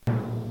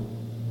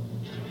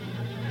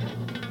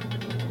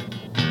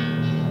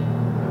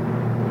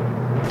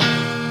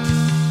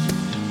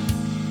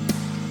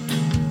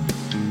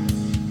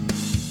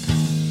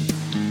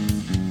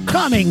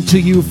Coming to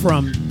you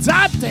from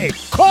Dante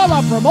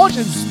Cola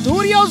Promotion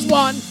Studios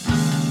 1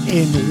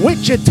 in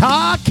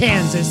Wichita,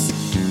 Kansas.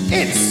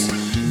 It's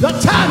the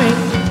Tommy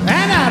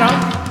and Adam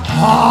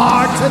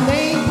Hard to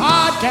Name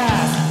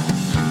Podcast.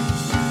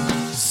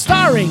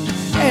 Starring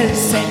El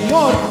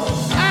Señor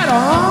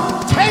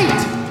Adam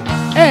Tate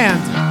and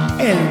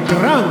El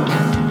Gran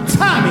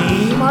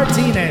Tommy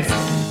Martinez.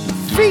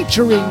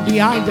 Featuring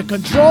behind the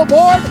control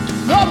board,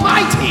 the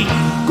mighty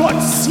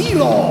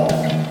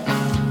Godzilla.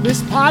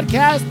 This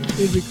podcast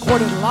is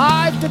recorded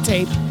live to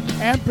tape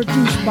and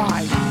produced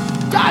by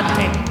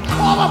Dante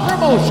Cola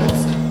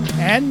Promotions.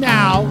 And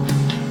now,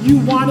 you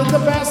wanted the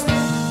best?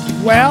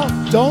 Well,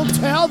 don't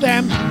tell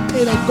them.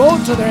 It'll go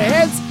to their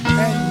heads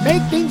and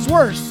make things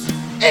worse.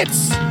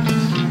 It's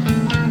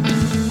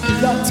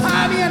the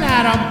Tommy and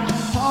Adam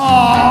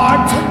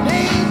Hard to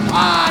Name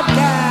Podcast.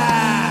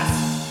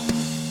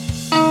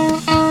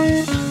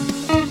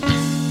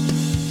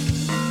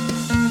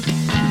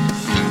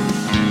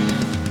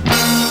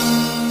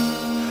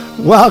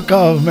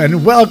 Welcome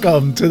and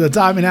welcome to the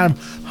Tommy and Adam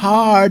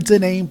Hard to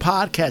Name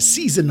Podcast,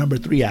 season number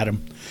 3,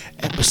 Adam,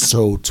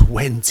 episode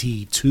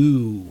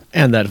 22.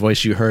 And that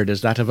voice you heard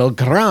is that of El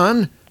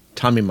Gran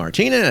Tommy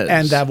Martinez.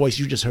 And that voice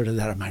you just heard is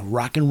that of my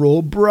rock and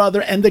roll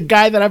brother and the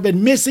guy that I've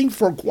been missing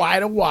for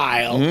quite a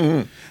while,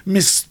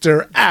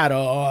 Mr.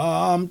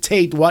 Adam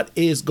Tate. What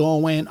is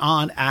going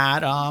on,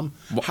 Adam?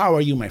 How are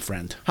you, my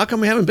friend? How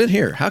come we haven't been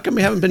here? How come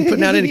we haven't been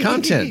putting out any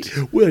content?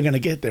 We're going to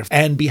get there.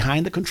 And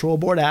behind the control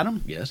board,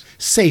 Adam? Yes.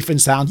 Safe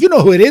and sound. You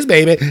know who it is,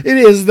 baby. It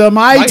is the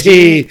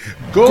mighty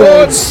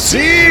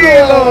Godzilla.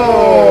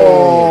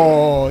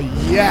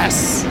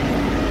 Yes.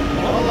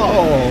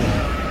 Oh.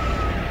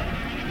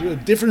 A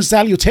different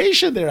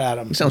salutation there,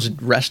 Adam. He sounds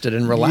rested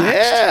and relaxed.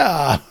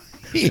 Yeah.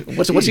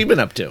 What's he been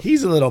up to?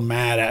 He's a little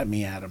mad at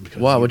me, Adam.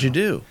 Wow, what'd you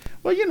do?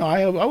 Well, you know,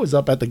 I was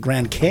up at the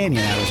Grand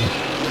Canyon.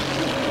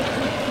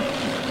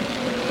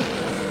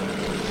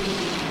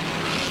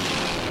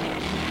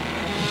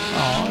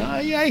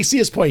 Yeah, I see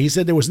his point. He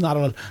said there was not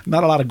a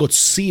lot of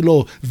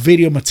Godzilla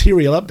video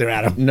material up there,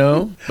 Adam.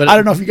 No, but I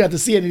don't know if you got to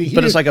see anything.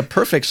 But it's like a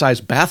perfect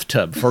size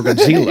bathtub for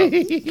Godzilla.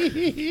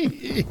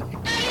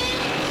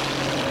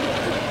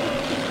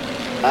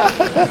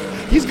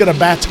 He's gonna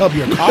bathtub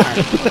your car.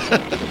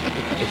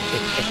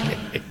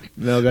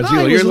 No,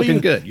 Godzilla, you're looking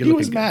good. He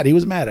was mad. He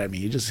was mad at me.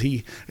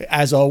 He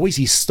as always,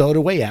 he stowed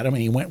away at him,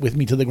 and he went with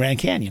me to the Grand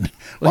Canyon.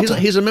 Well,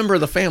 he's a member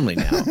of the family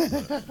now,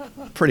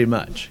 pretty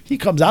much. He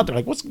comes out there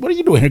like, what are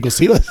you doing here,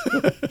 Godzilla?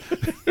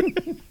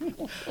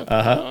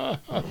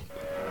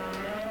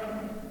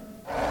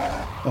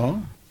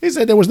 Oh, he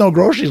said there was no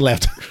groceries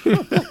left.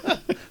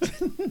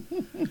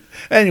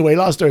 Anyway,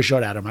 long story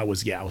short, Adam, I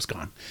was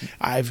gone.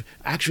 I've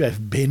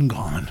been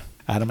gone.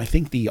 Adam, I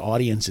think the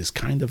audience is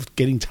kind of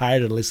getting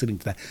tired of listening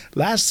to that.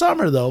 Last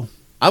summer, though.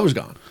 I was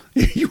gone.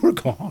 You were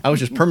gone. I was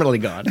just permanently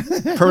gone.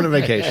 Permanent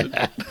vacation.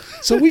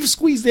 So we've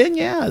squeezed in,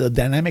 the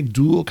dynamic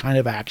duo kind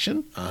of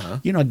action.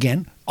 You know,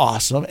 again,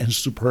 awesome and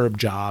superb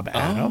job,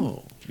 Adam.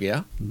 Oh,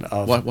 yeah.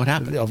 What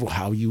happened? Of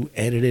how you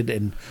edited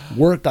and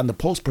worked on the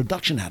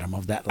post-production, Adam,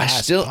 of that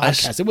last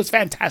podcast. It was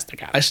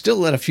fantastic, Adam. I still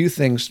let a few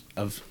things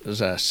of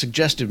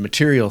suggestive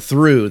material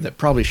through that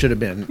probably should have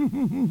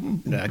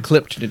been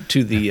clipped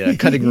to the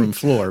cutting room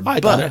floor.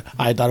 I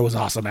thought it was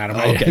awesome, Adam.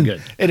 Okay,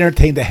 good. It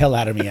entertained the hell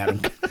out of me,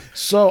 Adam.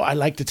 So I'd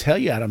like to tell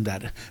you, Adam,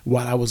 that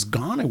while I was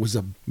gone, it was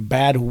a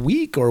bad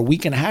week or a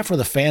week and a half for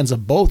the fans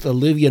of both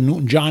Olivia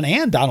Newton-John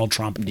and Donald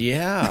Trump.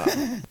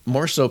 Yeah.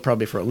 More so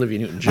probably for Olivia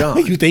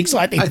Newton-John. You think so?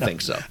 I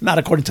think so. Not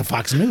according to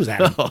Fox News,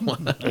 Adam.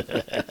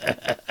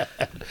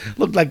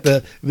 Looked like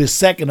the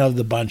second of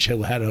the bunch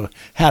who had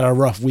a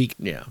rough week.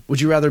 Yeah.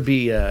 Would you rather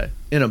be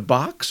in a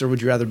box or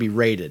would you rather be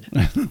rated?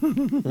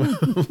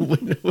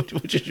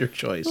 Which is your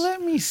choice?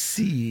 Let me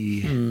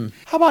see.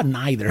 How about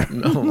neither?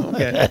 No.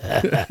 Okay.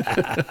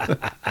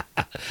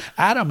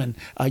 Adam, and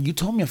you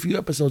told me a few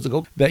episodes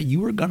ago that you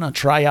were gonna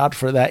try out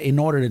for that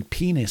Inordinate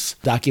Penis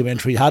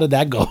documentary. How did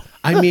that go?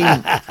 I mean,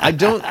 I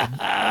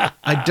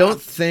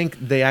don't think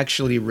they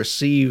actually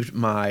received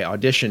my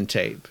audition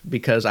tape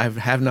because I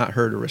have not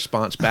heard a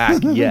response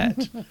back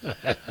yet.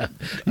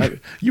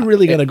 You're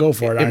really gonna go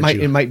for it, aren't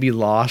you? It might be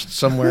lost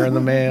somewhere in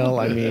the mail.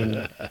 I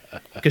mean,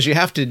 because you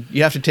have to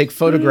take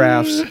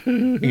photographs,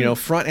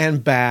 front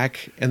and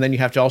back, and then you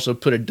have to also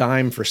put a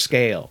dime for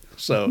scale.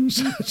 So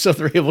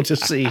they're able to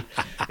see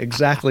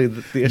exactly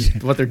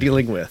what they're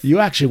dealing with. You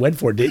actually went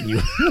for it, didn't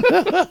you?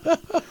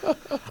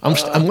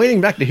 I'm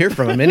waiting back to hear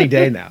from them any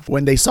day now.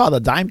 When they saw the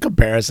dime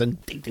comparison,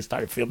 I think they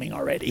started filming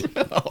already.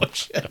 Oh,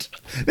 shit.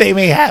 They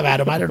may have,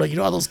 Adam. I don't know. You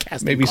know how those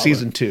casting Maybe call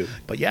season it. 2.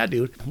 But yeah,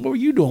 dude. What were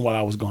you doing while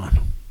I was gone?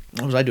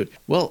 What was I doing?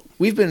 Well,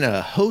 we've been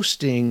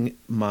hosting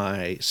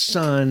my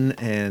son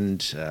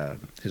and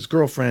his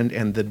girlfriend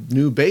and the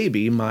new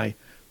baby, my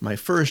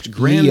first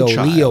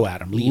grandchild. Leo,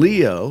 Adam.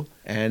 Leo.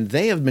 And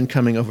they have been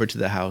coming over to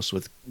the house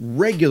with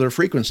regular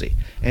frequency.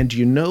 And do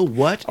you know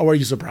what? Or are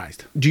you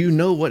surprised? Do you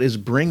know what is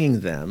bringing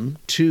them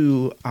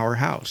to our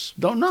house?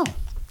 Don't know.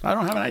 I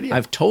don't have an idea.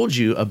 I've told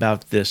you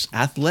about this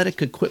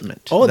athletic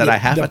equipment Oh, that the- I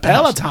have the at the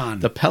house. Peloton.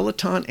 The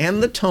Peloton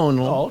and the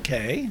Tonal. Oh,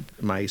 okay.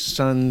 My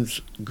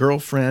son's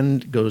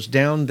girlfriend goes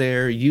down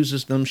there,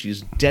 uses them.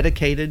 She's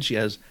dedicated. She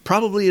has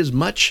probably as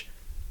much,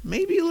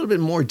 maybe a little bit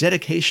more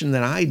dedication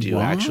than I do,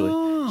 actually.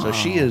 So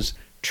she is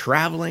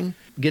traveling,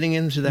 getting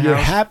into the You're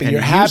house. happy. and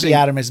You're happy, using-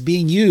 Adam. It's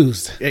being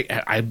used.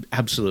 I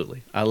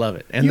absolutely. I love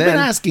it. And You've then been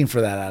asking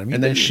for that, Adam.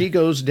 and then she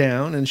goes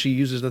down and she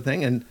uses the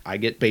thing, and I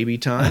get baby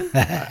time.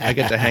 I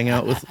get to hang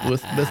out with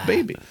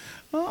baby.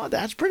 Oh,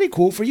 that's pretty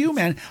cool for you,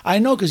 man. I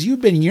know because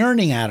you've been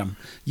yearning, Adam.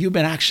 You've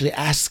been actually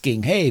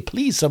asking, hey,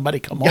 please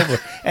somebody come over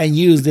and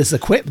use this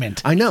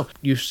equipment. I know.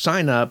 You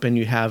sign up and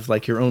you have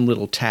like your own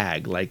little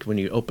tag. Like when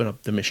you open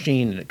up the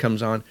machine and it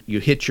comes on, you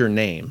hit your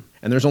name.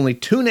 And there's only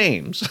 2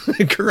 names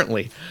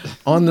currently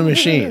on the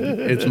machine.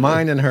 It's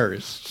mine and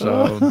hers.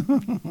 So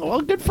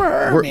Well, good for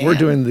her, we're man.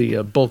 doing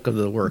the bulk of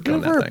the work Good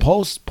on for her. that thing.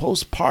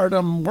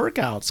 Postpartum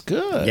workouts.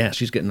 Good. Yeah,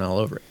 she's getting all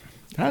over it.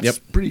 That's Yep.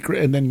 pretty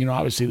great. And then,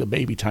 obviously the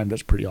baby time,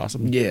 that's pretty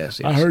awesome. Yes,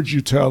 I yes. heard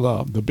you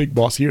tell the big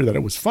boss here that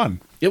it was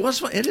fun It was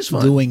fun. It is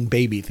fun. doing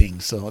baby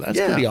things. So that's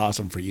Yeah. pretty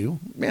awesome for you.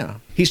 Yeah.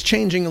 He's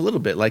changing a little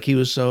bit. Like he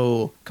was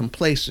so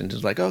complacent.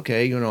 It's like,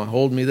 okay,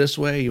 hold me this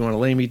way. You want to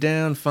lay me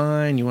down?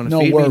 Fine. You want to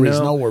No feed worries,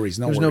 me? no worries,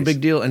 no There's no worries.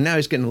 big deal. And now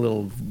he's getting a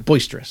little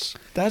boisterous.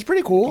 That's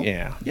pretty cool.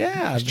 Yeah.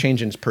 Yeah. He's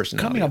changing his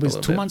personality. Coming up, a he's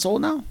little 2 bit. months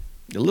old now.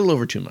 A little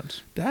over 2 months.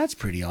 That's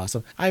pretty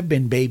awesome. I've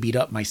been babied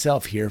up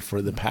myself here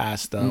for the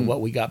past, what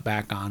we got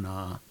back on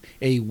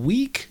a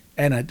week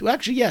and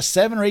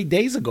 7 or 8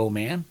 days ago,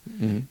 man.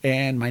 Mm-hmm.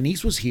 And my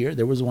niece was here.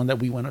 There was the one that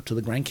we went up to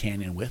the Grand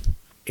Canyon with.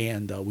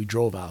 And we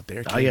drove out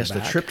there. Oh, came yes, the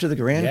back. trip to the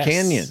Grand Yes.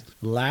 Canyon.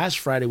 Last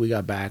Friday we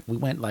got back. We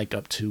went like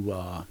up to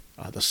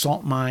the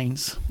salt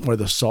mines, or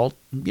the salt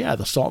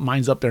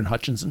mines up there in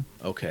Hutchinson.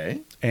 Okay.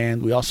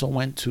 And we also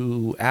went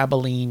to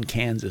Abilene,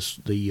 Kansas,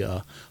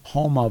 the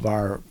home of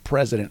our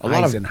president,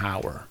 lot of-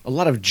 Eisenhower. A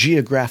lot of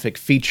geographic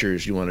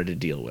features you wanted to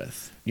deal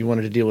with. You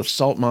wanted to deal with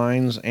salt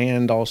mines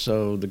and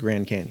also the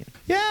Grand Canyon.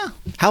 Yeah.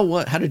 How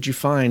did you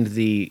find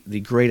the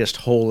greatest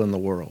hole in the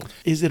world?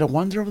 Is it a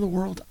wonder of the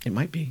world? It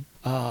might be.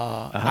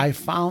 I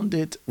found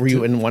it. Were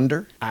you in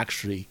wonder?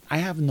 Actually, I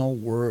have no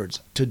words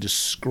to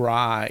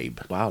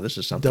describe Wow, this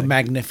is something. the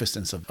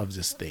magnificence of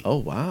this thing. Oh,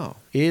 wow.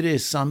 It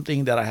is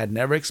something that I had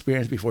never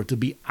experienced before. To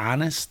be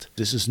honest,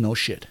 this is no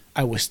shit.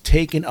 I was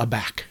taken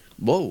aback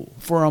Whoa.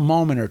 for a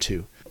moment or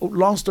two.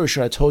 Long story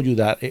short, I told you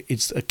that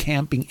it's a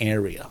camping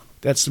area.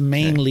 That's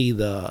mainly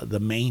the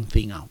main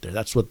thing out there.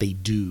 That's what they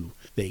do.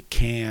 They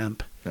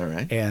camp. All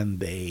right. And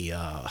they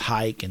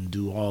hike and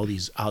do all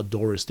these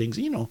outdoors things.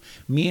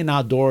 Me and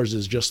outdoors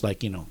is just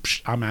like,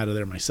 I'm out of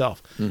there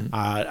myself.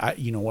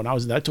 Mm-hmm. When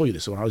I told you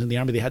this, when I was in the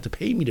Army, they had to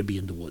pay me to be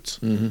in the woods.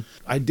 Mm-hmm.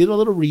 I did a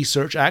little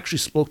research. I actually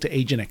spoke to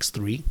Agent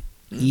X3.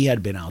 He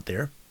had been out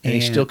there. And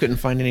he still couldn't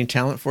find any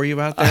talent for you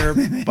out there?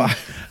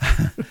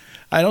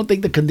 I don't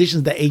think the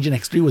conditions that Agent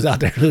X3 was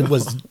out there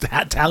was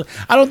that talent.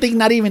 I don't think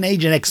not even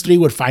Agent X3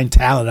 would find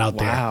talent out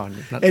Wow.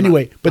 there.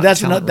 Anyway, but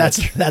that's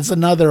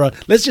another.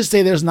 Let's just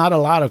say there's not a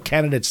lot of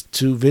candidates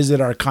to visit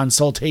our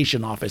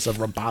consultation office of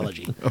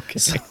rumpology.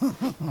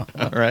 Okay.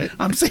 All right.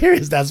 I'm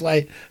serious. That's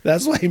why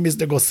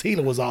Mr.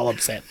 Gosila was all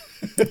upset.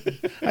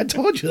 I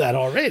told you that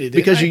already. didn't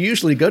Because I? you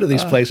usually go to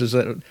these places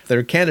that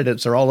their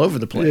candidates are all over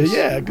the place.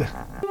 Yeah.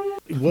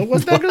 What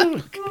was that?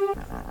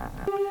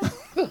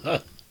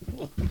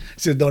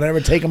 Said, don't ever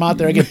take him out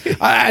there again.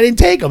 I didn't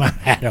take him,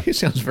 Adam. He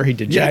sounds very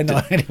dejected. Yeah, I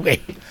know.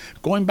 Anyway,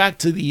 going back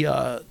to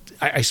the,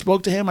 I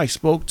spoke to him. I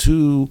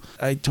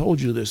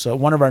told you this.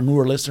 One of our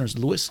newer listeners,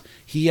 Lewis,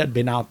 he had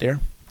been out there.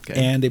 Okay.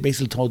 And they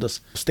basically told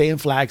us, stay in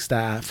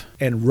Flagstaff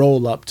and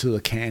roll up to the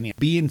canyon.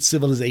 Be in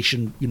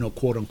civilization,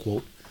 quote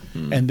unquote,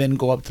 and then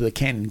go up to the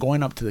canyon.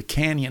 Going up to the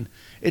canyon,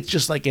 it's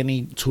just like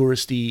any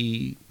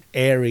touristy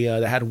area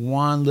that had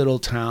one little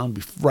town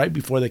right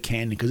before the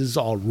canyon, because it's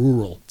all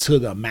rural to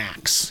the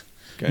max.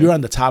 Okay. You're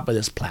on the top of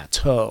this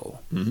plateau,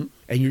 and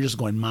you're just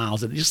going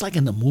miles, just like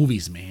in the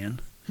movies, man.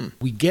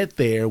 We get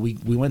there, we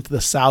went to the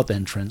south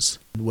entrance.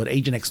 What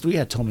Agent X3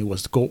 had told me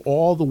was to go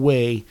all the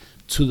way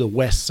to the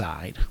west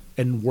side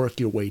and work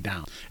your way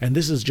down. And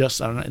this is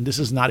and this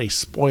is not a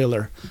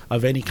spoiler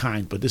of any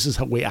kind, but this is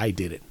the way I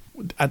did it.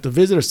 At the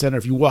visitor center,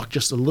 if you walk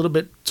just a little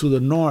bit to the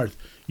north,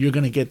 you're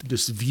going to get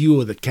this view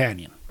of the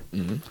canyon.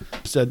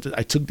 So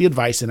I took the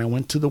advice and I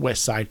went to the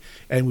west side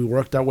and we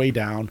worked our way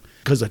down,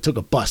 because I took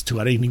a bus too.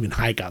 I didn't even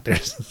hike out there.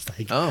 It's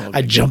like, okay.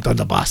 I jumped on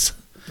the bus.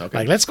 Okay.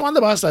 Like, let's go on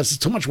the bus. That's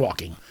too much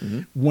walking.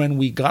 When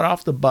we got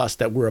off the bus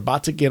that we're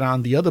about to get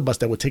on, the other bus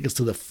that would take us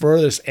to the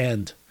furthest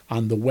end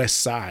on the west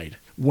side,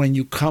 when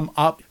you come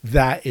up,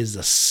 that is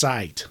a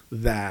sight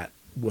that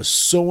was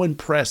so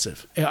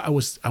impressive. I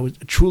was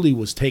truly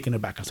taken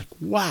aback. I was like,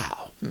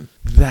 wow,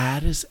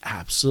 that is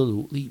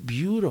absolutely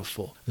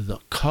beautiful. The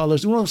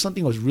colors.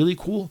 Something was really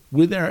cool?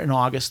 We're there in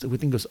August. We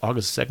think it was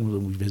August 2nd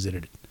when we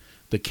visited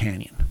the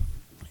canyon.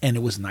 And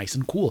it was nice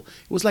and cool.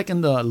 It was like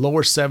in the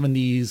lower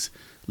 70s,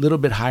 a little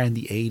bit higher in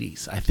the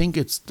 80s. I think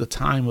it's the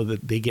time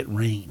they get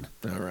rain.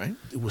 All right.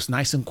 It was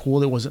nice and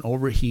cool. It wasn't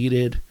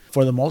overheated.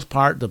 For the most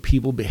part, the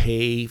people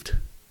behaved.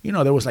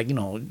 There was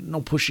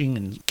no pushing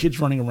and kids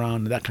running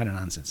around and that kind of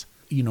nonsense.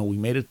 We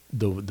made it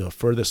the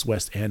furthest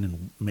west end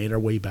and made our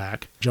way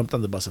back. Jumped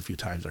on the bus a few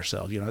times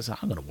ourselves. I said,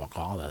 I'm going to walk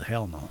all that.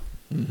 Hell no.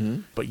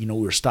 Mm-hmm. But, we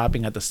were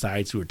stopping at the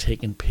sites. We were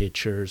taking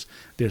pictures.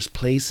 There's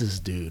places,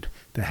 dude,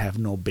 that have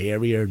no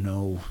barrier,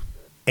 no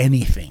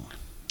anything.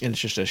 And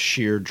it's just a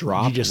sheer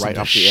drop just right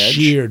off the edge?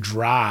 Sheer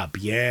drop,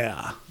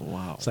 yeah.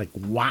 Wow. It's like,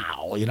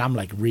 wow. I'm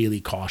like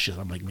really cautious.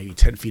 I'm like maybe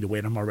 10 feet away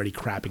and I'm already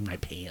crapping my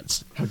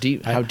pants. How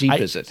deep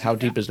is it? How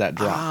deep is that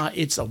drop?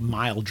 It's a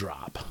mile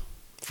drop.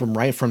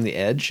 Right from the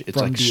edge? It's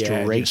like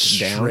straight down?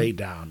 Straight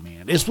down,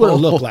 man. It's what it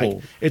looked like.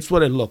 It's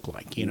what it looked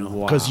like,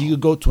 Because Wow. you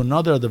could go to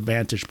another of the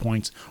vantage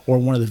points or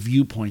one of the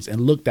viewpoints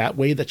and look that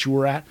way that you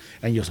were at,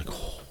 and you're like,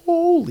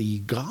 holy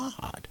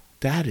God,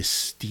 that is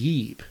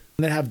steep.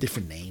 And they have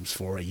different names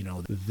for it,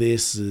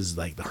 This is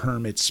like the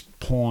Hermit's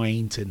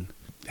Point and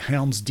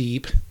Helm's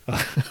Deep,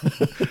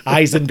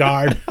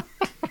 Isengard.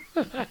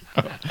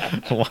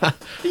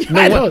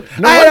 I don't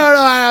know.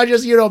 I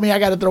just, me, I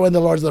got to throw in the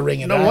Lords of the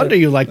Ring. No wonder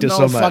you liked it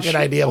so much. No fucking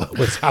idea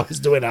what I was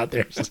doing out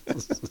there.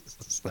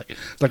 It's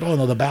like, oh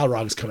no, the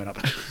Balrog's coming up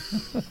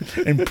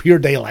in pure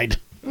daylight.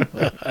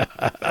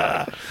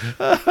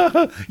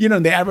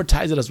 They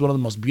advertised it as one of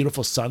the most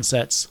beautiful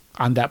sunsets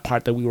on that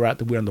part that we were at.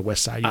 That we were on the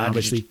west side.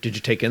 Obviously, did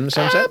you take in the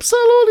sunset?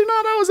 Absolutely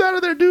not. I was out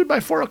of there, dude.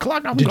 By 4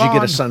 o'clock, I'm Did gone. you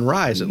get a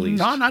sunrise at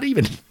least? No, not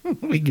even.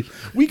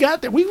 we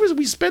got there.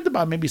 We spent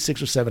about maybe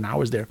 6 or 7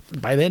 hours there.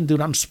 By then, dude,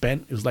 I'm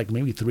spent. It was like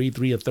maybe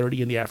 3:30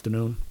 in the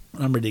afternoon.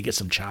 I'm ready to get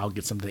some chow,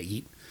 get something to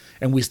eat.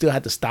 And we still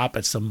had to stop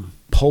at some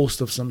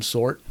post of some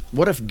sort.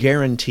 What if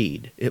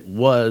guaranteed it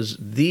was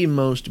the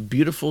most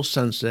beautiful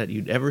sunset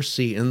you'd ever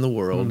see in the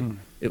world? Mm-hmm.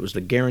 It was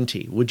the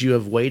guarantee. Would you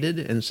have waited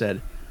and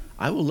said,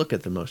 I will look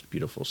at the most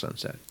beautiful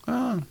sunset?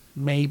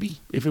 Maybe,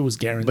 if it was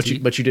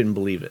guaranteed. But you didn't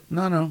believe it.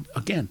 No.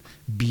 Again,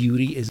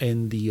 beauty is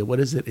in the, what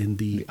is it? In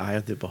the eye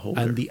of the beholder.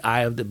 And the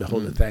eye of the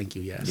beholder. Thank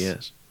you, yes.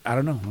 Yes. I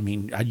don't know. I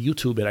mean, I'd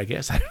YouTube it, I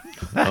guess. Okay.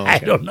 I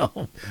don't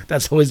know.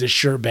 That's always a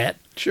sure bet.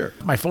 Sure.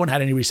 My phone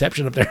had any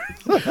reception up there.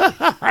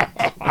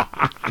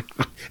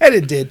 And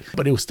it did,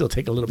 but it would still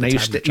take a little bit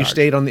of time. You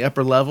stayed on the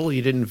upper level?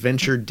 You didn't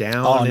venture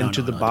down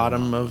into the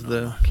bottom of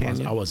the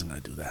canyon? I wasn't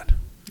going to do that.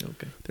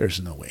 Okay.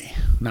 There's no way.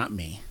 Not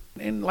me.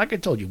 And like I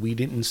told you, we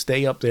didn't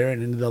stay up there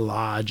in any of the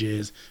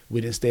lodges.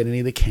 We didn't stay at any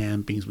of the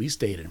campings. We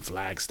stayed in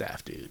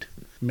Flagstaff, dude.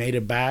 Made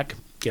it back.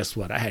 Guess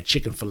what? I had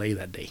chicken fillet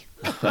that day.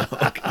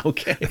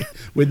 Okay.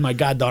 With my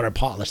goddaughter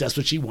Polish. That's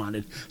what she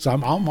wanted. So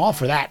I'm all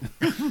for that.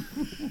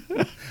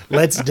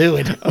 Let's do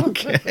it.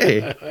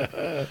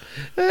 Okay.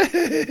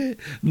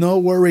 No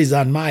worries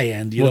on my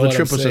end. The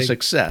trip was a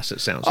success,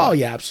 it sounds like. Oh,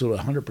 yeah,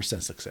 absolutely.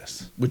 100%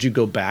 success. Would you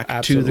go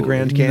back to the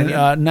Grand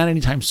Canyon? Not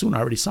anytime soon. I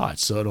already saw it.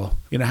 So it'll,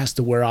 has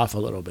to wear off a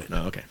little bit.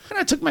 Oh, okay. And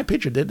I took my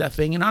picture, did that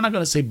thing. And I'm not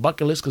going to say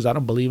bucket list because I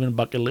don't believe in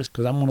bucket list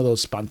because I'm one of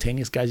those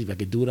spontaneous guys. If I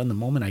could do it on the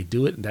moment, I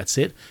do it. And that's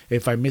it.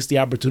 If I miss the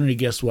opportunity,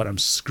 guess what? I'm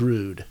screwed.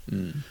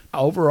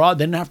 Overall,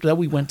 then after that,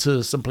 we went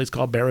to some place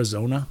called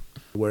Arizona,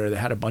 where they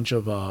had a bunch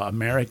of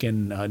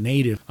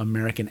Native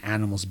American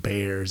animals,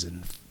 bears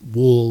and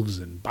wolves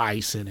and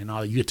bison and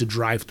all. You get to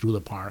drive through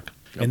the park,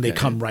 and they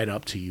come right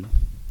up to you.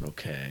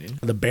 Okay.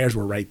 The bears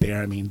were right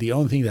there. I mean, the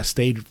only thing that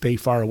stayed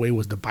far away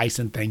was the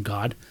bison, thank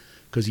God,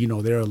 because,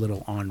 they're a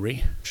little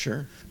ornery.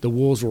 Sure. The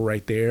wolves were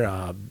right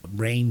there,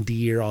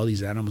 reindeer, all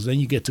these animals. Then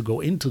you get to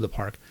go into the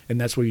park, and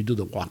that's where you do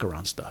the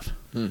walk-around stuff.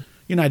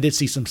 I did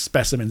see some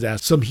specimens,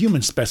 some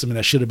human specimen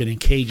that should have been in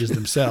cages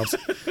themselves.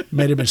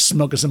 Might have been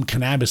smoking some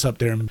cannabis up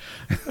there.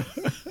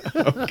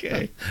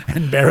 Okay.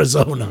 In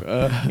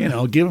Arizona.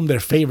 Give them their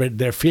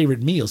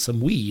favorite meal,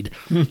 some weed.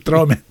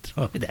 Throw them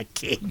in that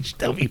cage.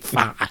 They'll be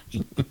fine.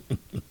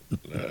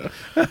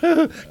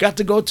 Got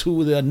to go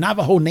to the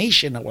Navajo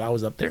Nation while I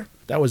was up there.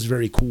 That was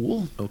very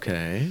cool.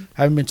 Okay.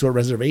 Haven't been to a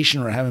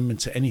reservation or haven't been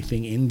to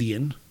anything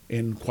Indian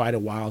in quite a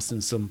while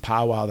since some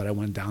powwow that I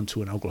went down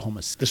to in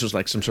Oklahoma City. This was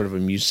like some sort of a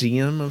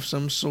museum of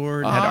some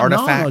sort? Had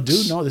artifacts? No,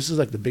 dude, no. This is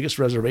like the biggest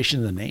reservation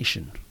in the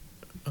nation.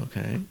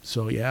 Okay.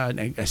 So, yeah,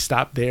 and I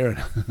stopped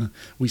there, and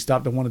we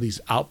stopped at one of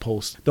these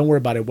outposts. Don't worry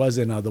about it. It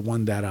wasn't the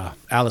one that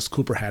Alice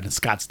Cooper had in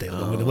Scottsdale.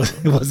 Oh.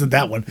 It wasn't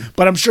that one.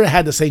 But I'm sure it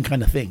had the same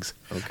kind of things.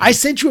 Okay. I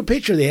sent you a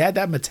picture. They had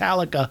that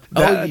Metallica.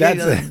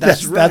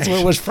 That's where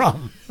it was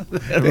from.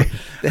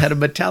 They had a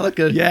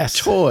Metallica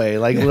toy,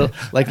 like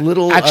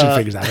little action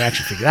figures out.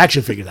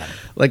 Action figures out.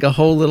 Like a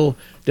whole little.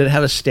 Did it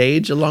have a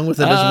stage along with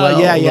it as well?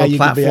 Yeah, a little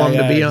platform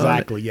to be on.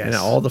 Exactly. Yes. And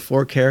all the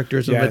 4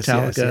 characters of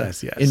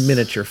Metallica in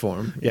miniature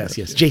form. Yes.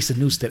 Jason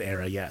Newsted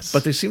era. Yes.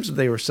 But it seems that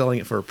they were selling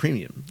it for a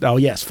premium. Oh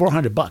yes,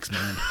 $400,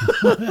 man.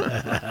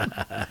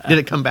 Did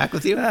it come back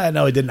with you?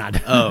 No, it did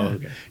not. Oh,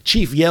 okay.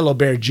 Chief Yellow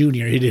Bear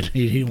Jr. He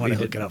didn't want to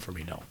hook it up for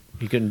me. No.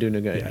 You couldn't do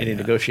any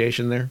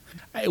negotiation there?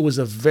 It was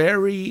a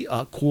very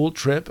cool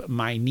trip.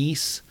 My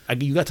niece,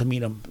 you got to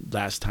meet him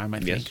last time, I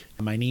think. Yes.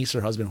 My niece,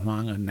 her husband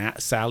Juan, and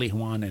Sally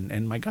Juan,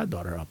 and my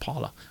goddaughter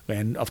Paula,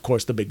 and of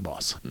course the big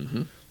boss.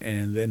 Mm-hmm.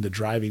 And then the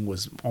driving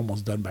was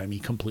almost done by me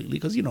completely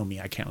because you know me,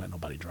 I can't let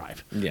nobody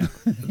drive. Yeah,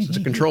 it's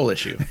a control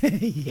issue.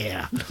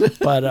 Yeah.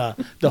 But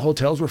the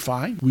hotels were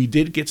fine. We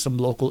did get some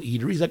local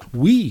eateries. Like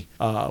we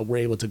were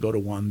able to go to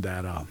one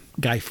that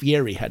Guy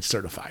Fieri had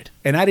certified.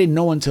 And I didn't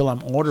know until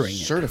I'm ordering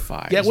it.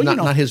 Certified. Yeah, well,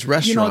 not his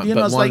restaurant, but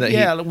it's one like,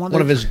 that one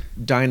of his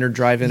diner,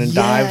 drive-in, and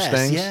dives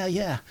things.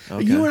 Yeah.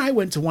 Okay. You and I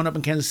went to one up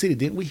in Kansas City,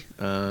 didn't we?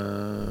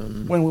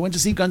 When we went to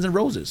see Guns N'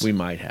 Roses. We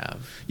might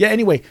have. Yeah,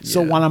 anyway,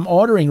 so when I'm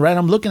ordering, right,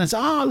 I'm looking and say,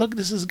 look,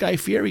 this is Guy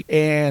Fieri.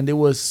 And it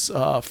was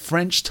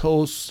French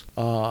toast,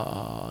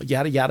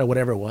 yada, yada,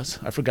 whatever it was.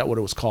 I forgot what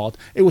it was called.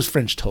 It was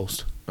French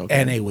toast. Okay.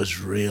 And it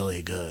was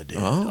really good, dude.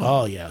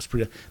 Oh, yeah, it was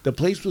pretty good. The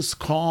place was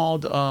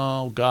called,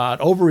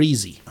 Over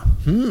Easy.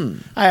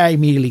 I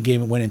immediately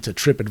went into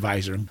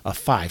TripAdvisor, a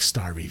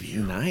 5-star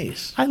review.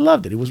 Nice. I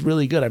loved it. It was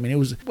really good. I mean,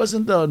 it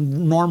wasn't the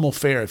normal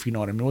fare, if you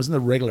know what I mean. It wasn't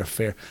the regular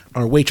fare.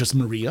 Our waitress,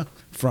 Maria,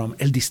 from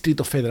El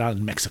Distrito Federal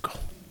in Mexico.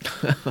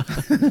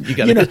 You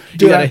got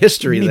a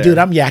history there. Dude,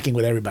 I'm yakking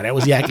with everybody. I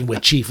was yakking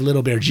with Chief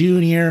Little Bear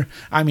Jr.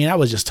 I mean, I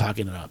was just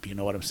talking it up. You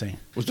know what I'm saying?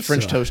 Was the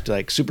French toast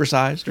like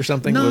supersized or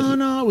something?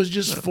 No. It was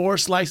just 4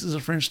 slices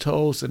of French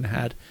toast and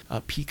had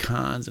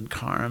pecans and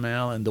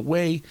caramel. And the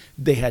way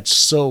they had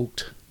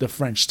soaked the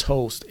French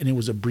toast, and it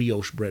was a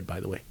brioche bread, by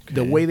the way. Okay.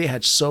 The way they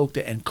had soaked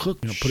it and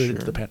cooked, put it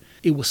into the pan,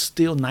 it was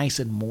still nice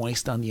and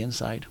moist on the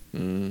inside.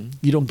 You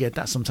don't get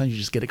that. Sometimes you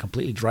just get it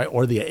completely dry,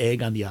 or the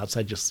egg on the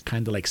outside just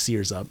kind of like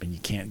sears up, and you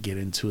can't get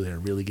into there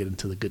and really get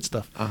into the good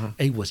stuff.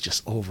 It was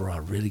just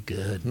overall really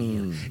good.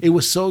 It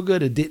was so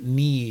good it didn't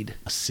need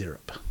a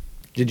syrup.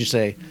 Did you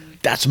say,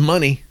 that's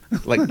money?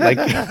 Like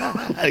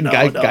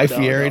Guy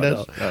Fieri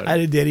does? No.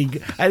 I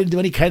didn't do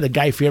any kind of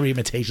Guy Fieri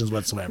imitations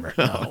whatsoever.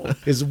 No.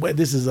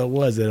 This is a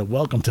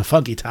welcome to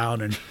Funky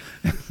Town, and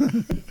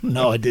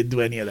no, I didn't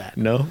do any of that.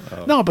 No?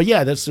 No, but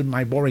yeah, that's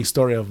my boring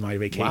story of my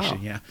vacation.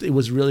 Wow. Yeah. It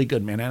was really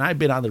good, man. And I've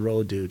been on the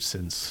road, dude,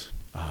 since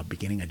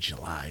beginning of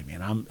July,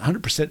 man. I'm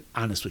 100%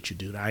 honest with you,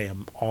 dude. I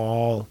am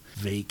all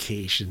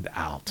vacationed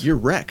out. You're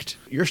wrecked.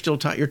 You're still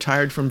you're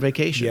tired from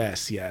vacation.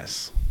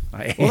 Yes.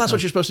 Well, that's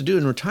what you're supposed to do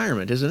in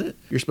retirement, isn't it?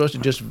 You're supposed to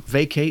just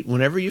vacate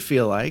whenever you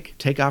feel like,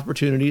 take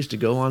opportunities to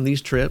go on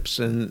these trips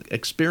and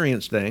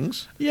experience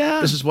things.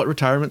 Yeah. This is what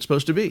retirement's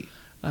supposed to be.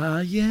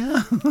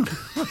 Yeah.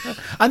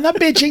 I'm not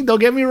bitching, don't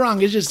get me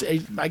wrong. It's just,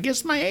 I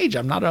guess my age.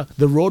 I'm not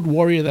the road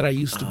warrior that I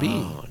used to be.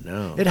 Oh,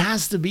 no. It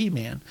has to be,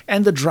 man.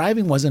 And the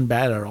driving wasn't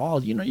bad at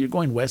all. You know, you're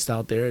going west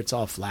out there. It's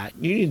all flat.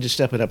 You need to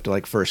step it up to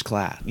like first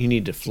class. You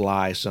need to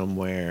fly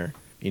somewhere.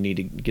 You need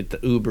to get the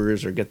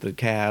Ubers or get the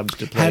cabs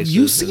to places. Have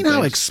you seen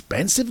how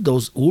expensive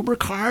those Uber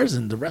cars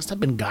and the rest have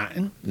been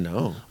gotten?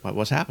 No.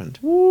 What's happened?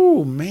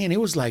 Ooh, man,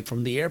 it was like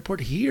from the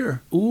airport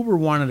here. Uber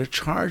wanted to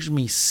charge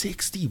me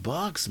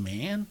 $60,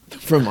 man.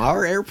 From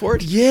our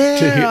airport?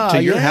 Yeah.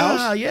 To your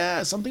house?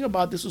 Yeah. Something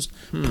about this was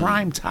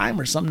prime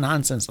time or some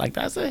nonsense like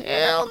that. I said,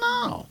 hell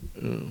no.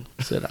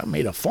 I said, I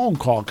made a phone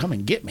call. Come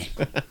and get me.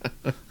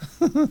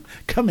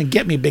 Come and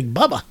get me, Big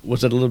Bubba.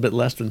 Was it a little bit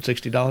less than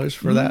 $60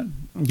 for that?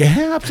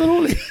 Yeah,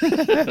 absolutely.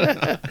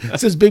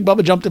 Since Big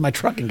Bubba jumped in my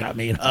truck and got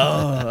me. You know?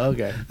 Oh,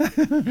 okay.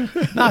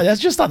 No, that's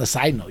just on the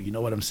side note. You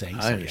know what I'm saying?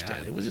 I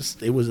understand. Yeah,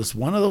 it was just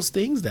one of those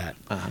things that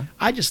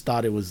I just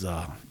thought it was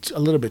a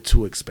little bit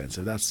too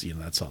expensive. That's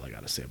all I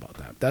got to say about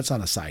that. That's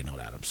on a side note,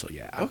 Adam. So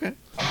yeah. Okay.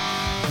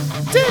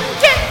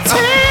 Didn't get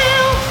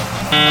tail,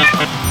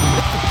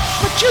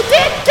 but you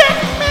did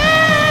get mail.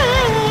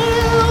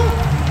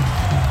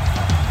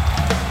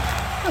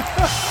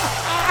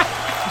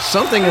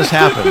 Something has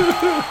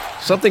happened.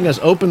 Something has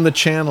opened the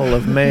channel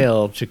of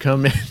mail to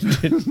come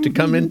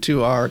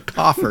into our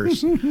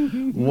coffers.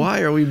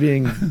 Why are we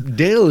being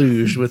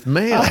deluged with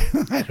mail?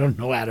 I don't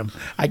know, Adam.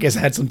 I guess I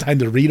had some time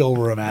to read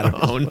over them, Adam.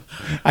 Oh, no.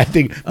 I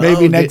think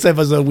maybe next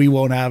episode we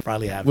won't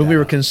probably have. When we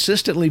were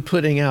consistently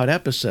putting out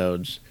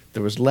episodes,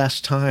 there was less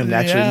time to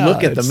actually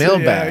look at the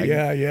mailbag.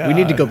 Yeah. We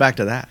need to go back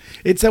to that.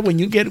 It's that when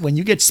you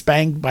get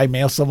spanked by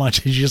mail so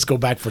much, you just go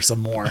back for some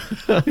more.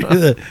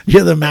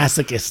 You're the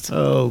masochist.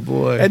 Oh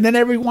boy! And then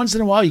every once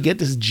in a while, you get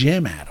this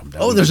gym, Adam.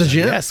 Oh, there's a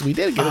gym. Yes, we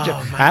did get a gym,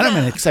 Adam,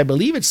 and I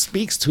believe it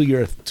speaks to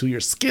your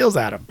skills,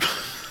 Adam.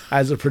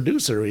 As a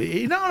producer,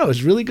 no,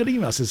 it's really good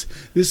email. It says,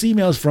 this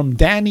email is from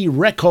Danny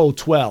Recco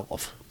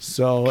 12.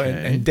 So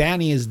and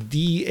Danny is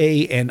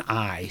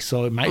Dani,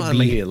 so it might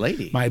be a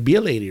lady. Might be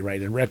a lady,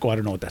 right? And Recco, I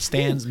don't know what that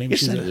stands. Maybe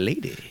it's she's a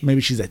lady. Maybe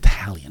she's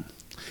Italian.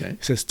 Okay.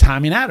 It says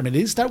Tommy and Adam. It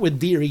didn't start with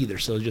deer either,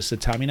 so it just said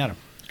Tommy and Adam.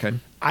 Okay.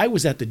 I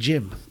was at the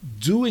gym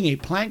doing a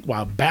plank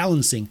while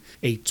balancing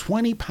a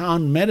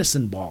 20-pound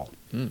medicine ball.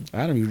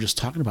 Adam, you were just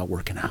talking about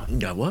working out.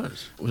 Yeah,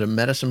 would a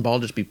medicine ball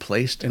just be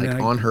placed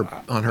on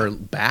her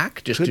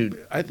back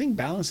I think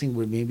balancing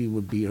would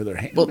be her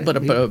hand. Well, but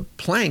a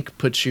plank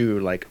puts you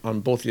like on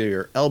both of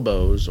your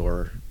elbows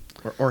or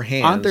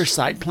hands. Aren't there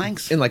side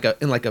planks? In like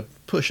a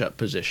push-up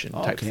position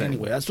type thing.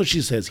 Anyway, that's what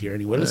she says here.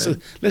 Anyway, let's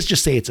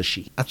just say it's a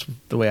she. That's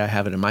the way I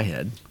have it in my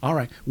head. All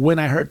right. When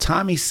I heard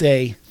Tommy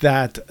say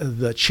that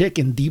the chick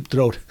in Deep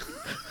Throat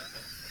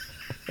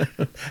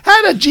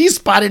had a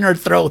G-spot in her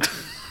throat.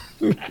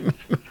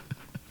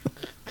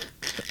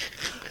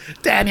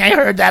 Danny, I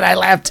heard that. I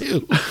laughed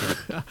too.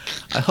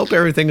 I hope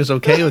everything is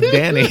okay with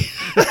Danny.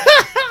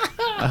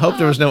 I hope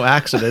there was no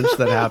accidents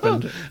that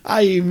happened.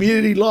 I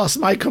immediately lost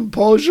my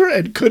composure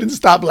and couldn't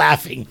stop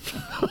laughing.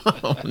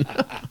 Oh,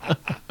 no.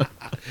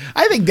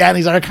 I think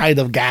Danny's our kind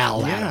of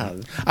gal. Yeah.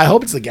 Adam. I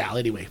hope it's a gal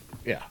anyway.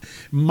 Yeah.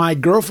 My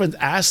girlfriend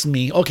asked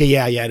me, okay,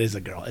 yeah, it is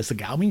a girl. It's a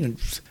gal. I mean,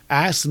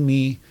 asked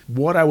me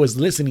what I was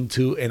listening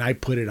to, and I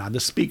put it on the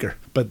speaker,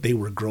 but they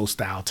were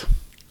grossed out.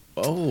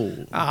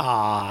 Oh.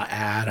 Ah,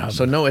 Adam.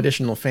 So no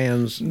additional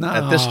fans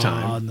at this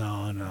time.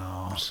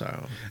 No.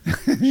 So,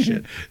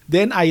 shit.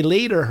 Then I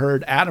later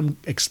heard Adam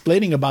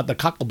explaining about the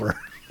cockleburr.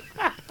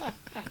 Oh,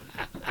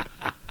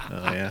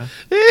 yeah.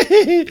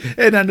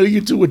 And I knew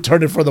you two would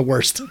turn it for the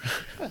worst.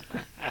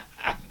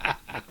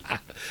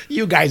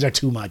 You guys are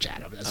too much,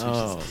 Adam. That's what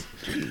I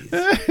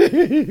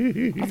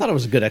thought it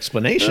was a good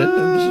explanation.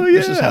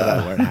 This is how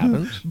that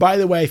happens. By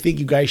the way, I think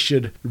you guys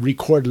should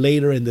record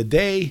later in the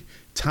day.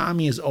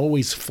 Tommy is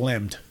always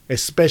phlegmed,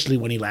 especially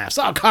when he laughs.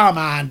 Oh, come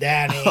on,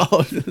 Danny.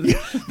 Oh,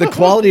 the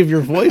quality of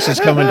your voice has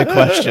come into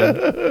question.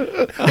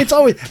 It's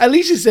always, at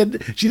least she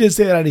didn't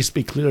say that I didn't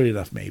speak clearly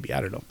enough, maybe. I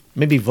don't know.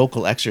 Maybe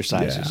vocal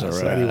exercises. Yeah, Or,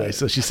 so anyway,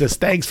 so she says,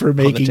 thanks for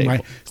making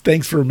my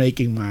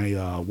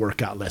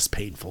workout less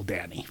painful,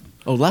 Danny.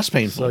 Oh, less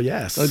painful. So,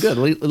 yes. Oh, good.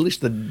 At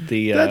least the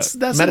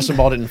medicine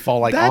ball didn't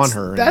fall on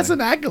her. That's an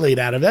accolade,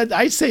 Adam.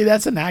 I'd say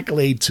that's an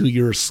accolade to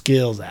your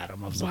skills,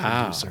 Adam, as a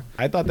producer.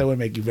 I thought that would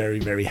make you very,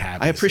 very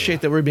happy. I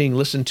appreciate that we're being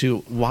listened to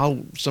while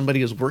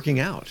somebody is working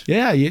out.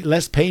 Yeah,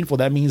 less painful.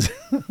 That means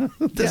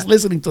just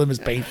listening to them is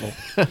painful.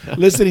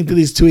 Listening to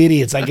these two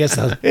idiots, I guess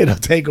it'll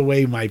take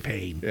away my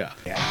pain. Yeah.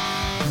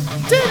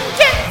 Didn't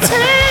get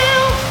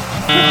tell,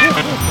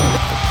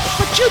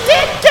 but you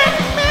did get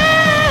mail.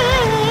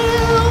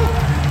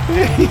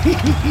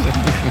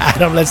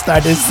 Adam, let's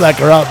start this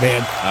sucker up,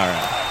 man. All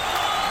right.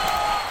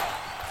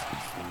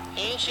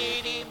 Ain't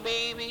shady,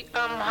 baby,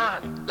 I'm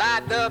hot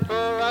like the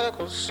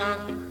prodigal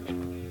son.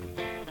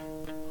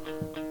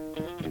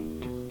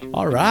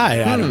 All right,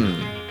 Adam.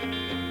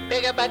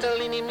 Big up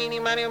Bartolini, meeny,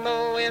 money,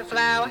 mo, and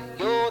flower.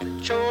 You're the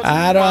chosen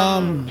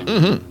Adam.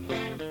 one.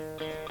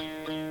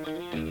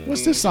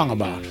 What's this song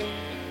about?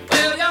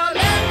 Well, your left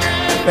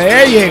hand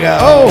There you go.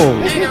 Oh,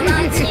 and your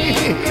right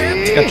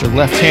hand. got your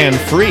left hand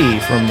free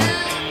from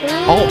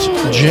Alt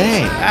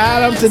J.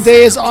 Adam,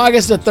 today is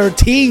August the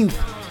 13th,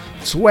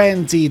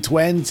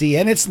 2020,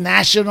 and it's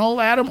national,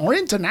 Adam, or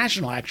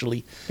international,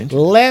 actually,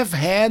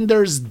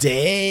 Left-Handers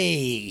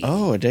Day.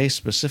 Oh, a day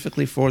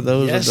specifically for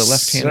those Yes, of the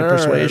left-handed sir.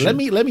 persuasion.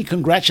 Let me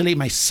congratulate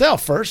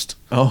myself first.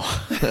 Oh,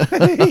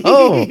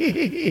 oh,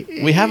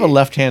 we have a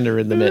left-hander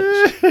in the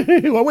midst.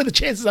 What were the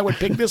chances I would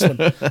pick this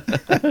one?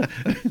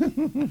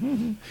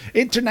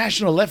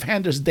 International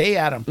Left-Handers Day,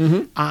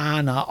 Adam,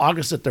 on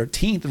August the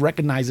 13th,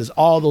 recognizes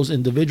all those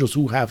individuals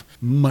who have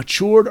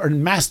matured or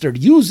mastered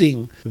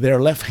using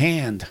their left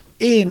hand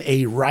in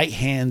a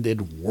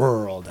right-handed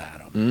world,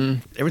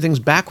 Adam. Everything's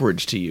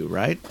backwards to you,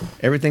 right?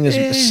 Everything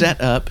is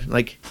set up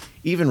like.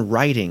 Even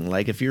writing,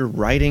 like if you're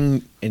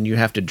writing and you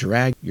have to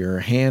drag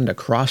your hand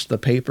across the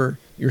paper,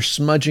 you're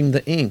smudging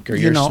the ink or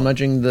you're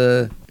smudging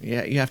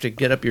you have to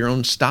get up your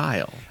own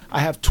style. I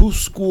have two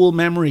school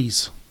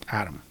memories,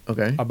 Adam,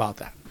 Okay. about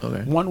that.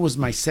 Okay. One was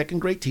my second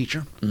grade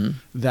teacher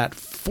that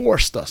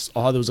forced us,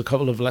 there was a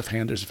couple of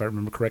left-handers, if I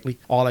remember correctly.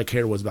 All I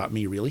cared was about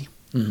me, really.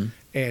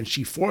 And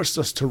she forced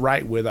us to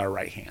write with our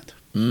right hand.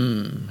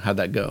 How'd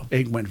that go?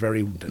 It went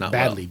very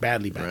badly.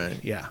 Right.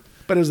 Yeah.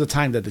 But it was a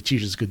time that the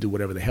teachers could do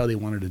whatever the hell they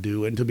wanted to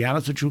do. And to be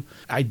honest with you,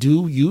 I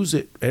do use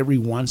it every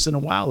once in a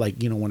while. Like,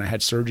 when I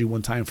had surgery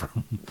one time for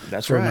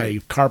my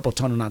carpal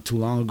tunnel not too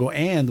long ago.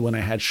 And when I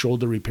had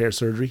shoulder repair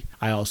surgery,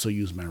 I also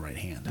used my right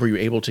hand. Were you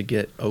able to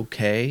get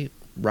okay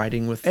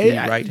writing with the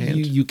right hand?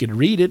 You can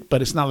read it,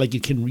 but it's not like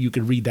you can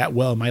read that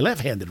well in my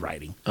left-handed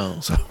writing. Oh.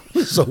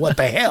 So what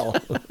the hell?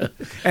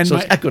 And So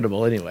it's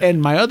equitable anyway.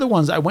 And my other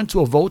ones, I went to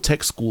a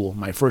Votech school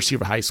my first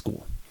year of high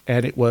school.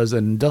 And it was an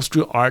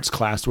industrial arts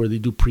class where they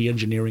do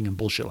pre-engineering and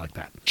bullshit like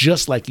that.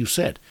 Just like you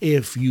said,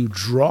 if you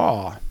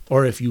draw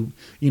or if you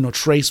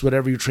trace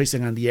whatever you're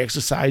tracing on the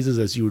exercises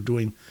as you were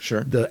doing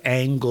the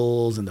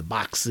angles and the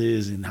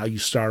boxes and how you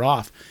start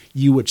off,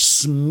 you would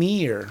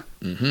smear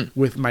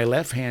with my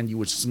left hand. You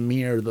would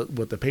smear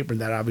with the paper,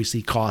 and that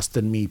obviously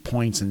costed me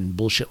points and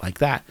bullshit like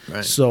that.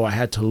 Right. So I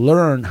had to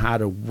learn how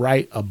to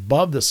write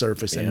above the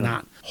surface and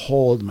not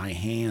hold my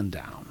hand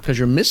down. Because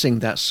you're missing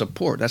that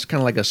support. That's kind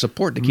of like a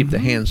support to keep the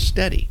hand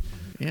steady.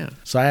 Yeah.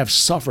 So I have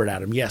suffered,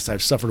 Adam. Yes,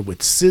 I've suffered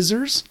with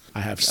scissors. I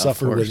have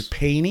suffered with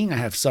painting. I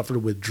have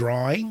suffered with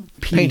drawing.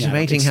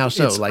 Painting how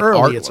so? Like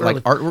early, art, like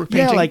artwork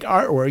painting? Yeah, like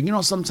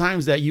artwork.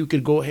 Sometimes that you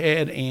could go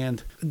ahead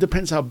and it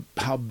depends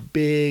how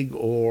big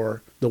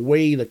or the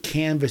way the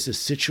canvas is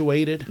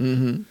situated.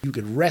 You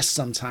could rest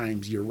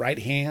sometimes your right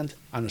hand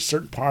on a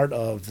certain part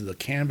of the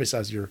canvas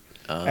as you're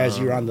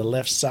on the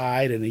left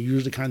side, and it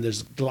usually kind of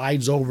just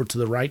glides over to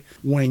the right.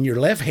 When you're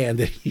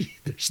left-handed,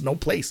 there's no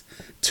place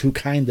to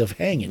kind of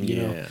hang it.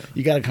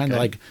 You got to kind of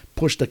like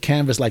push the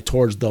canvas like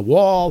towards the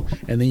wall,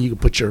 and then you can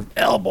put your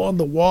elbow on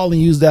the wall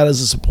and use that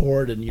as a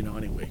support. And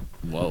anyway,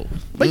 Whoa.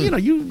 But you know,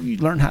 you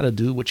learn how to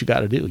do what you got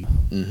to do.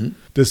 Mm-hmm.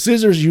 The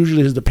scissors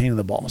usually is the pain in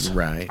the balls.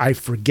 Right. I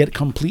forget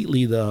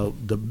completely the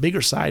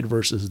bigger side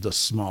versus the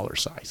smaller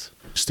size.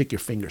 Stick your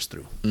fingers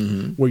through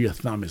where your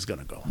thumb is going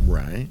to go.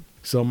 Right.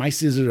 So my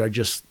scissors are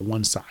just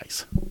one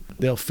size.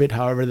 They'll fit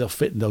however they'll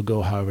fit, and they'll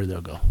go however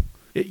they'll go.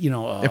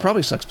 It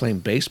probably sucks playing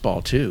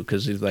baseball too,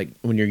 because like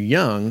when you're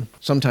young,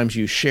 sometimes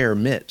you share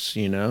mitts,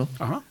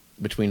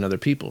 between other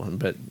people.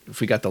 But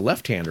if we got the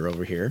left-hander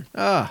over here,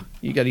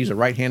 you got to use a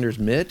right-hander's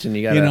mitt, and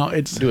you got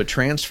to do a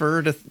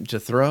transfer to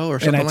throw or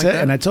something like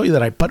that. And I tell you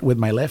that I putt with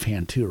my left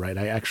hand too, right?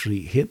 I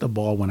actually hit the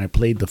ball when I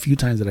played the few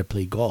times that I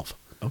played golf.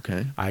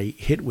 Okay. I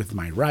hit with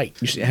my right.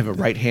 You have a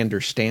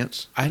right-hander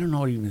stance? I don't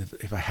know even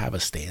if I have a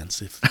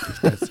stance. If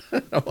that's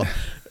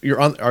You're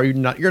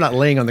not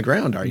laying on the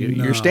ground, are you?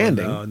 No, You're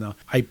standing. No.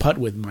 I putt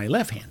with my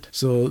left hand.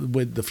 So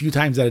with the few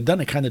times that I've done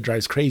it, kind of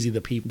drives crazy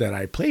the people that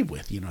I played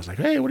with. It's like,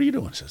 hey, what are you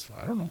doing? I says, well,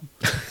 I don't know.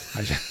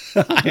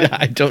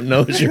 I don't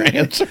know is your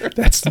answer.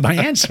 That's my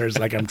answer. It's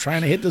like I'm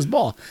trying to hit this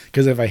ball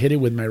because if I hit it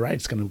with my right,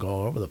 it's going to go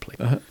all over the place.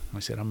 I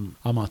said, I'm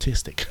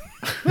autistic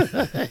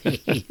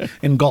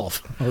in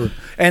golf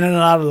and in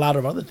a lot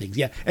of other things.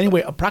 Yeah.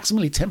 Anyway,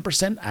 approximately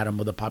 10%, Adam,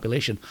 of the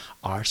population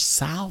are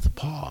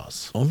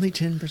southpaws. Only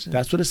 10%?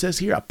 That's what it says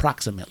here,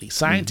 approximately.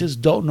 Scientists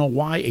don't know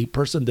why a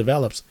person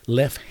develops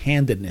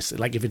left-handedness,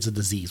 like if it's a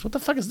disease. What the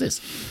fuck is this?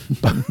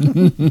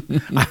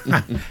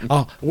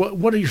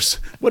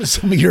 What are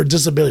some of your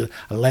disabilities?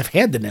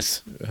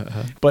 Left-handedness.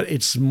 But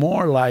it's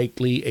more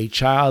likely a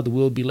child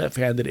will be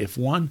left-handed if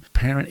one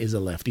parent is a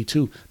lefty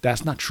too.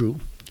 That's not true.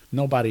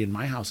 Nobody in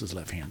my house is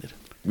left-handed.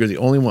 You're the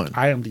only one.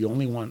 I am the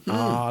only one.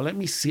 Let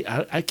me see.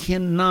 I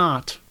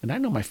cannot, and I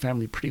know my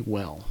family pretty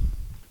well.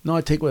 No,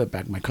 I take that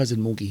back. My cousin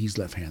Mookie, he's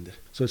left-handed.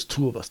 So it's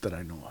two of us that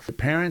I know of. The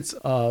parents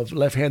of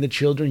left-handed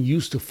children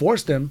used to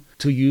force them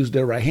to use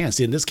their right hand.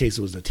 See, in this case,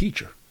 it was the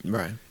teacher.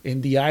 Right.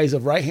 In the eyes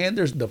of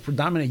right-handers, the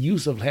predominant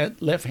use of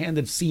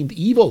left-handed seemed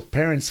evil.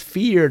 Parents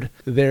feared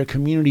their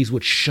communities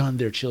would shun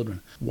their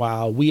children.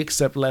 While we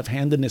accept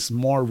left-handedness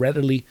more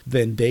readily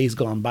than days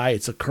gone by,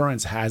 its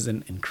occurrence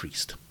hasn't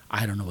increased.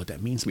 I don't know what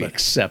that means. We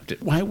accept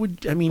it. Why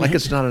would I mean? Like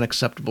it's not an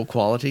acceptable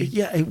quality.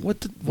 Yeah.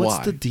 What's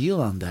the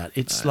deal on that?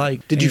 It's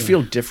like. Did you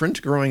feel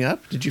different growing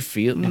up? Did you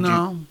feel?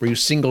 No. Were you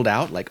singled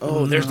out? Like,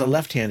 there's the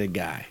left-handed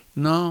guy.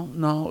 No.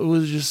 It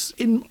was just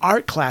in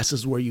art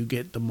classes where you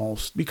get the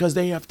most because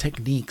they have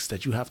techniques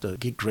that you have to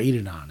get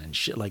graded on and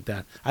shit like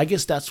that. I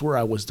guess that's where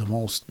I was the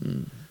most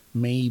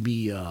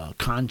maybe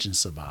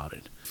conscious about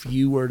it. If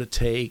you were to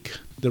take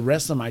the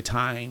rest of my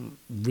time,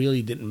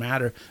 really didn't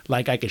matter.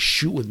 Like I could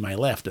shoot with my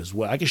left as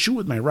well. I could shoot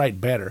with my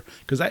right better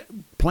because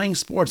playing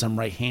sports, I'm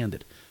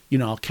right-handed.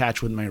 I'll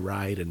catch with my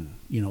right and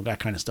that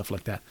kind of stuff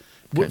like that.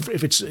 Okay.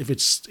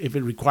 If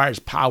it requires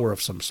power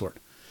of some sort,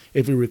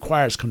 if it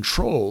requires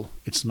control,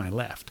 it's my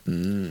left.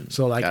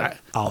 So like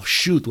I'll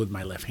shoot with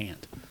my left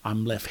hand.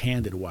 I'm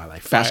left-handed while I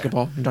fire.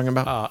 Basketball? You're talking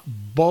about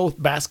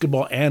both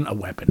basketball and a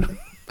weapon.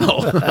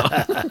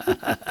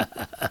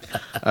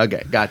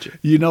 Okay, gotcha.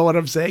 You know what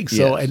I'm saying?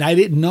 So, yes. And I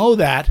didn't know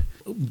that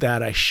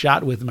I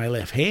shot with my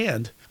left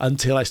hand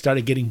until I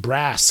started getting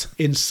brass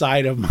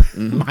inside of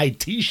my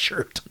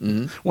T-shirt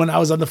when I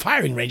was on the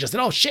firing range. I said,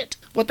 "Oh shit,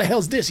 what the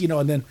hell's this?"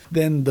 And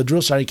then the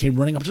drill sergeant came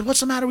running up and said, "What's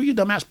the matter with you,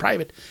 dumbass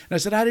private?" And I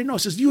said, "I didn't know." He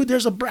says,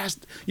 "There's a brass."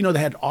 They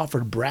had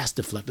offered brass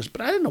deflectors,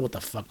 but I didn't know what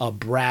the fuck a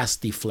brass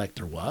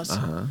deflector was.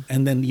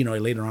 And then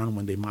later on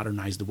when they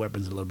modernized the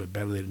weapons a little bit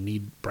better, they didn't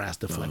need brass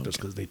deflectors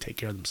because they take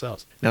care of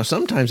themselves. Now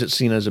sometimes it's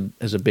seen as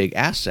a big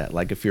asset.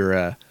 Like if you're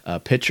a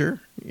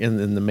pitcher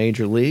in the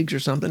major leagues or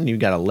something, you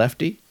got a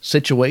lefty.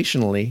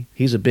 Situationally,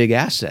 he's a big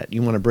asset.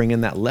 You want to bring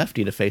in that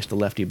lefty to face the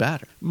lefty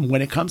batter.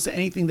 When it comes to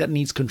anything that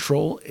needs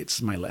control,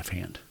 it's my left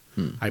hand.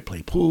 I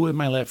play pool with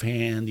my left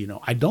hand.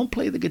 I don't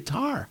play the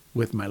guitar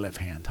with my left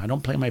hand. I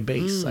don't play my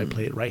bass. I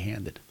play it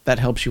right-handed. That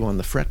helps you on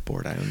the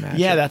fretboard, I imagine.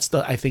 Yeah,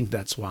 I think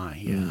that's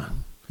why. Yeah,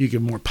 you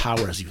get more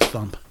power as you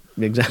thump.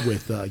 Exactly.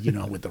 With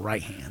with the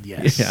right hand.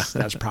 Yes, yeah.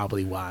 That's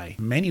probably why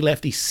many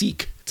lefties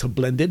seek to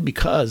blend in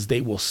because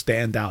they will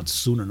stand out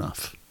soon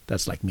enough.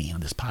 That's like me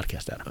on this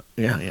podcast, Adam.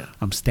 Yeah.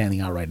 I'm standing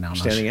out right now.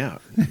 Standing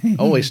out.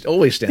 Always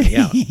standing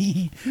out.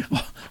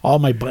 All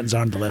my buttons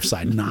are on the left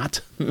side. Not.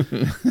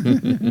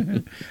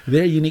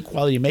 Their unique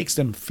quality makes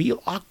them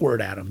feel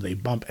awkward, Adam. They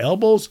bump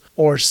elbows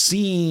or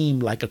seem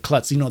like a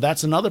klutz.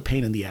 That's another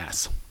pain in the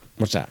ass.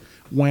 What's that?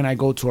 When I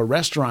go to a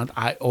restaurant,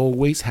 I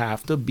always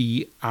have to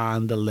be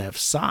on the left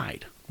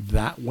side.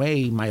 That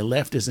way, my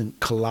left isn't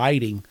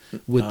colliding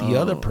with the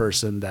other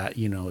person that,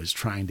 is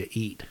trying to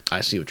eat. I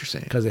see what you're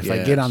saying. Because if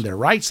I get on their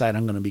right side,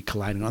 I'm going to be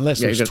colliding,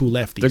 unless there's two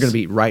lefties. They're going to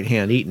be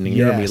right-hand eating, and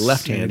you're going to be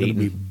left-hand eating.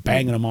 You're going to be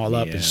banging them all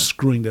up and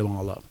screwing them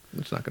all up.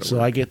 It's not going to So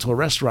work. I get to a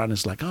restaurant,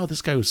 it's like, oh,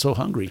 this guy was so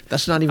hungry.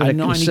 That's not even I a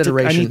know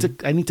consideration.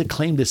 I need to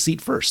claim this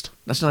seat first.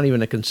 That's not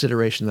even a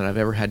consideration that I've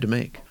ever had to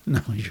make.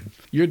 No,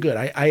 you're good.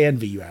 I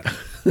envy you, Adam.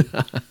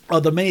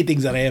 Well, the many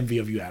things that I envy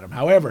of you, Adam.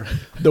 However,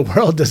 the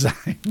world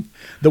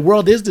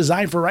is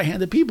designed for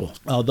right-handed people.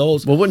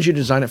 Those. Well, wouldn't you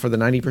design it for the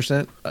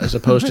 90% as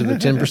opposed to the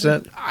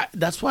 10%?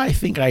 That's why I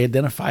think I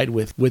identified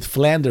with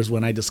Flanders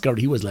when I discovered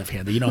he was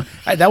left-handed. You know,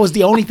 that was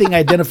the only thing I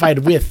identified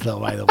with, though.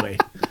 By the way,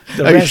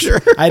 the Are you rest, sure?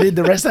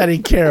 The rest I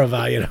didn't care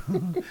about. You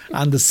know,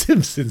 on The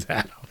Simpsons,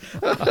 Adam.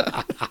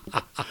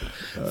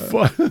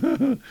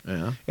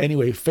 Yeah.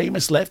 Anyway,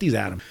 famous lefties,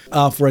 Adam.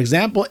 For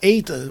example,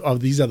 8 of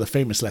these are the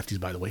famous lefties,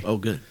 by the way. Oh,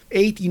 good.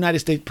 8 United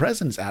States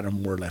presidents,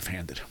 Adam, were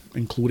left-handed,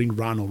 including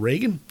Ronald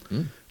Reagan,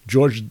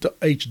 George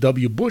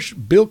H.W. Bush,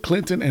 Bill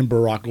Clinton, and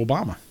Barack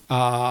Obama.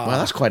 Wow,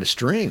 that's quite a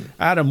string.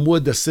 Adam,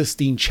 would the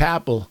Sistine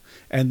Chapel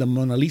and the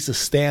Mona Lisa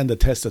stand the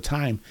test of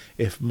time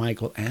if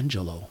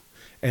Michelangelo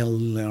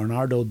and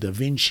Leonardo da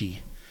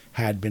Vinci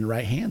had been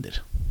right-handed?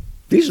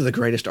 These are the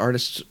greatest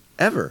artists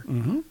ever.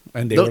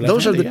 And they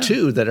Those are the left-handed,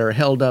 two that are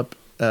held up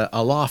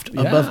aloft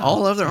above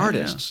all other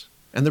artists.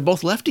 And they're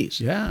both lefties.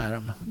 Yeah,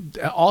 Adam.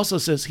 It also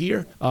says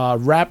here,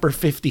 rapper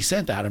 50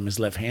 Cent, Adam, is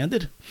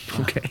left-handed.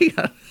 Okay.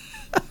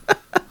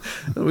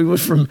 We went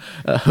from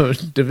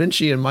Da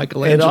Vinci and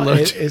Michelangelo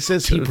It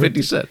says to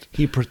 50 Cent.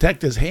 he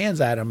protected his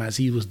hands at him as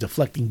he was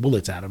deflecting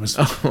bullets at him.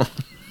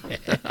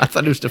 I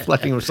thought he was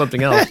deflecting with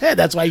something else.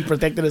 That's why he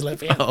protected his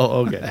left hand.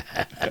 Oh, okay.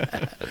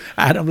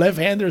 Adam,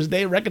 Left-Handers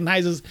Day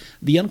recognizes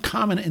the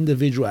uncommon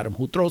individual, Adam,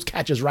 who throws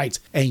catches rights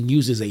and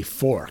uses a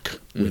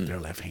fork with their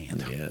left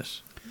hand.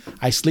 Yes.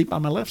 I sleep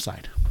on my left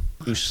side,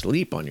 You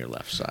sleep on your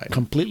left side.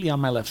 completely on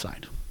my left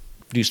side.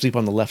 Do you sleep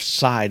on the left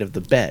side of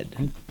the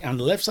bed? On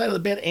the left side of the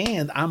bed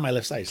and on my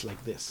left side, it's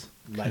like this.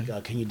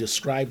 Like, can you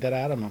describe that,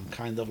 Adam? I'm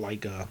kind of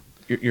like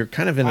You're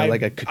kind of in I-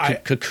 like a I-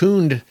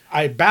 cocooned.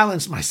 I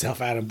balance myself,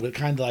 Adam, but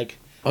kind of like.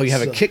 Oh, you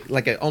have a so- kick,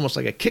 almost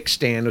like a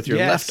kickstand with your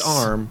Yes. left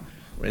arm,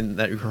 and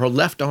that her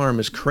left arm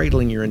is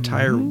cradling your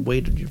entire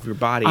weight of your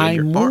body, I and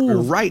your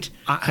move. right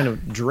kind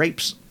of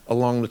drapes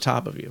along the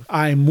top of you.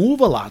 I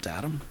move a lot,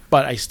 Adam,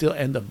 but I still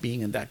end up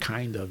being in that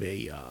kind of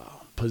a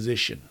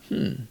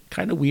position.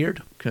 Kind of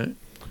weird. Okay.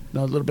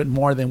 Know a little bit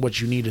more than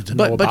what you needed to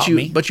know about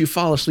me. But you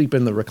fall asleep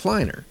in the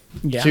recliner.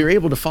 Yeah. So you're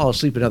able to fall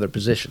asleep in other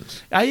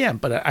positions. I am,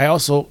 but I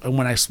also,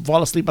 when I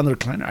fall asleep on the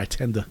recliner, I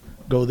tend to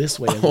go this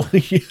way.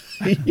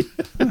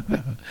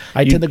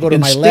 I tend to go to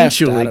my left.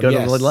 Instinctually Adam, go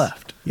yes. to the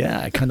left.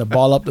 Yeah, I kind of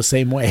ball up the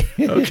same way.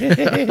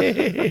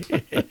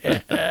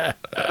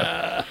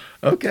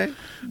 Okay.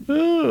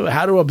 Ooh,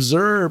 how to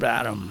observe,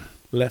 Adam,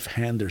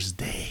 Left-Handers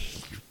Day.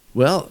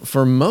 Well,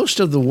 for most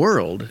of the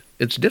world,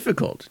 it's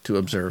difficult to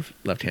observe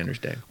Left-Handers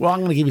Day. Well, I'm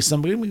going to give you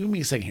some. Give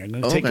me a second here. I'm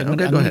going to Okay, I'm go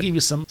going to ahead. give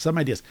you some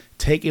ideas.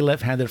 Take a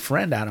left-handed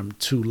friend, Adam,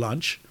 to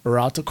lunch or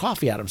out to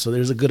coffee, Adam. So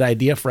there's a good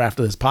idea for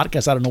after this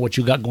podcast. I don't know what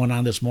you got going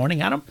on this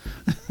morning, Adam.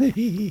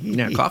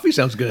 Yeah, coffee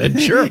sounds good.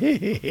 Sure.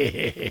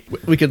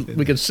 We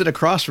could sit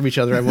across from each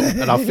other,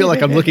 and I'll feel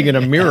like I'm looking in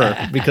a mirror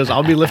because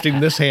I'll be lifting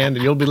this hand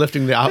and you'll be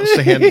lifting the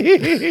opposite hand,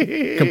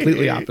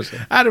 completely opposite.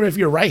 Adam, if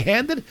you're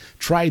right-handed,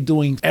 try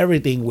doing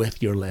everything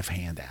with your left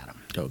hand, Adam.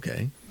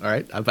 Okay. All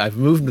right. I've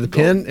moved the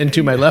pen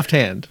into my left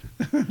hand.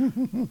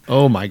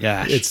 Oh my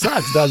gosh. It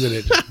sucks, doesn't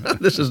it?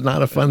 This is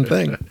not a fun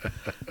thing.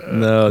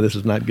 No, this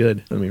is not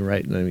good. Let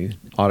me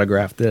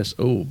autograph this.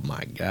 Oh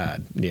my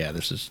God. Yeah,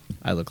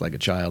 I look like a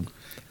child.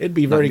 It'd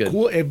be Not very good.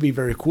 cool. It'd be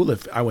very cool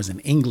if I was in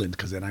England,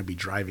 because then I'd be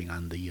driving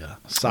on the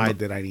side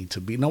that I need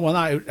to be. No, well,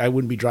 I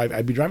wouldn't be driving.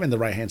 I'd be driving the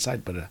right hand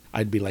side, but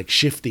I'd be like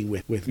shifting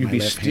with You'd my be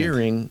left hand.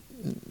 steering.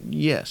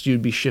 Yes,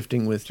 you'd be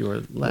shifting with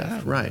your left,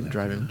 Yeah, right, left,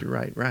 driving to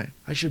right, right.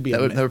 I should be. That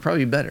would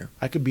probably be better.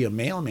 I could be a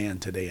mailman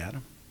today,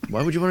 Adam.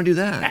 Why would you want to do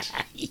that?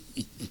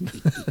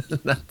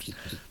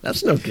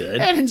 That's no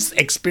good. I didn't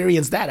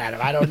experience that, Adam.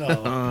 I don't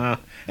know.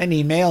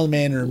 Any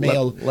mailmen or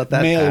male let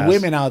that male pass.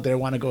 women out there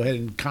want to go ahead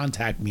and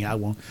contact me, I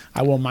won't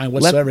mind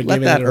Let whatsoever.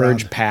 giving that it around.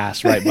 urge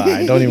pass right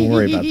by. Don't even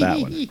worry about that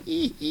one.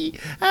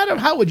 Adam,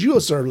 how would you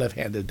observe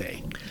Left-Handed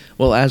Day?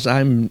 Well, as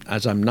I'm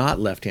not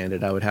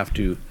left-handed, I would have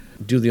to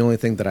do the only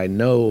thing that I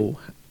know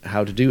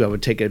how to do. I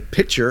would take a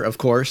picture, of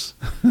course,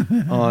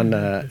 on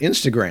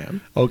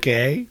Instagram,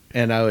 Okay.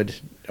 and I would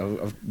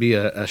be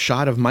a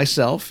shot of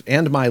myself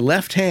and my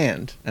left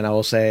hand, and I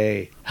will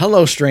say,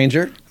 "Hello,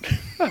 stranger,"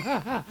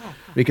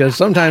 because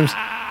sometimes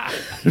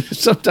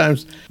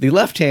the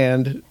left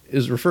hand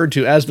is referred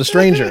to as the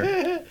stranger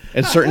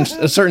in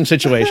certain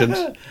situations.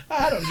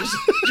 Adam,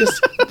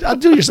 just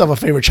do yourself a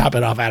favor, chop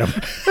it off, Adam.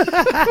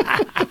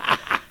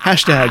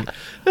 Hashtag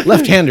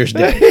Left-Handers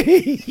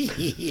Day.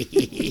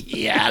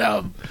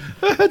 Adam.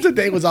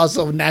 Today was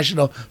also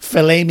National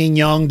Filet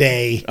Mignon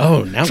Day.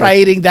 Oh, now try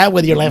eating that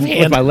with your left with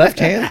hand. my left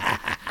hand.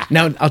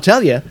 Now, I'll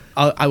tell you,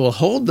 I will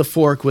hold the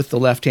fork with the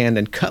left hand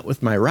and cut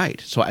with my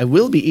right. So I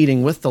will be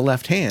eating with the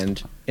left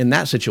hand in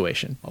that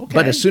situation. Okay.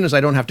 But as soon as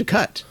I don't have to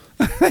cut,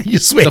 You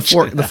switch.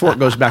 the fork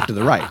goes back to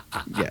the right.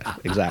 Yeah,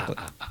 exactly.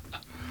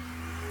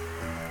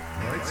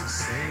 Lights the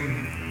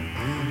same,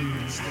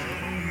 moving slow,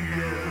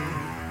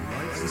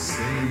 yeah. Lights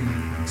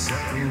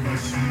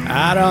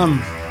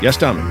Adam, Yes,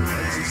 Tommy.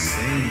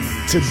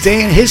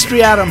 today in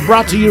history, Adam,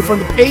 brought to you from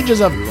the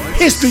pages of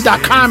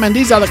history.com, and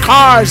these are the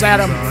cars,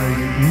 Adam,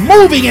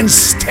 moving in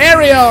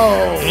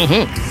stereo.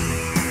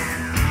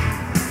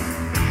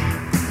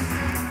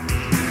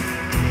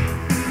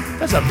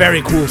 That's a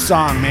very cool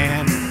song,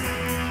 man.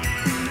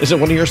 Is it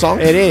one of your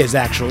songs? It is,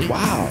 actually.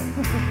 Wow.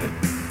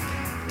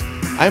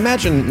 I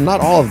imagine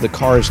not all of the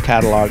Cars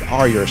catalog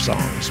are your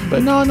songs,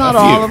 but No, not a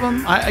few. all of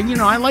them.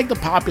 I like the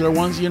popular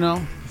ones,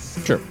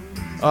 Sure.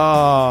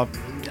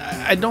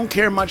 I don't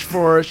care much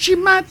for "She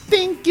Might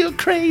Think You're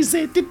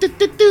Crazy."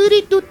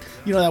 Do-do-do-do-do-do.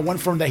 You know that one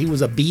from that he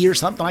was a bee or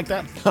something like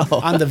that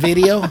on the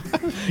video.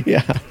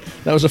 Yeah,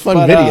 that was a fun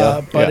But,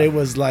 video. but Yeah. it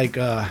was like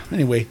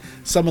anyway.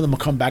 Some of them will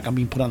come back. I'm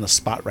being put on the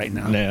spot right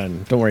now. No,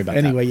 don't worry about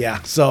Anyway,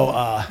 yeah.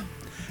 So,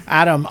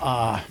 Adam,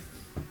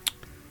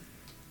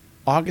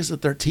 August the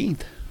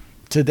 13th,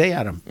 today,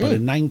 Adam, but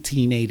in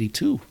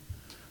 1982.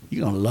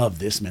 You're gonna love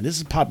this, man. This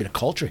is popular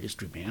culture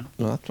history, man.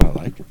 that. Well, that's what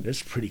I like. This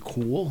is pretty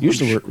cool.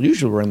 Usually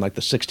we're in like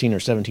the 16 or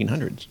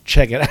 1700s.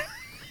 Check it out.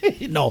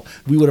 No,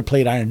 we would have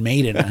played Iron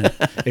Maiden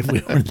if we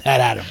were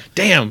that Adam.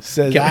 Damn.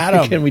 Says can,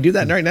 Adam. Can we do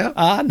that right now?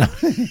 No.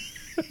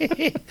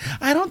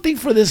 I don't think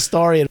for this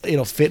story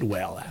it'll fit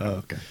well, Adam. Oh,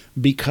 okay.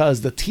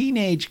 Because the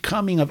teenage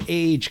coming of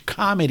age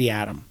comedy,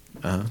 Adam,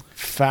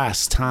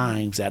 Fast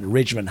Times at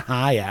Ridgemont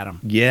High, Adam,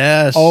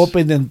 Yes.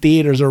 opened in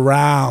theaters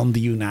around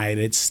the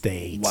United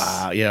States.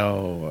 Wow,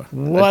 yo.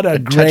 What a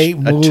great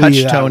movie. A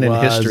touchstone that in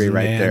was, history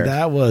right man. there.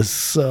 That was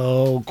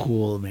so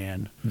cool,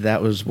 man.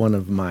 That was one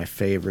of my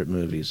favorite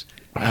movies.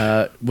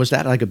 Was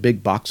that like a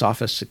big box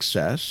office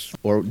success,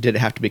 or did it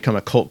have to become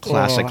a cult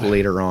classic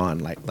later on,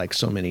 like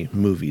so many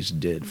movies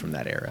did from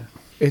that era?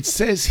 It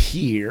says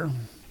here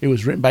it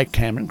was written by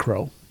Cameron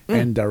Crowe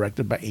and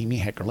directed by Amy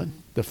Heckerling.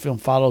 The film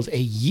follows a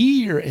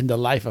year in the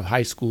life of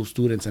high school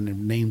students, and it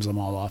names them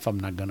all off. I'm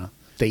not gonna.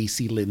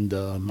 Stacy,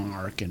 Linda,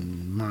 Mark,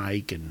 and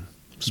Mike, and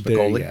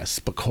Spicoli. Yeah,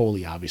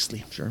 Spicoli,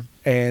 obviously. Sure.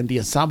 And the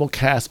ensemble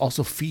cast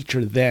also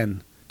featured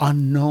then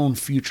unknown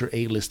future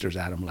A-listers,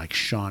 Adam, like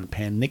Sean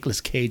Penn,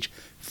 Nicolas Cage,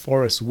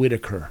 Forrest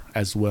Whitaker,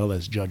 as well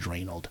as Judge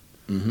Reynold.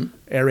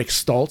 Eric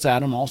Stoltz,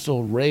 Adam,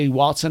 also Ray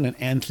Watson,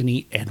 and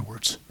Anthony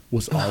Edwards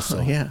was also.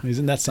 yeah.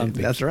 Isn't that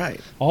something? That's right.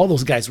 All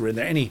those guys were in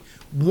there.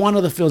 One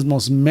of the film's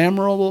most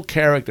memorable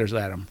characters,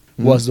 Adam,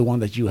 was the one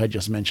that you had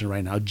just mentioned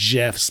right now,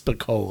 Jeff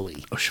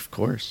Spicoli. Oh, of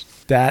course.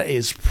 That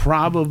is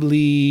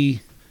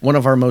probably One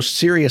of our most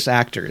serious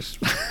actors.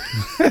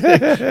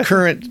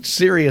 Current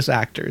serious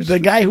actors. the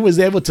guy who was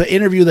able to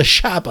interview the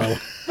Chapo.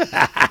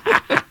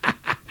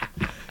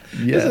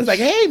 Yes. It's like,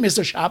 hey,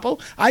 Mr.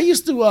 Chapo, I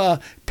used to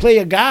play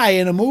a guy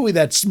in a movie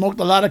that smoked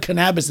a lot of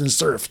cannabis and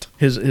surfed.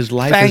 His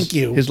life Thank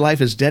you. His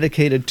life is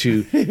dedicated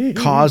to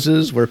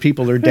causes where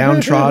people are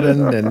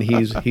downtrodden, and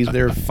he's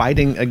there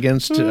fighting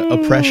against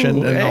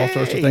oppression and all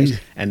sorts of things.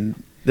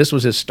 And this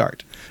was his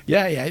start.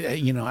 Yeah.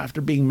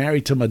 After being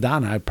married to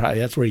Madonna,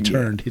 that's where he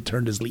turned. He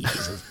turned his leaf. He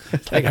says,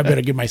 like, I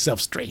better get myself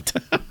straight.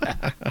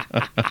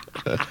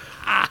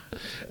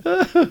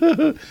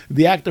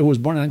 The actor who was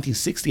born in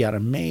 1960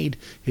 made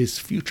his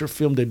feature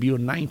film debut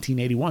in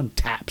 1981,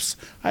 Taps.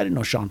 I didn't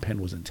know Sean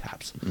Penn was in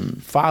Taps.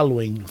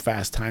 Following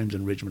Fast Times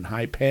in Ridgemont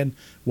High, Penn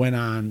went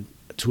on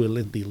to a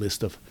lengthy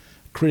list of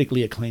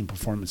critically acclaimed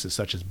performances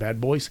such as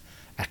Bad Boys,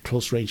 At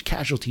Close Range,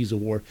 Casualties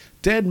of War,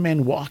 Dead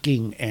Men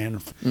Walking,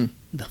 and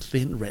The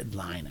Thin Red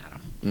Line,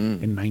 Adam,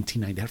 in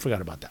 1990. I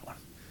forgot about that one.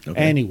 Okay.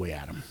 Anyway,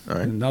 Adam, All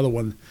right. another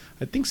one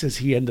I think says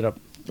he ended up.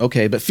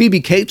 Okay, but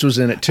Phoebe Cates was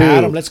in it too.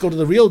 Adam, let's go to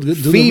the real. Do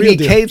the Phoebe real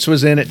deal. Cates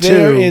was in it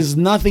There too. is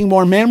nothing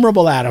more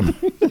memorable, Adam.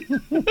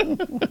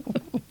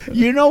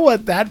 You know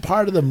what that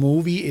part of the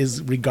movie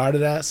is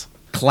regarded as?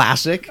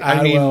 Classic.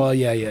 I mean, well,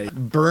 yeah.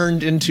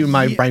 burned into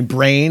my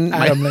brain.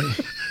 Adam,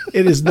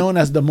 it is known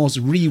as the most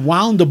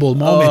rewoundable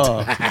moment.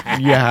 Oh,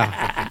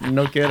 yeah,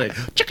 no kidding.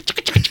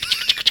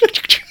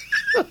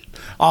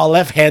 All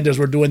left-handers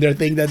were doing their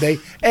thing that day,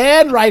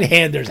 and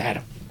right-handers,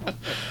 Adam.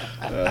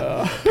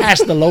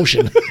 Pass the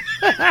lotion.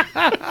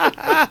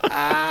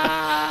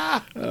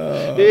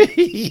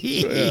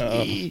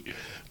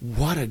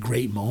 What a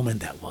great moment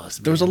that was.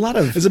 There was a lot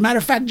of. As a matter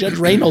of fact, Judge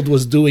Reynold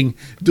was doing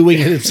it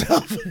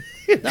himself.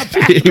 He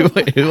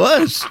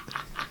was.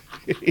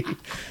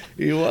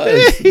 He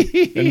was.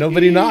 And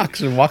nobody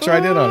knocks and walks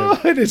right in on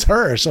it. It is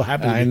her. So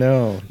happy. I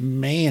know.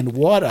 Man,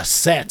 what a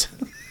set.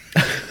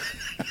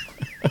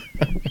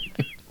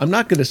 I'm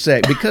not going to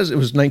say, because it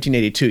was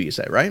 1982, you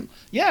said, right?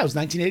 Yeah, it was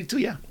 1982,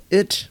 yeah.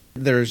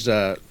 There's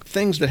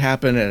things that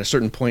happen at a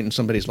certain point in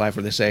somebody's life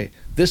where they say,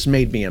 this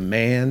made me a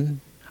man.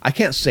 I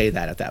can't say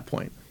that at that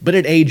point, but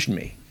it aged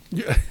me.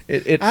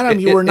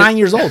 Adam, you were 9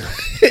 years old.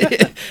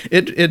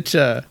 It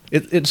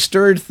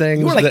stirred things.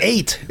 You were like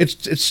 8. It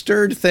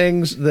stirred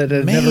things that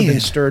had never been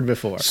stirred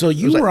before. So It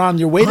you was were like on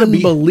your way to be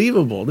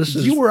unbelievable.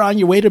 You were on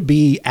your way to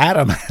be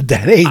Adam at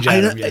that age.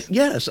 Adam, yes.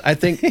 Yes, I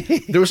think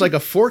there was like a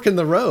fork in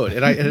the road,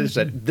 and I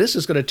said, "This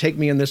is going to take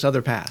me in this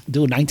other path."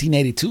 Dude,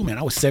 1982, man.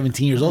 I was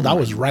 17 years old. I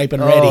was ripe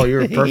and ready. Oh,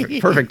 you're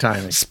perfect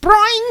timing.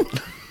 Spring.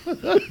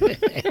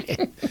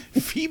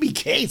 Phoebe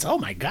Gates. Oh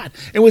my God.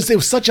 It was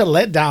such a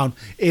letdown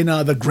in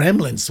the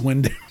Gremlins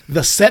when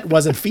the set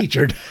wasn't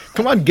featured.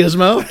 Come on,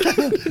 Gizmo.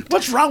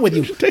 What's wrong with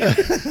you?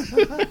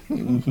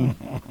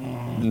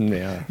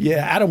 Yeah. Yeah,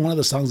 Adam, one of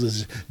the songs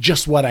is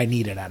Just What I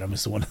Needed, Adam.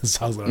 Is one of the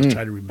songs that I was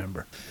trying to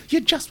remember.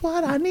 You're just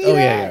what I needed. Oh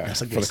yeah.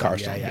 That's a For good the car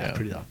song. song. Yeah,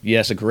 pretty long.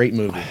 Yes, a great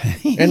movie.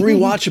 And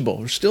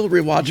rewatchable. Still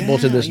rewatchable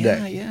to this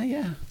day.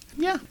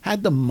 Yeah.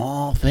 Had the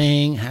mall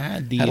thing,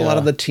 had A lot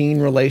of the teen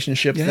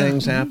relationship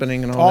things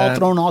happening and all that.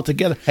 thrown all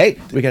together. Hey,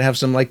 we could have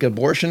some like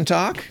abortion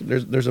talk.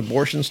 There's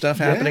abortion stuff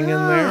happening in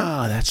there.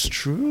 Yeah, that's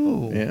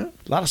true. Yeah.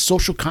 A lot of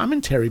social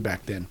commentary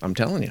back then. I'm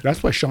telling you.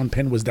 That's why Sean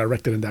Penn was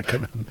directed in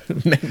that.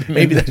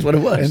 Maybe that's what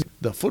it was. And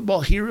the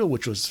football hero,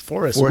 which was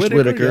Forrest Forrest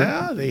Whitaker. Whitaker.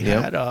 Yeah, they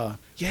had.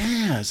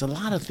 There's a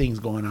lot of things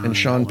going on. And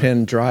Sean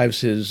Penn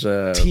drives his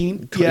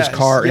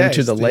car Yes,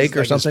 into the lake or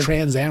like his something.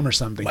 Trans Am or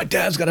something. My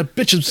dad's got a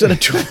bitchin' set of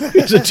tools.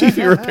 He's a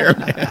TV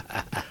repairman.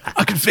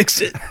 I can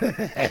fix it.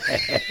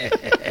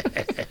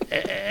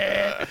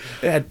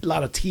 They had a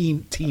lot of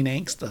teen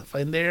angst stuff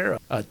in there.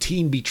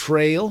 Teen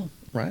betrayal.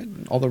 Right?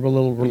 All the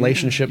little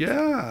relationship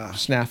Yeah.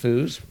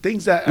 snafus.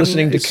 Things that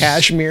Listening to it's-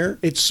 Kashmir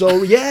It's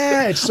so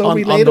it's so on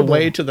relatable. the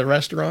way to the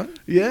restaurant.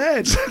 Yeah,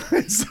 it's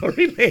so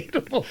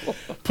relatable.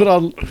 Put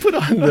on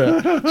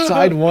the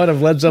side one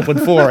of Led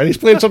Zeppelin 4, and he's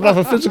playing something off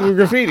of Physical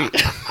Graffiti.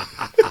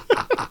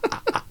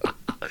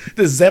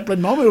 The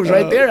Zeppelin moment was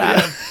right there,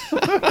 Adam.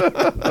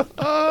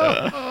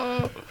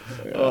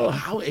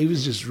 It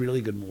was just a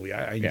really good movie.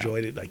 I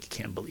enjoyed it like you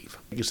can't believe.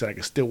 Like you said, I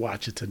can still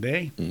watch it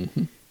today.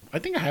 Mm-hmm. I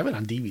think I have it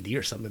on DVD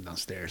or something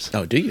downstairs.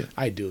 Oh, do you?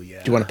 I do,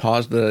 yeah. Do you want to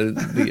pause the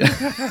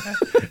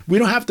We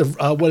don't have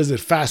to,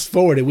 fast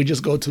forward it. We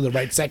just go to the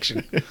right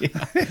section. yeah,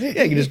 you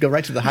can just go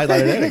right to the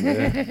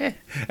highlighted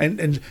ending.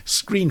 and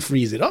screen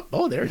freeze it.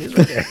 Oh, there it is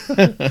right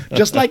there.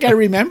 Just like I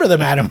remember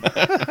them, Adam.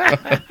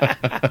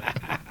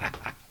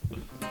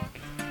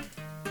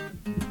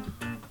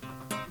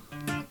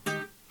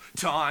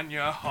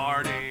 Tanya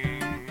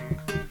Harding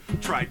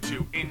tried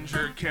to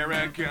injure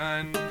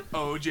Kerrigan.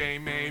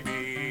 OJ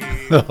maybe.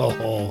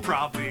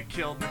 Probably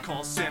killed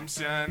Nicole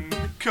Simpson.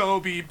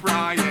 Kobe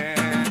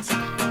Bryant.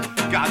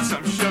 Got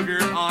some sugar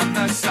on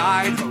the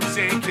side.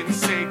 Jose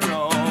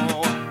Canseco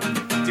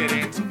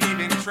didn't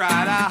even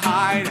try to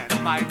hide.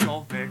 And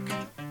Michael Vick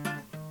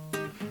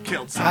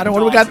killed some Adam, what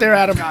do we got there,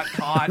 Adam? Got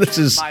caught. This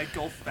is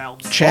Michael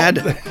Phelps. Chad.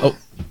 Oh,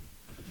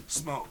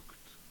 Smoked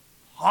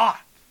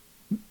hot.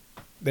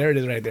 There it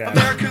is right there, Adam.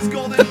 America's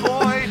golden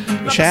boy.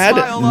 Chad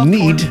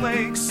Need.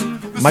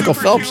 Michael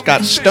Phelps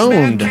got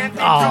stoned.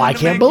 I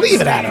can't believe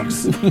it, Adam.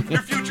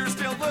 Your future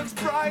still looks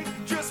bright.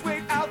 Just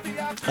wait out the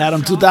after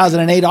Adam,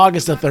 2008,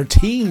 August the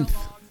 13th,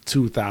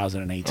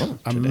 2008.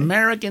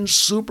 American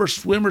super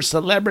swimmer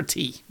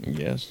celebrity.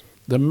 yes.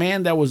 The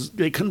man that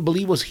they couldn't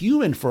believe was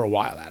human for a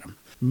while, Adam.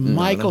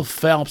 Michael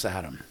Phelps,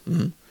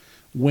 Adam,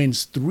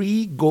 wins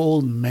 3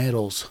 gold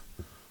medals,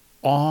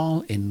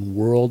 all in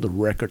world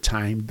record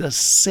time, the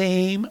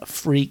same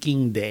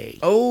freaking day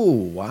Oh,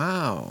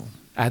 wow.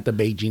 at the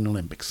Beijing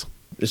Olympics.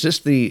 Is this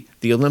the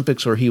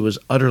Olympics where he was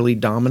utterly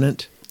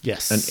dominant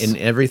Yes. in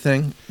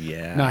everything?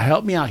 Yeah. Now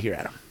help me out here,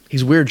 Adam.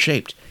 He's weird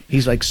shaped.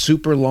 He's like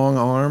super long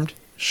armed,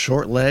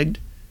 short legged.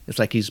 It's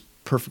like he's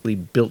perfectly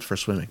built for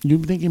swimming.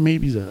 You thinking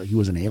maybe he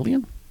was an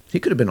alien? He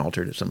could have been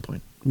altered at some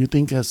point. You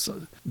think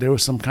there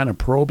was some kind of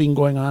probing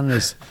going on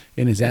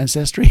in his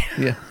ancestry?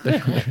 Yeah, there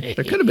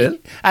could have been.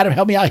 Adam,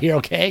 help me out here,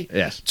 okay?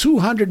 Yes.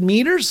 200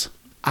 meters,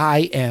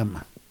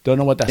 IM. Don't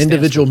know what that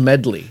Individual stands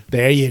medley. for.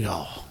 There you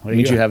go. There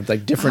Means go. you have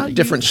like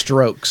different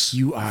strokes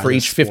You are for the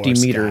each 50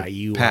 sports meter guy.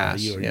 You pass.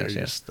 Are, you're yes.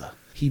 just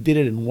he did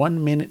it in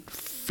 1 minute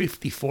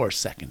 54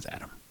 seconds,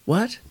 Adam.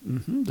 What?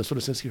 That's what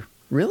it says here.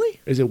 Really?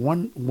 Is it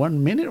one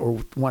minute or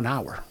 1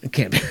 hour? It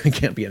can't be. It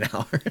can't be an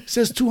hour. It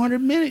says 200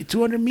 meters.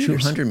 200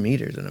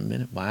 meters in a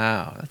minute.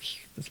 Wow.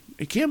 That's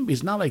It can't be.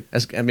 It's not like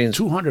I mean,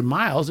 200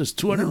 miles. It's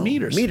 200 no,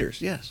 meters.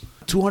 Meters, yes.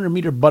 200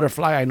 meter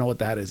butterfly. I know what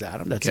that is,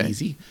 Adam. That's Okay.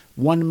 easy.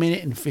 1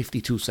 minute and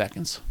 52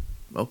 seconds.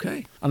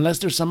 Okay. Unless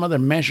there's some other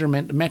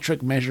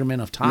metric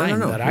measurement of time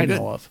No, that you're I good.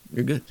 know of.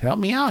 You're good. Help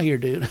me out here,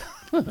 dude.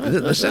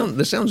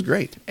 This sounds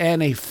great.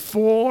 And a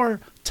 4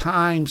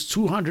 times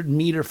 200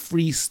 meter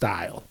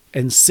freestyle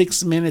in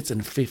 6 minutes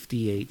and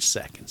 58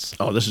 seconds.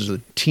 Oh, this is a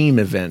team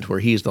event where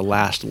he's the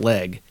last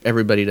leg.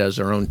 Everybody does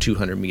their own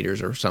 200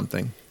 meters or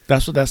something.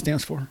 That's what that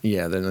stands for?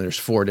 Yeah, then there's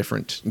 4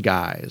 different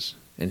guys,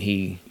 and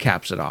he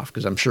caps it off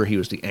because I'm sure he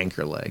was the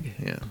anchor leg.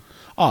 Yeah.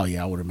 Oh,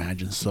 yeah, I would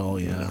imagine so,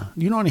 yeah.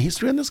 You know any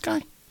history on this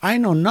guy? I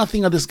know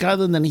nothing of this guy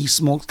other than he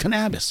smoked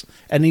cannabis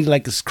and he's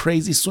like this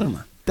crazy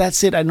swimmer.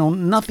 That's it. I know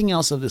nothing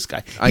else of this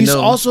guy. I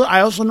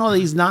also know that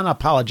he's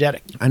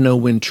non-apologetic. I know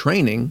when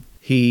training,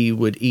 he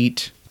would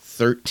eat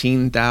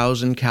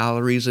 13,000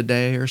 calories a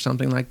day or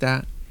something like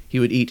that. He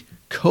would eat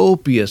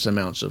copious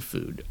amounts of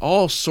food,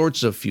 all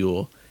sorts of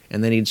fuel,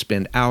 and then he'd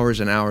spend hours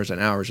and hours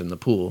and hours in the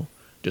pool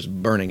just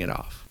burning it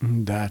off.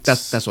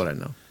 That's what I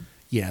know.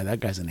 Yeah, that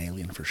guy's an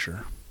alien for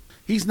sure.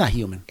 He's not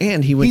human.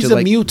 And he went he's to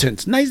a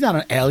mutant. No, he's not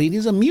an alien.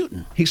 He's a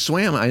mutant. he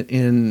swam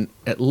in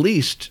at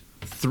least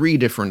 3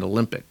 different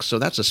Olympics. So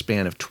that's a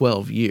span of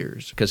 12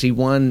 years because he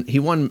won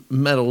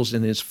medals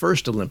in his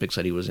first Olympics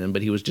that he was in,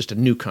 but he was just a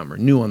newcomer,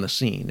 new on the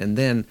scene. And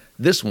then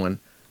this one,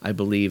 I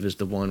believe, is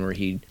the one where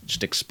he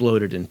just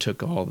exploded and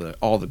took all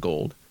the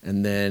gold.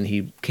 And then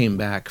he came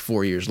back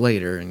 4 years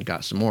later and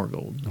got some more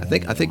gold. I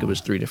think it was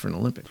 3 different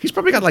Olympics. He's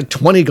probably got like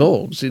 20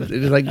 golds. It's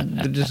like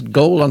just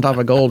gold on top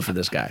of gold for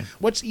this guy.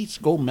 What's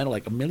each gold medal,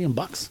 like $1 million?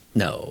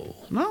 No,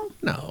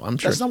 I'm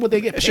sure That's not what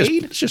they get it's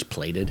paid? It's just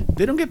plated.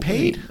 They don't get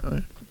paid?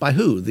 By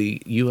who?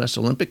 The U.S.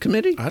 Olympic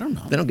Committee? I don't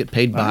know. They don't get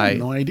paid I by. have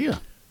no idea.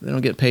 They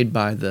don't get paid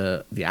by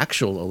the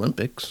actual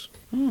Olympics.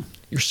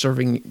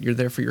 You're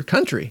there for your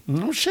country.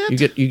 No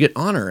shit. You get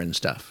honor and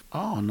stuff.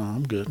 Oh, no,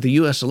 I'm good. The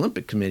U.S.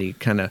 Olympic Committee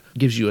kind of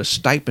gives you a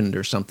stipend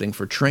or something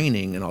for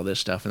training and all this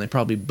stuff, and they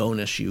probably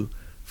bonus you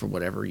for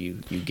whatever you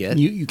get.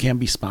 You can't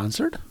be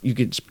sponsored You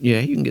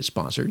can get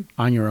sponsored.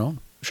 on your own?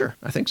 Sure,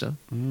 I think so.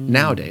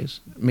 Nowadays,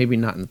 maybe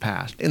not in the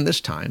past. In his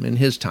time,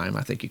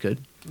 I think you could.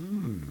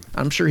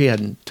 I'm sure he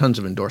had tons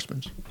of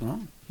endorsements.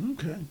 Oh,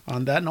 okay.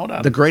 On that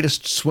note, The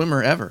greatest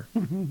swimmer ever.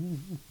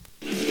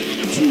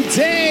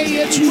 Today,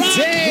 it's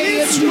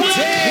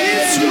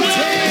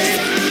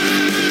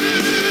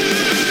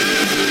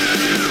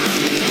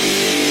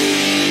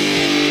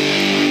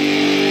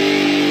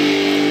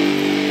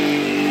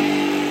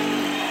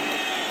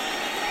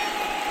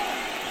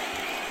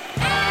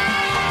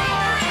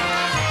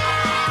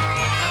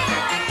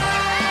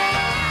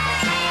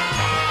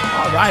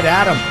all right,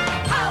 Adam.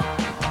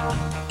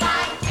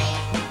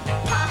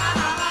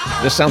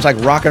 This sounds like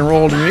rock and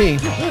roll to me.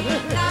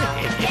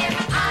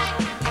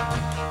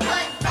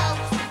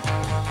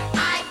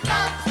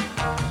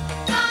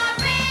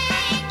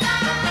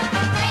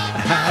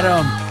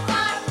 Adam.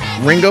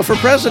 Ringo for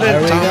president.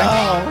 There we Tommy.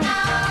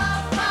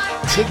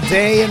 go.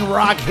 Today in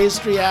rock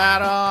history,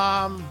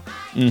 Adam.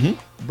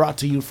 Brought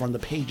to you from the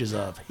pages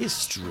of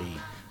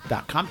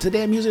history.com,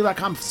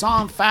 todaymusic.com,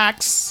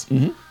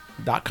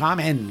 songfacts.com,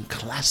 and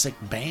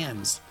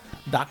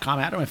classicbands.com.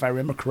 Adam, if I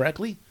remember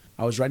correctly,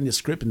 I was writing the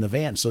script in the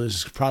van, so this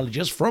is probably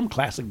just from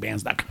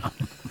classicbands.com.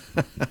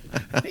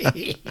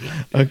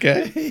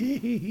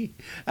 Okay.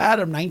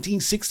 Adam,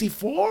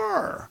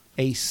 1964.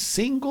 A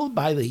single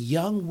by the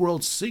Young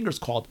World Singers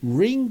called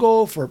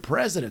Ringo for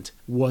President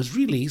was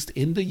released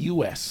in the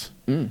U.S.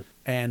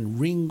 And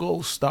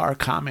Ringo Starr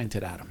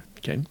commented, Adam,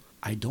 Okay.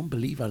 I don't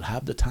believe I'll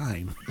have the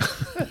time.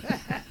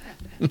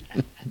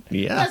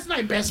 Yeah. That's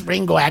my best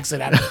Ringo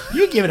accent, Adam.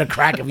 You give it a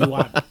crack if you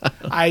want.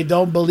 I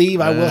don't believe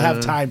I will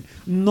have time.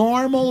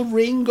 Normal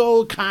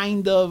Ringo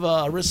kind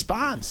of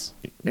response.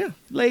 Yeah.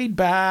 Laid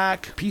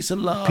back, peace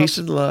and love. Peace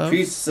and love.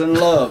 Peace and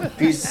love.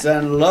 Peace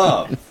and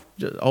love.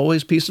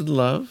 Always peace and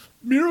love.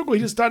 Miracle, he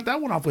just started that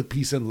one off with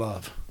peace and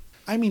love.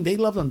 I mean, they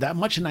loved them that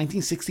much in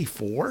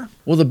 1964.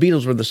 Well, the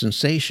Beatles were the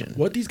sensation.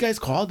 What these guys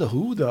called the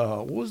who?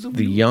 What was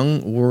The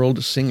Young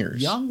World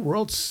Singers. Young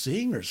World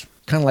Singers.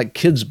 Kind of like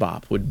Kids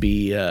Bop would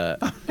be in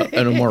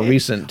a more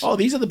recent. Oh,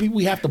 these are the people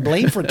we have to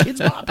blame for Kids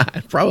Bop.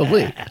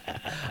 Probably.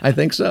 I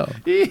think so.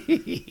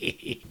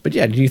 But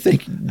yeah, do you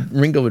think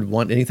Ringo would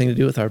want anything to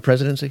do with our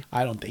presidency?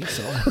 I don't think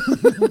so.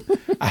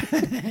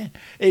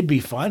 It'd be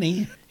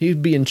funny.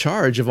 He'd be in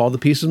charge of all the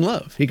peace and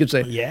love. He could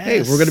say, Yes.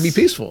 hey, we're going to be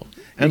peaceful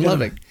and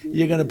loving.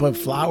 You're gonna put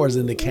flowers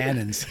in the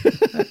cannons,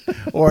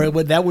 or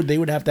they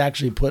would have to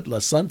actually put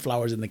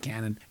sunflowers in the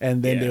cannon,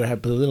 and then they would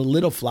have put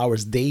little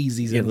flowers,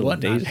 daisies, and little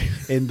whatnot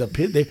daisies. in the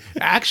pit.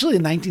 Actually,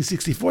 in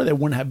 1964, there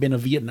wouldn't have been a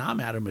Vietnam,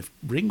 Adam, if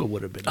Ringo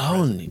would have been.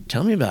 Oh,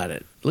 tell me about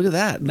it. Look at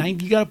that.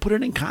 You got to put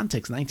it in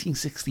context.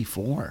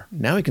 1964.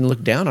 Now we can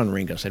look down on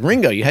Ringo. Said,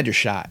 Ringo, you had your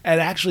shot. And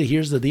actually,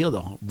 here's the deal,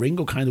 though.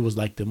 Ringo kind of was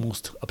like the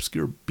most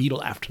obscure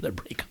Beatle after their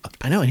breakup.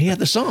 I know, and he had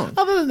the song.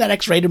 Other than that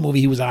X-rated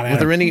movie he was on.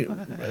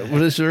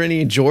 Was there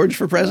any George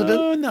for president?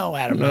 Oh, no,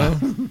 Adam. No.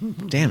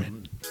 Damn it.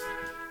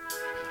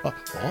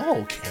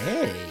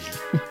 Okay.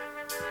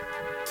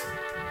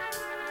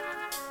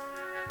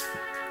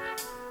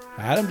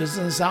 Adam, this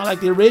doesn't sound like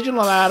the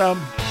original,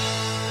 Adam.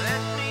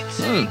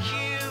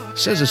 It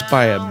says it's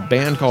by a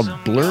band called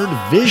Blurred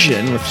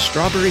Vision with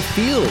Strawberry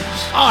Fields.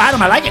 Oh, Adam,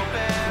 I like it.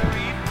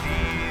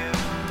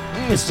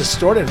 It's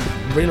distorted,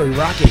 really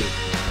rocky.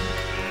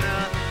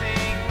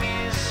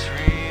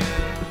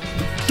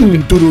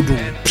 Doom, doo, doo, doo.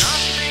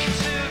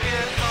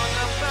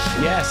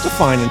 Yes. It's a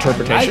fine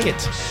interpretation. I like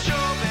it.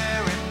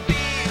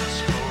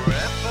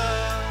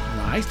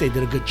 Nice. They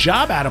did a good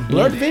job, Adam.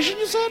 Blurred Vision,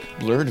 you said?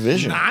 Blurred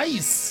Vision.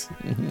 Nice.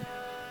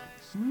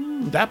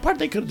 That part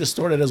they could have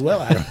distorted as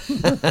well, Adam.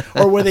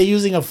 Or were they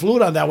using a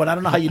flute on that one? I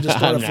don't know how you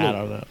distort a flute. I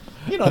don't know.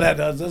 You know,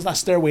 that's not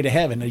Stairway to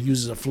Heaven. It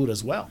uses a flute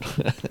as well.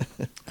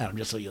 Adam,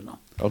 just so you know.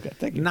 Okay,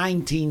 thank you.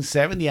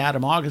 1970,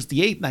 Adam, August the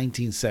 8th,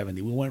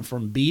 1970. We went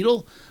from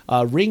Beatle,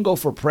 Ringo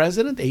for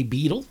President, a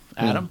Beatle,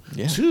 Adam,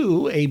 yeah.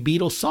 to a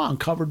Beatles song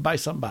covered by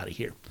somebody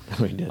here.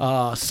 We did.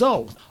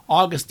 So,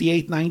 August the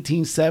 8th,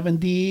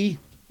 1970.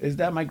 Is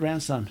that my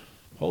grandson?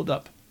 Hold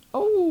up.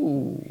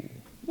 Oh.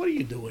 What are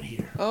you doing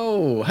here?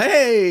 Oh,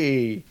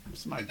 hey.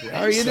 It's my grandson.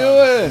 How are you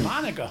doing?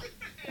 Monica.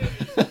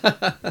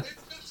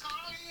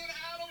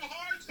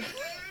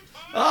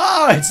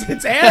 Oh,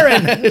 it's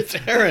Aaron. It's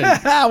Aaron.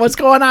 What's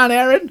going on,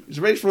 Aaron? He's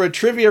ready for a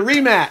trivia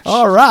rematch.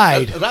 All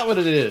right. Is that what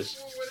it is?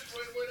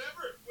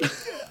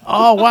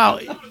 Oh, wow.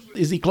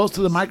 Is he close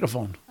to the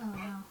microphone?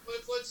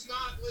 Let's not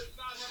have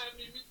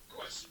any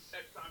questions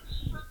next time.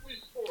 Strictly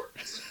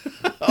sports.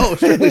 Oh,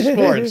 strictly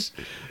sports.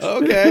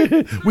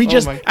 Okay. We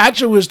my-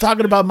 actually was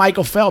talking about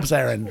Michael Phelps,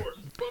 Aaron. But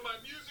my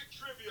music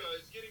trivia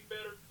is getting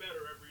better and better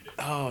every day.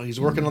 Oh, he's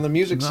working on the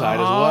music side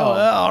as Oh,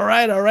 well. all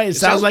right. It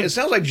sounds like it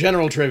sounds like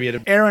general trivia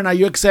to Aaron, are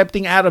you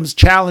accepting Adam's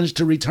challenge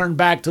to return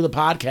back to the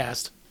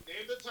podcast? Name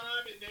the time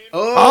and name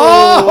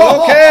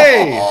Oh,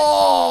 okay.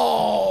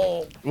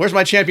 Oh, Where's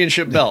my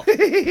championship belt?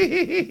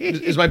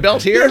 Is my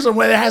belt here?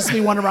 there has to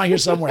be one around here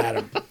somewhere,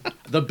 Adam.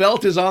 The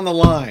belt is on the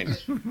line.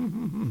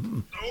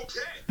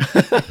 Okay.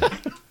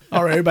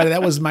 All right, everybody.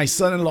 That was my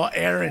son-in-law,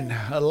 Aaron,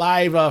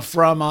 live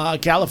from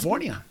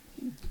California.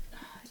 I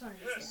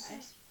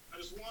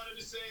just wanted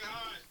to say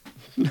hi.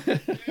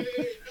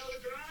 Hey, El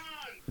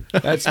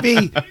Gran. That's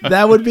me.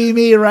 That would be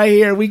me right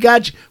here. We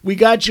got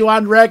you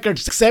on record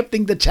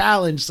accepting the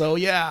challenge. So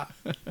yeah.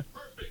 Perfect.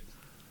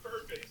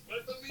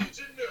 Let the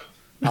Legion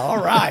know.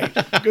 All right.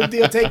 Good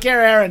deal. Take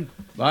care, Aaron.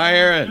 Bye,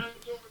 Aaron. Have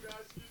a good one, guys.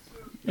 See you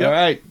soon. All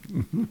right.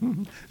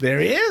 There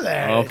he is,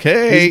 Aaron.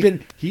 Okay.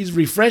 He's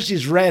refreshed.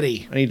 He's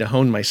ready. I need to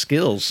hone my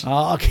skills.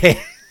 Okay.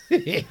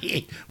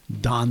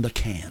 Don the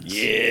cans.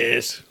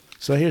 Yes.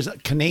 So here's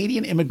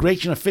Canadian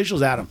immigration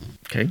officials, Adam.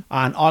 Okay.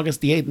 On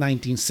August the 8th,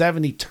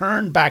 1970,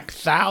 turned back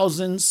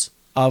thousands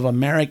of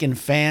American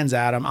fans,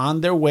 Adam, on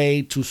their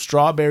way to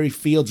Strawberry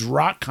Fields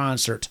rock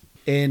concert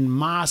in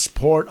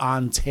Massport,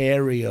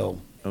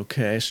 Ontario.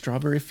 Okay.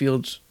 Strawberry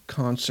Fields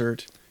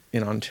concert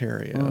in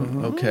Ontario.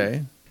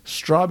 Okay.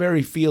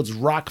 Strawberry Fields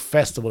Rock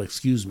Festival,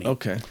 excuse me.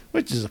 Okay.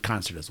 Which is a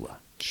concert as well.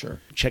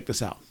 Sure. Check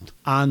this out.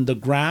 On the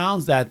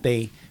grounds that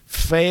they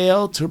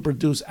failed to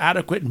produce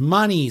adequate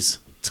monies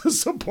to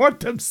support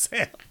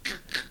themselves.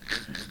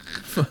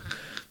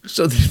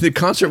 So the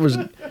concert was,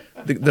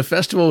 the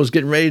festival was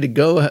getting ready to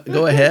go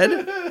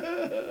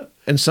ahead,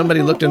 and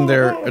somebody looked in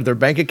their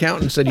bank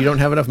account and said, "You don't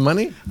have enough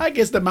money." I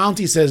guess the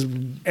Mountie says,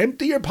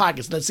 empty your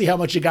pockets. Let's see how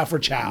much you got for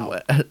chow.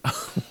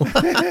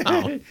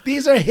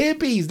 These are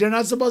hippies. They're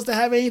not supposed to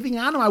have anything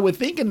on them. I would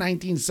think in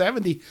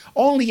 1970,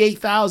 only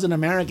 8,000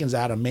 Americans,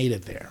 Adam, made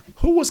it there.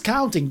 Who was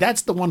counting?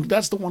 That's the one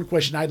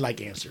question I'd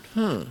like answered.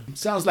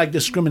 Sounds like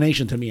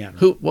discrimination to me, Adam.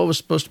 What was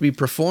supposed to be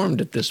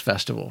performed at this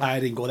festival? I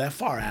didn't go that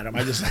far, Adam.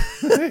 I just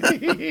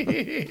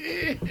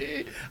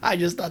I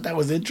just thought that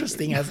was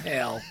interesting as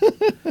hell.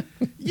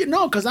 You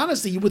know, because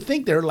honestly, you would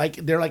think they're like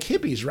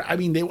hippies, right? I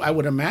mean, I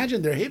would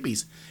imagine they're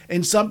hippies.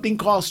 And something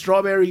called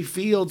Strawberry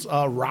Fields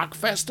Rock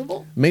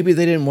Festival. Maybe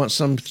they didn't want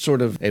some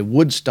sort of a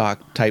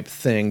Woodstock type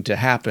thing to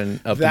happen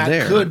up That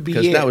there. could be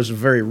because it. that was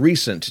very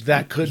recent.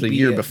 That could the be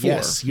year it. before.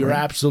 Yes, you're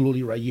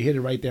absolutely right. You hit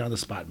it right there on the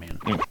spot, man.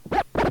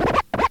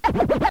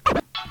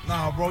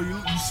 Nah, bro, you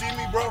see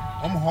me, bro?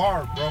 I'm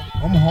hard, bro.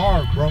 I'm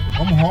hard, bro.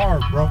 I'm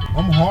hard, bro.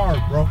 I'm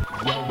hard, bro.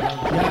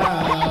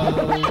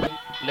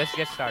 Let's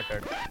get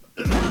started.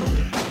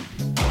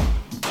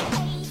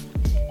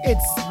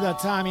 It's the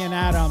Tommy and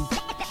Adam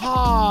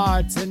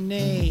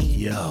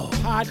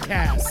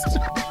podcast.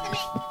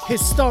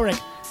 Historic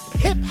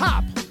hip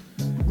hop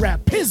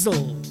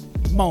rapizzle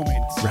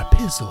moment.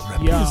 Rapizzle.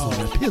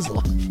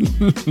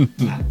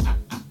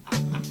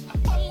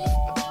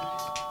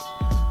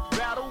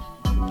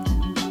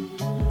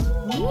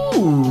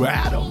 Ooh,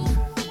 Adam.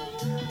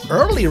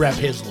 Early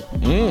rapizzle.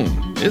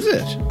 Is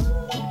it?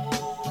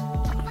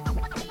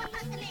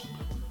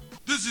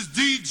 This is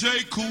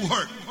DJ Kool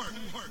Herc,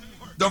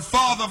 the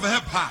father of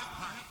hip hop.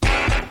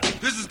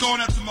 This is going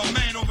out to my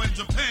man over in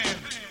Japan,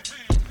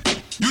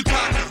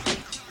 Utaka.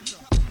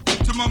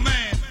 To my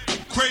man,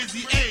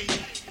 Crazy A.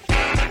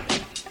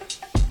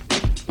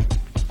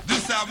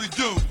 This how we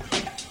do.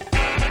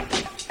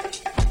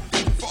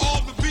 For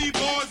all the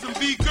B-boys and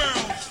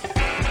B-girls.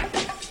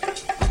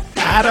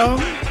 Adam,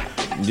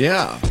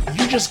 Yeah.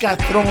 you just got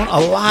thrown a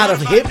lot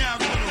of hip. Right now,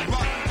 we're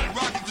gonna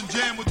rock it and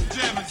jam with the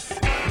jammers.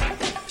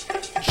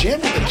 Jam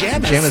with the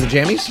Jammers. Jam of the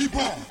Jammies? Keep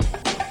on.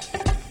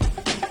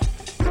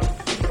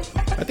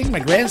 I think my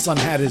grandson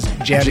had his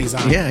jammies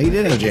on. Yeah, he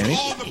did have a jammy.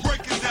 All the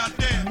breakers out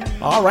there.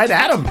 All right,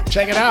 Adam,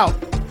 check it out.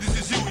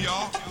 This is you,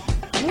 y'all.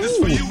 This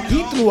for Ooh, you, he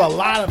y'all. threw a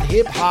lot of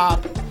hip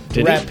hop Did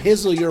he?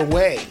 rapizzle your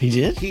way. He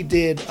did? He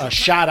did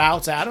shout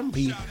outs, Adam.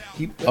 He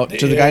Oh,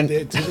 to the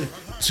guy-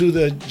 to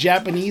the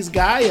Japanese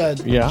guy.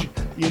 Yeah.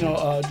 You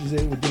know,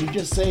 did he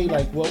just say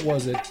like what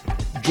was it,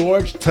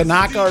 George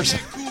Tanaka or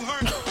something? Kool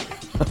Herc.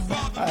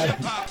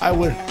 I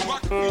would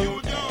Rock for you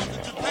and y'all.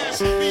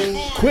 Japan,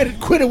 B-boys.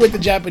 quit it with the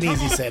Japanese.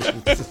 He said. I'm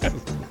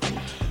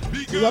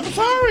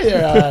sorry,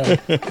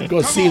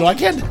 Gosilo.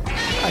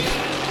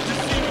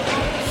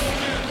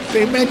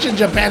 They mentioned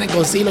Japan and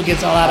Gosilo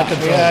gets all out of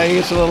control. Yeah, he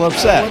gets a little What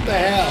upset. the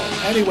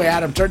hell? Anyway,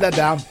 Adam, turn that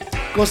down.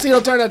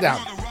 Gosilo, turn that down.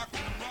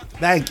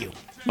 Thank you.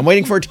 I'm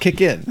waiting for it to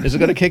kick in. Is it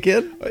going to kick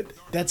in?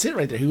 That's it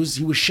right there. He was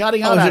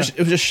shouting Oh, out. it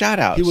was just shout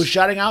outs. He was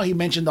shouting out. He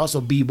mentioned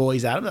also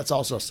B-boys, Adam. That's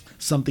also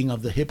something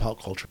of the hip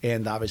hop culture.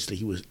 And obviously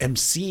he was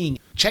emceeing.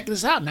 Check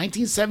this out.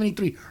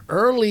 1973,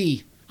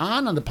 early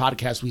on the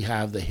podcast, we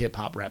have the hip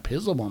hop rap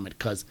hizzle moment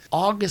because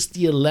August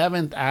the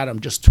 11th,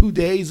 Adam, just 2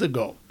 days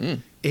ago,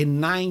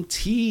 in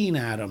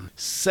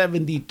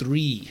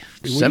 1973.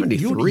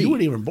 73? You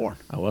weren't even born.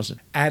 I wasn't.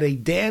 At a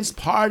dance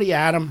party,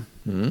 Adam,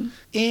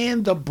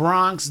 in the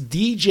Bronx,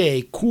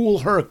 DJ Kool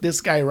Herc,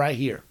 this guy right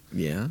here,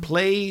 Yeah.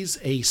 plays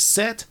a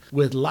set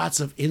with lots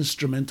of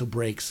instrumental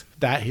breaks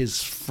that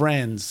his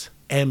friends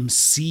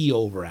MC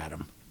over at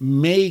him,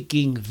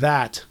 making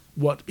that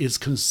what is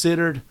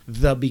considered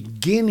the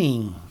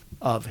beginning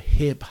of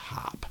hip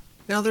hop.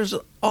 Now, there's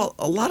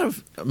a lot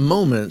of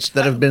moments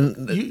that have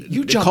been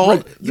You jumped called,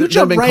 right, you that have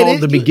jumped been right called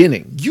in, the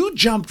beginning. You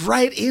jumped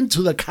right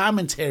into the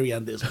commentary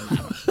on this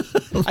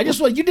one,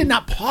 Adam. You did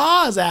not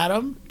pause,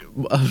 Adam.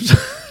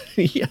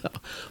 Yeah,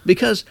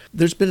 because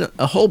there's been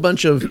a whole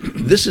bunch of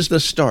this is the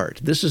start,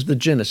 this is the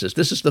genesis,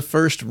 this is the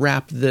first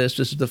rap, this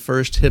is the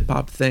first hip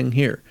hop thing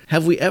here.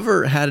 Have we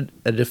ever had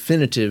a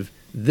definitive,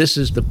 this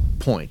is the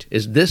point?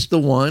 Is this the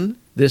one?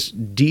 This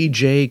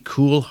DJ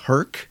Kool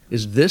Herc?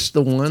 Is this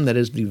the one that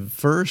is the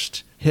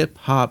first hip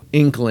hop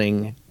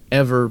inkling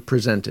ever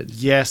presented?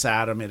 Yes,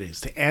 Adam, it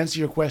is. To answer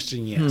your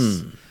question,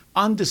 yes.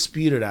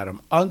 Undisputed, Adam.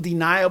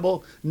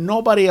 Undeniable.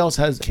 Nobody else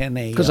can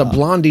Because a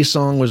Blondie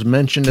song was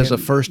mentioned as a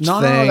first no,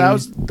 thing. No, that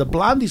was the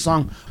Blondie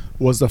song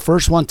was the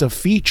first one to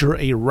feature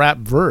a rap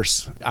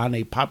verse on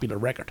a popular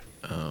record.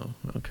 Oh,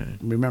 okay.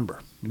 Remember,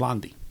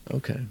 Blondie.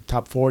 Okay.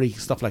 Top 40,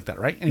 stuff like that,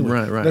 right? Anyway,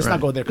 Right, let's right.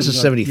 not go there. 'cause This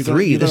is you're gonna-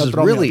 73. you're gonna This is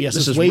throw me really- off. Yes,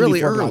 this it's is way really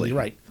before early. Blondie,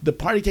 right. The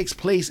party takes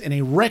place in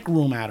a rec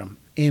room, Adam,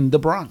 in the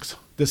Bronx.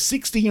 The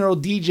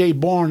 16-year-old DJ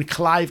born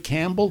Clive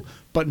Campbell,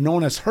 but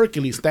known as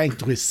Hercules thanks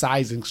to his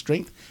size and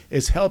strength,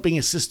 is helping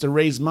his sister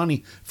raise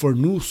money for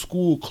new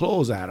school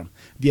clothes, Adam.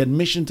 The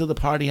admission to the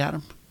party,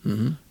 Adam,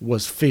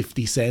 was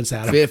 50 cents,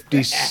 Adam.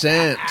 50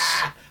 cents.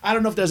 I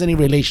don't know if there's any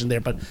relation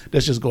there, but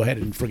let's just go ahead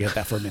and forget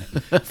that for a minute.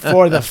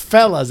 For the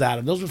fellas,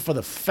 Adam, those were for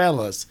the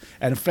fellas,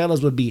 and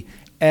fellas would be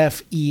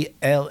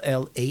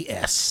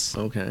FELLAS.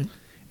 Okay.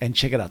 And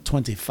check it out,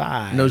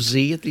 25. No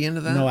Z at the end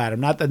of that? No,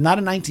 Adam, not in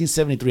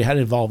 1973.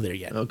 Hadn't evolved there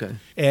yet. Okay.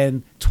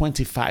 And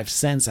 25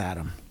 cents,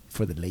 Adam,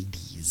 for the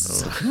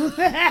ladies.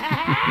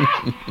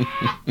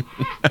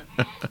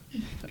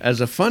 As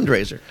a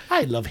fundraiser.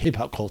 I love hip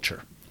hop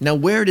culture. Now,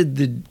 where did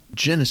the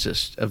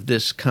genesis of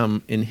this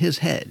come in his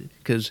head?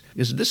 Because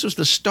this was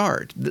the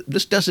start.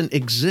 This doesn't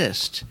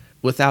exist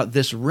without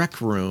this rec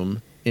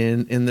room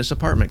in this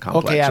apartment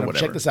complex. Okay, or Adam,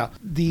 whatever. check this out.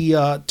 The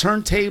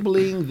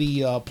turntabling,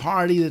 the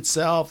party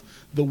itself,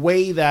 the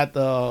way that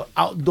the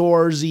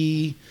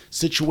outdoorsy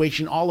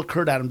situation all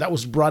occurred, Adam, that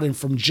was brought in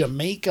from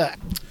Jamaica.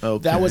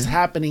 Okay. That was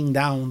happening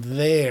down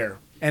there.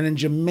 And in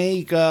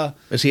Jamaica...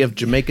 Does he have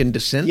Jamaican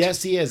descent?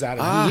 Yes, he is,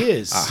 Adam. He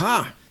is.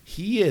 Aha.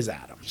 He is,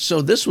 Adam.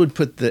 So this would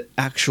put the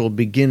actual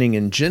beginning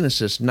in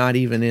Genesis not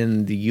even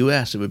in the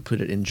U.S. It would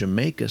put it in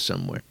Jamaica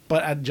somewhere.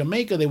 But at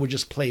Jamaica, they would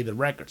just play the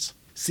records.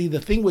 See,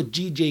 the thing with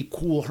DJ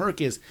Kool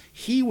Herc is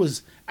he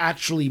was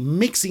actually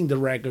mixing the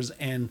records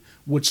and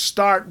would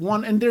start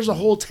one. And there's a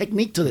whole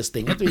technique to this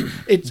thing.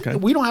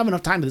 We don't have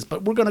enough time to this,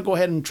 but we're going to go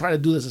ahead and try to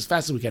do this as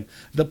fast as we can.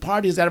 The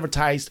party is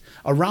advertised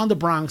around the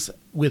Bronx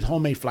with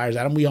homemade flyers,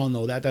 Adam. We all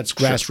know that. That's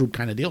grassroots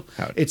kind of deal.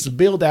 It's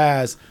billed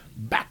as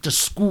back to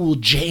school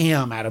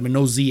jam, Adam, and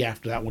no Z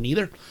after that one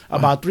either.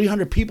 About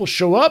 300 people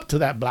show up to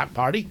that black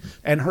party,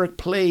 and Herc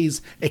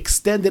plays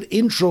extended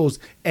intros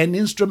and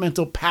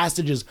instrumental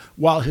passages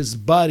while his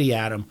buddy,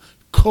 Adam,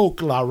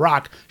 Coke La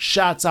Rock,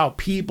 shouts out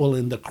people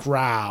in the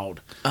crowd.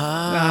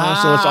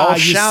 So it's all you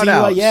shout see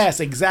outs. what-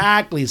 yes,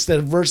 exactly. Instead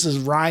of verses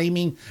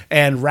rhyming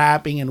and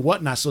rapping and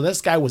whatnot. So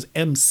this guy was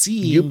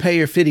MCing. You pay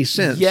your 50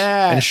 cents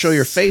Yes. and show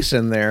your face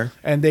in there,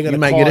 And they're gonna you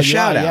might call get a you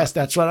shout out. Yes,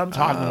 that's what I'm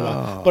talking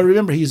about. But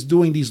remember, he's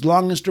doing these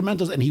long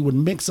instrumentals, and he would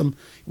mix them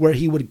where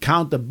he would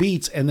count the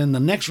beats, and then the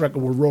next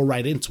record would roll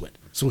right into it.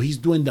 So he's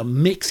doing the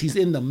mix. He's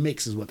in the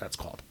mix, is what that's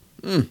called.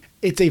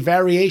 It's a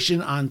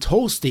variation on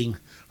toasting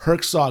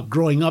Herc saw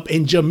growing up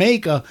in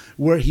Jamaica,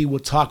 where he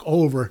would talk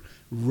over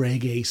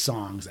reggae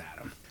songs,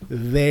 Adam.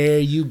 There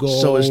you go.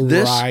 So is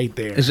this right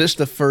there? Is this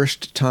the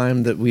first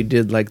time that we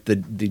did like the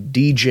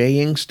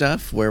DJing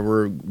stuff where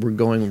we're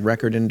going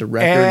record into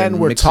record and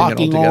we're mixing it all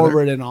talking together?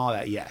 over it and all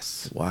that?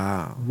 Yes.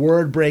 Wow.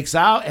 Word breaks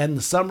out, and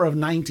the summer of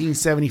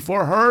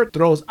 1974, Herc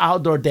throws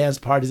outdoor dance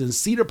parties in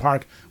Cedar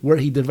Park, where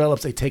he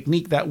develops a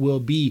technique that will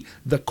be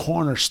the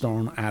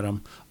cornerstone,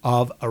 Adam,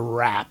 of a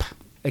rap.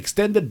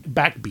 Extended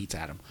backbeats,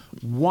 Adam.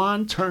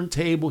 One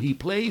turntable he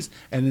plays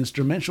an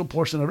instrumental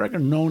portion of the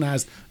record known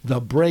as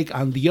the break.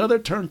 On the other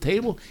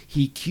turntable,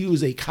 he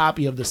cues a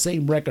copy of the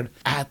same record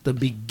at the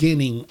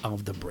beginning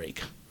of the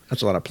break.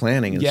 That's a lot of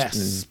planning and,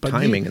 Yes, and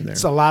timing in there.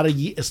 It's a lot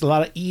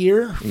of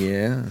ear.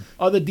 Yeah.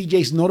 Other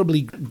DJs,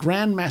 notably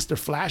Grandmaster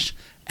Flash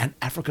and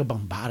Africa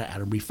Bambaataa,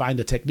 Adam, refine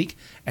the technique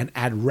and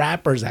add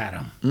rappers,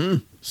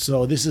 Adam,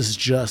 So this is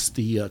just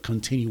the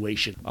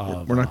continuation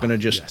of. We're not going to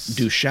just yes.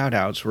 do shout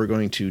outs. We're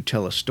going to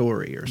tell a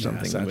story or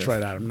something. Yes, that's with-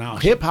 right, Adam. Now,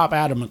 hip hop,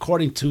 Adam,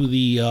 according to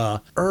the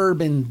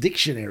Urban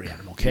Dictionary,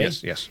 Adam, okay?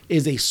 Yes.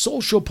 Is a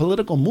social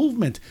political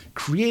movement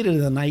created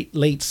in the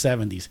late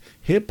 70s.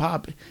 Hip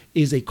hop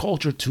is a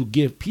culture to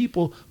give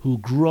people who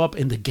grew up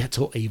in the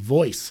ghetto a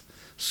voice.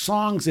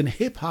 Songs in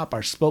hip hop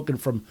are spoken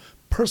from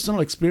personal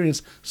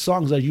experience.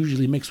 Songs are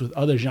usually mixed with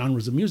other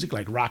genres of music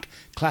like rock,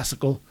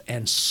 classical,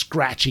 and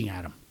scratching,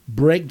 Adam.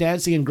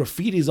 Breakdancing and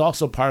graffiti is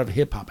also part of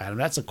hip hop, Adam.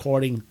 That's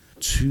according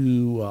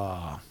to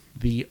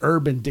the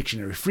Urban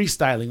Dictionary.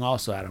 Freestyling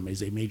also, Adam,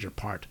 is a major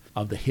part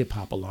of the hip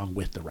hop along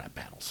with the rap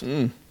battles.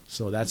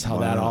 So that's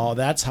how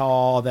that's how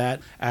all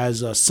that,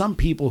 as some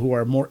people who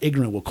are more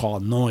ignorant will call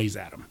noise,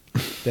 Adam.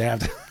 They have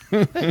to.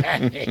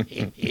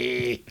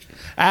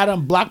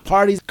 Adam, block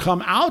parties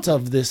come out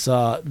of this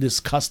this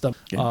custom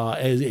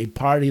as a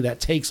party that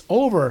takes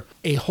over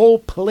a whole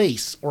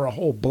place or a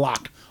whole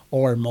block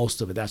or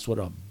most of it. That's what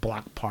a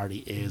block party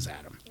is,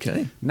 Adam.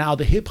 Okay. Now,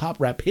 the Hip Hop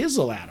Rap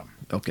Hizzle, Adam,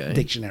 Okay.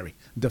 dictionary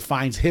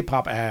defines hip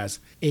hop as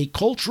a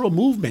cultural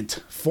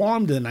movement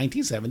formed in the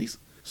 1970s.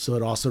 So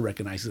it also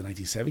recognizes the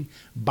 1970s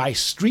by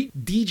street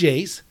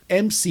DJs,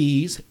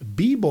 MCs,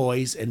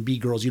 B-boys, and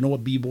B-girls. You know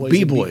what B-boys?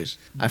 B-boys.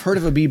 I've heard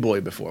of a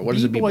B-boy before. What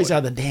is a B-boy? B-boys are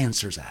the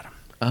dancers, Adam.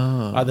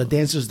 Are the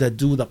dancers that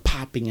do the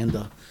popping and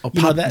the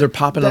they're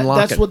popping and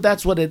locking.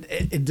 That's what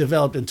it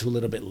developed into a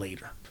little bit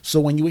later. So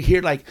when you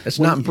hear like It's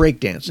not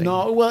breakdancing.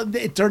 No, well,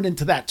 it turned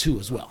into that too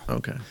as well.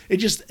 Okay. It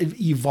just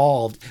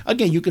evolved.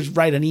 Again, you could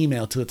write an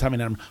email to the Tommy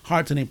and Adam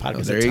Hard to Name podcast.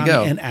 Oh, there at you Tommy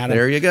go. And Adam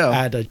There you go.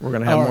 We're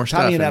gonna have more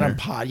stuff Tommy and in Adam there.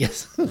 pod.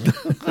 Yes.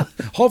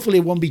 Hopefully,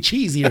 it won't be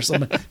Cheesy or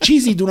something.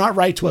 Cheesy, do not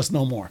write to us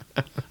no more.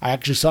 I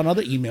actually saw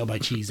another email by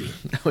Cheesy.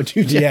 Oh,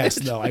 you did?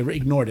 Yes. No, I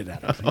ignored it,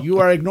 Adam. You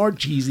are ignored,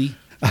 Cheesy.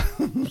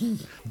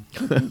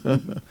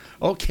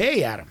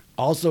 Okay, Adam.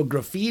 Also,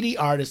 graffiti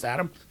artist,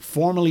 Adam,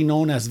 formerly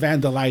known as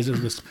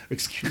vandalizers.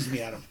 Excuse me,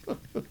 Adam.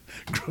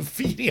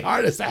 Graffiti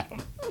artist, Adam.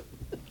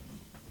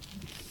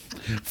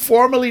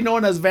 Formerly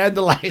known as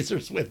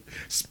vandalizers with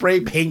spray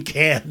paint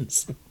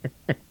cans.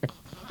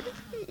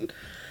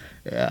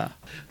 Yeah.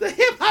 The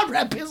hip hop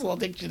rap Hizzle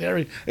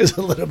dictionary is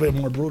a little bit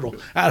more brutal,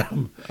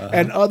 Adam.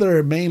 And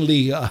other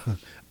mainly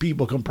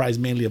people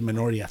comprised mainly of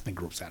minority ethnic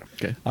groups, Adam.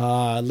 Okay.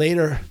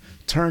 Later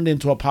turned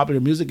into a popular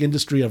music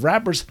industry of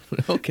rappers.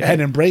 Okay.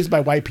 And embraced by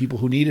white people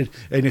who needed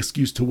an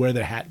excuse to wear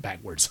their hat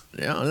backwards.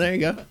 Yeah, there you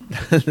go.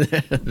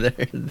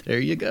 there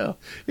you go.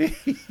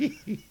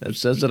 That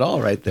says it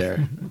all right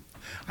there.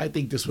 I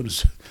think this one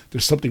is,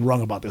 there's something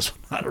wrong about this one.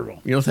 I don't know.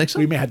 You don't think so?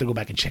 We may have to go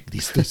back and check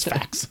these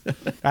facts.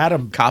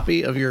 Adam,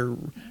 Copy of your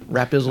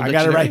Rapizzle I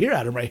got it right here,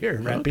 Adam, right here,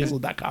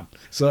 raphizzle.com.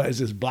 So it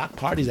says block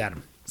parties,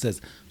 Adam. It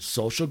says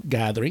social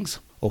gatherings,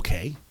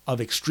 okay,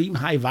 of extreme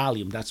high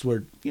volume. That's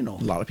where, A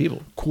lot of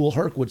people. Kool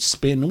Herc would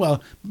spin.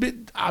 Well,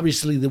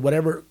 obviously,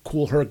 whatever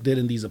Kool Herc did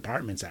in these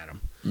apartments,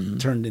 Adam,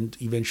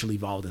 eventually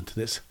evolved into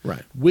this.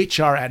 Right. Which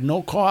are at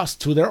no cost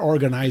to their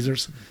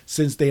organizers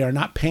since they are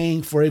not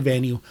paying for a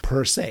venue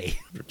per se.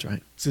 That's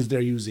right. Since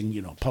they're using,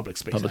 public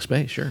space. Public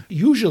space, sure.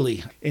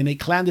 Usually in a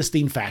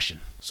clandestine fashion.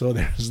 So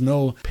there's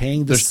no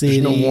paying the There's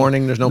city. no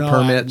warning. There's no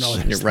permits. no,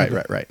 You're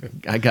right.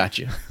 I got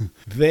you.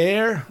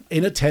 There,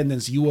 in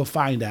attendance, you will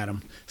find,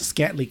 Adam,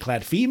 scantily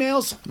clad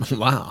females.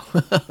 Wow.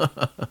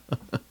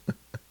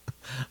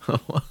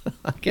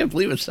 I can't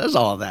believe it says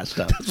all of that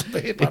stuff.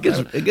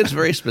 It gets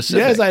very specific.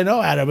 Yes, I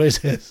know, Adam. It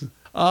says,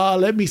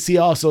 let me see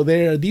also.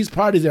 These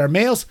parties, there are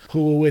males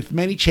who, with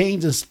many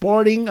chains and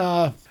sporting,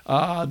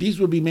 these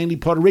would be mainly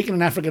Puerto Rican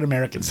and African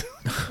Americans.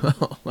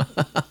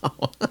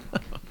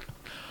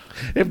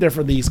 If they're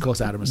from the East Coast,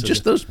 Adam. So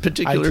Just those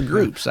particular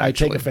groups, I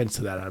take actually. offense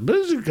to that, Adam. But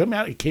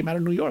it came out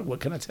of New York.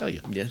 What can I tell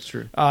you? Yeah, it's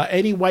true.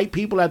 Any white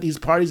people at these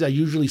parties are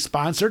usually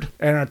sponsored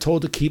and are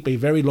told to keep a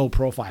very low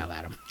profile,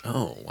 Adam.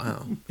 Oh,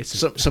 wow.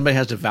 It's- Somebody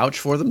has to vouch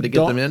for them to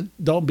get them in?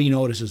 Don't be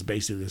noticed is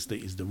basically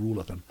is the rule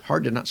of them.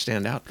 Hard to not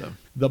stand out, though.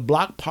 The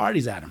block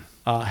parties, Adam,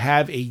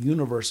 have a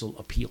universal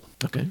appeal.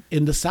 Okay.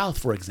 In the South,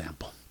 for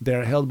example,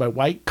 they're held by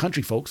white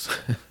country folks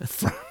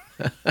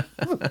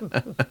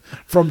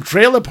from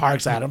trailer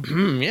parks,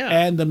 Adam. Yeah.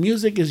 And the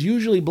music is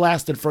usually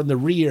blasted from the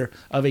rear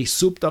of a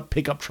souped-up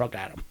pickup truck,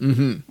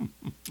 Adam.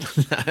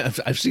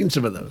 I've seen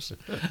some of those.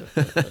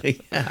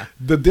 Yeah.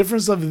 The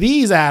difference of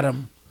these,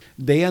 Adam,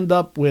 they end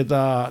up with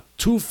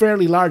two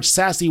fairly large,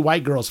 sassy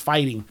white girls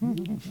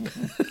fighting.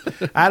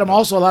 Adam,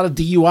 also a lot of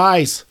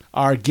DUIs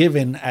are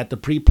given at the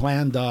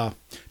pre-planned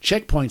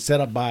checkpoint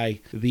set up by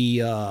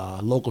the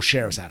local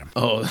sheriffs, Adam.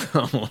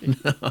 Oh,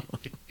 no.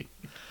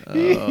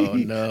 Oh,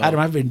 no. Adam,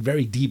 I've been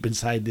very deep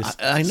inside this.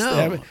 I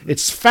know.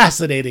 It's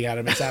fascinating,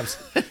 Adam. It's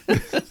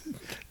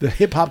the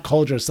hip-hop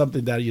culture is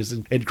something that is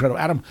incredible.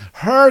 Adam,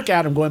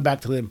 Adam, going back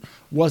to him,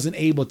 wasn't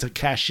able to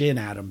cash in,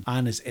 Adam,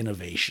 on his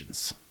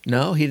innovations.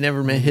 No, he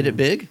never hit it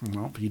big?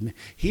 No,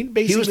 he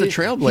basically was the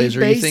trailblazer, He you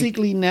think?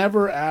 basically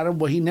never, Adam.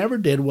 What he never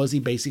did was he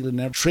basically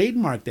never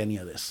trademarked any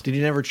of this. Did he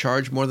never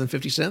charge more than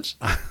 50 cents?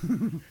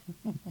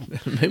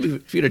 Maybe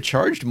if you'd have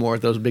charged more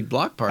at those big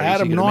block parties,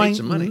 Adam, you could have made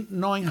some money.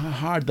 knowing how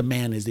hard the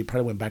man is, they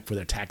probably went back for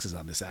their taxes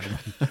on this, Adam.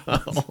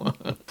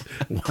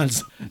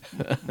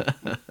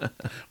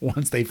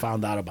 once they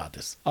found out about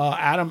this.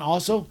 Adam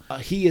also,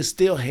 he is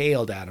still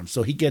hailed, Adam.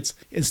 So he gets,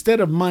 instead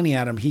of money,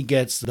 Adam, he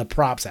gets the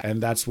props.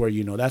 And that's where,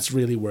 that's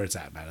really where it's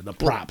at, man. The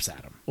props,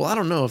 Adam. Well, I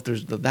don't know if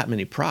there's that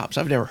many props.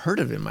 I've never heard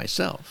of him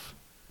myself.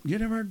 You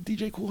never heard of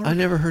DJ Kool Herc? I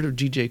never heard of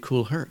DJ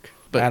Kool Herc.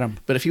 But, Adam.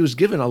 But if he was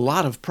given a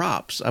lot of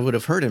props, I would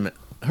have heard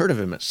of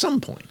him at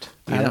some point.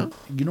 You Adam, know?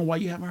 you know why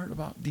you haven't heard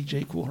about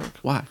DJ Kool Herc?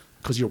 Why?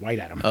 Because you're white,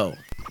 Adam. Oh.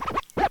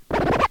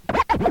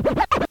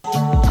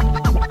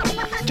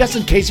 Just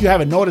in case you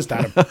haven't noticed,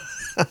 Adam.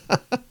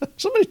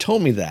 Somebody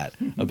told me that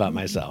about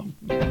myself.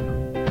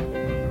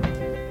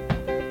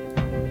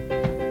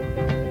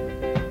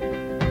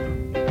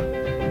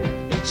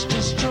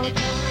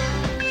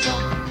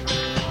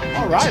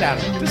 All right,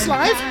 Adam. This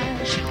live?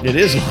 It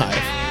is live.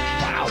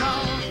 Wow.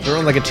 They're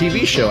on like a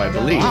TV show, I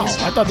believe. Wow.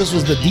 I thought this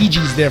was the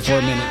DGs there for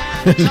a minute.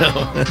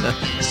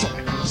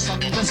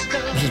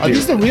 Are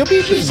these the real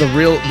Bee Gees? This is the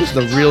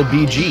real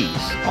Bee Gees.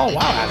 Oh,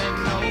 wow,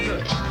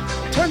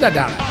 Adam. Turn that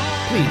down,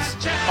 Adam, please.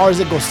 Or is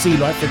it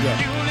Gosilo? I forget.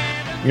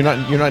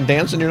 You're not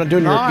dancing. You're not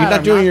doing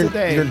your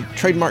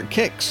trademark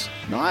kicks.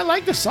 No, I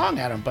like the song,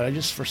 Adam, but I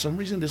just, for some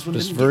reason, this one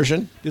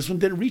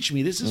didn't reach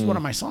me. This is one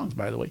of my songs,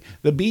 by the way.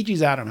 The Bee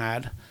Gees, Adam,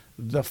 had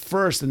the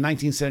first in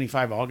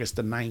 1975, August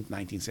the 9th,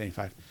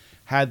 1975,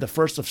 had the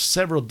first of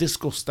several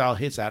disco-style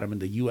hits, Adam, in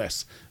the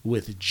U.S.,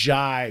 with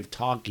Jive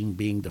Talking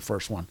being the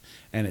first one,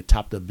 and it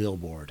topped the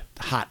Billboard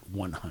Hot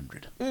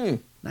 100.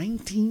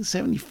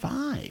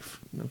 1975.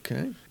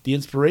 Okay. The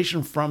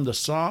inspiration for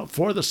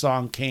the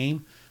song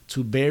came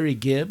to Barry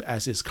Gibb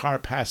as his car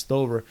passed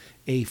over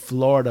a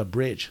Florida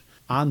bridge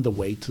on the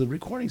way to the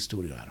recording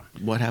studio, Adam.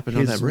 What happened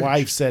on that bridge? His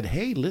wife said,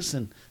 "Hey,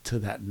 listen to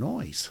that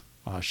noise."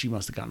 She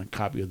must have gotten a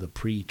copy of the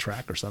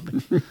pre-track or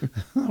something,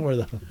 or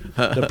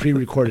the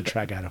pre-recorded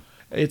track, Adam.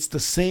 It's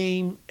the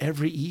same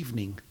every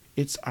evening.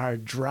 It's our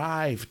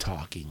drive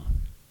talking.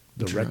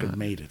 The record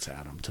made it,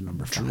 Adam, to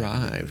number 5.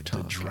 Drive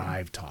talking. The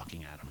drive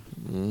talking,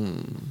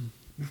 Adam.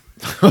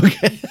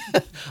 Okay.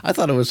 I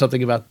thought it was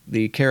something about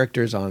the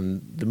characters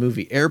on the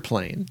movie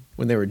Airplane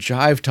when they were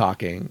jive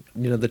talking.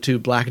 You know, the two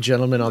black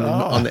gentlemen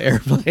on the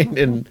airplane,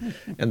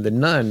 and the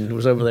nun who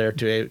was over there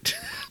to.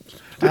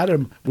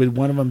 Adam, would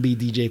one of them be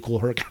DJ Kool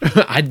Herc?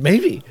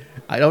 Maybe.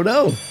 I don't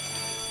know.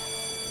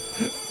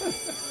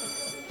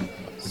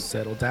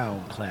 Settle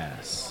down,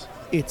 class.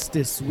 It's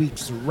this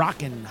week's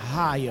Rockin'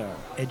 Higher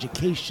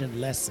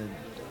education lesson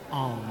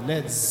on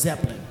Led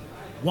Zeppelin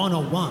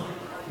 101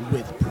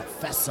 with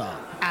Professor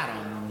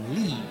Adam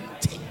Lee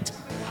Tate.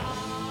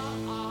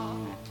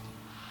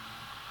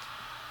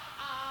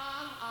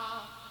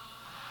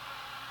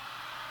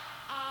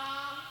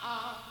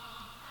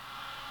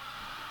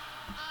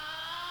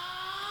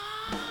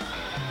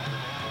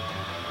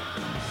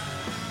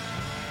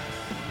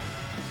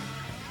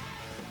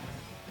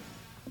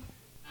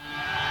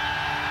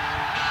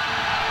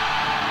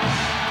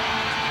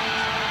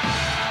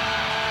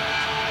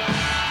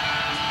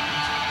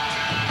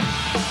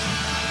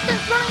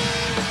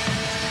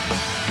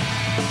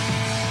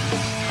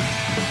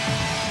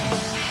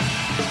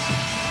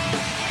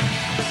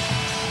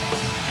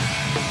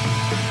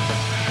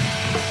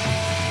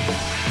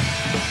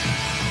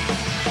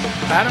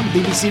 Adam,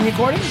 BBC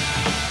recording?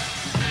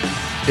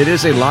 It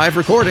is a live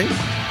recording.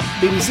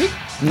 BBC?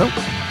 Nope.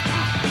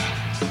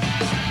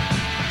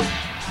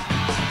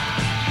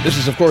 This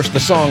is, of course,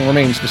 The Song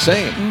Remains the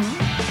Same.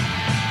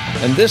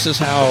 Mm-hmm. And this is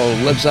how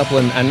Led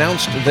Zeppelin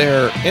announced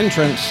their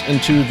entrance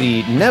into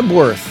the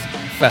Knebworth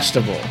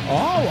Festival.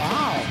 Oh,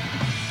 wow.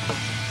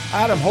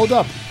 Adam, hold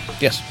up.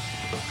 Yes.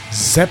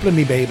 Zeppelin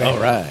me, baby. All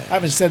right. I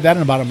haven't said that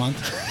in about a month.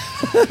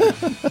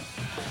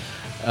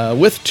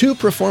 With 2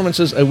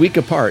 performances a week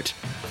apart,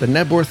 the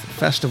Knebworth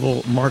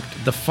Festival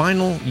marked the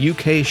final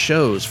UK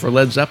shows for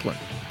Led Zeppelin.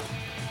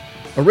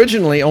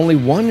 Originally, only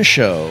one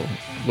show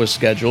was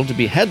scheduled to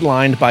be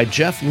headlined by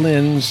Jeff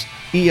Lynne's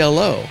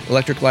ELO,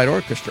 Electric Light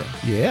Orchestra.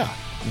 Yeah.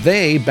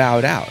 They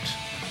bowed out,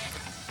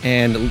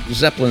 and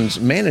Zeppelin's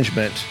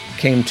management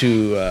came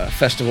to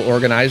festival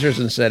organizers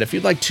and said, if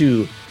you'd like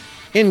to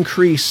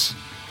increase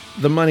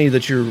the money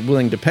that you're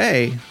willing to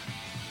pay,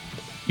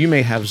 you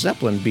may have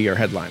Zeppelin be your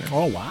headliner.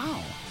 Oh, wow.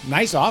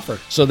 Nice offer.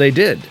 So they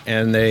did,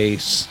 and they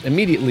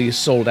immediately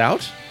sold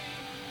out,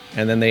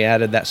 and then they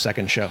added that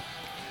second show.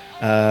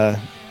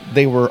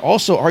 They were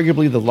also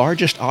arguably the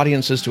largest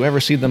audiences to ever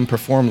see them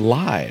perform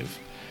live.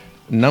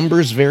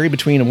 Numbers vary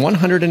between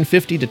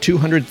 150 to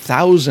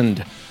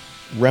 200,000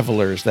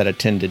 revelers that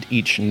attended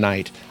each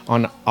night.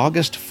 On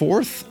August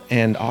 4th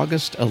and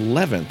August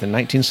 11th in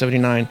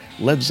 1979,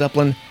 Led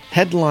Zeppelin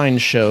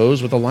headlined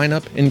shows with a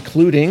lineup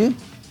including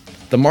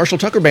the Marshall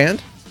Tucker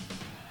Band,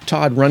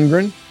 Todd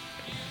Rundgren,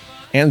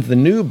 and the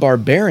New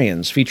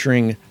Barbarians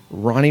featuring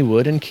Ronnie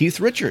Wood and Keith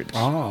Richards.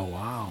 Oh,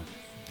 wow.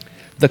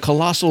 The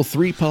colossal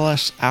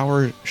 3+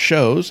 hour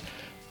shows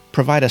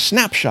provide a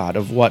snapshot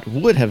of what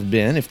would have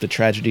been if the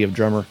tragedy of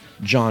drummer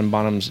John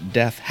Bonham's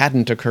death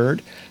hadn't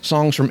occurred.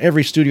 Songs from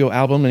every studio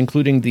album,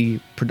 including the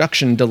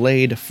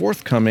production-delayed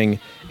forthcoming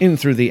In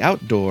Through the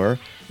Outdoor,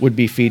 would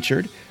be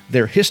featured.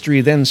 Their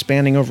history, then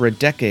spanning over a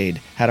decade,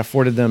 had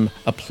afforded them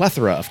a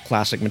plethora of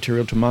classic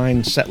material to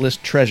mine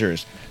setlist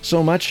treasures.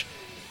 So much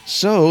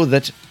so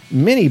that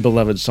many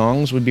beloved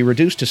songs would be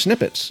reduced to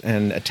snippets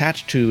and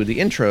attached to the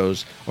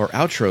intros or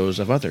outros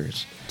of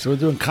others. So we're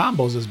doing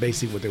combos is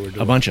basically what they were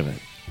doing. A bunch of it.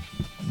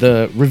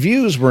 The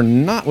reviews were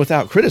not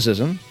without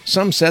criticism.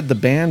 Some said the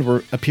band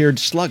appeared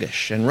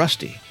sluggish and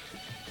rusty.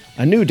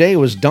 A new day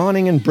was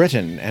dawning in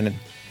Britain, and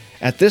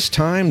at this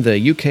time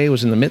the UK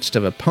was in the midst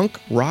of a punk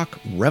rock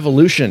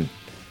revolution,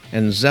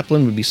 and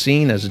Zeppelin would be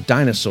seen as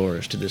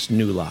dinosaurs to this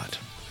new lot.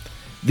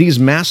 These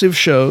massive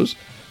shows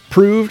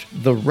proved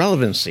the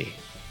relevancy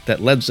that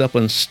Led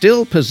Zeppelin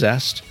still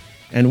possessed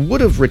and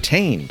would have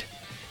retained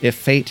if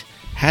fate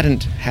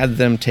hadn't had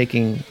them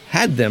taking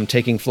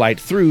flight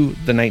through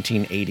the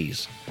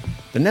 1980s.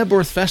 The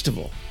Knebworth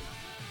Festival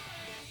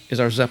is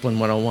our Zeppelin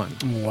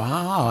 101.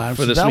 Wow.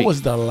 For So this that week.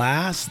 was the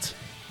last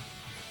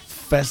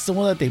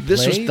festival that they played?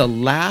 This was the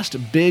last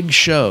big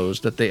shows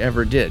that they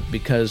ever did,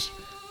 because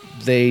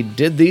they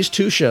did these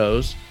two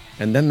shows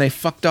and then they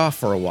fucked off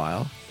for a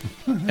while.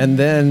 And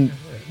then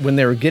when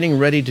they were getting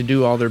ready to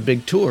do all their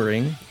big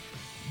touring,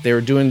 they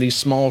were doing these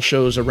small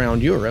shows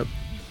around Europe,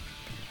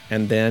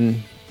 and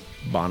then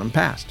Bonham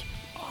passed.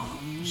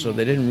 So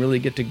they didn't really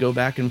get to go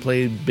back and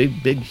play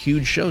big,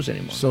 huge shows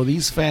anymore. So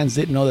these fans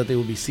didn't know that they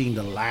would be seeing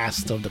the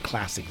last of the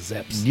classic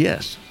Zeps.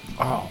 Yes,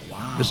 Oh,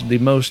 wow. this is the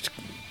most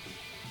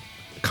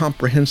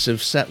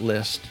comprehensive set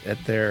list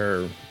at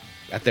their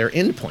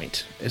end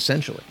point,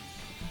 essentially.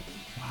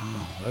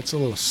 Wow, that's a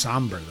little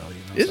somber, though.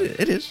 You know?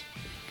 It is.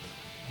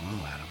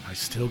 Wow, Adam, I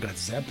still got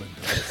Zeppelin,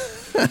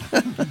 though.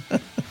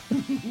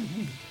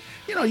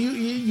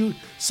 you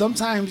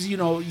sometimes,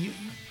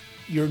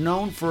 you're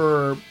known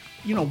for,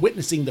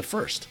 witnessing the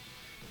first.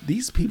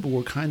 These people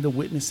were kind of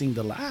witnessing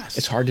the last.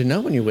 It's hard to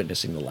know when you're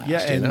witnessing the last. Yeah,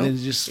 and then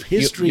just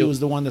history You- was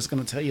the one that's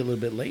going to tell you a little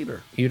bit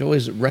later. You'd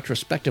always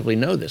retrospectively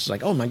know this.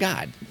 Like, oh my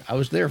God, I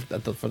was there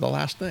for the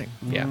last thing.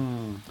 Yeah,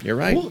 you're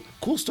right.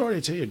 Cool story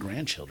to tell your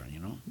grandchildren,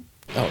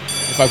 Oh,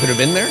 if I could have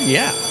been there,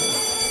 yeah.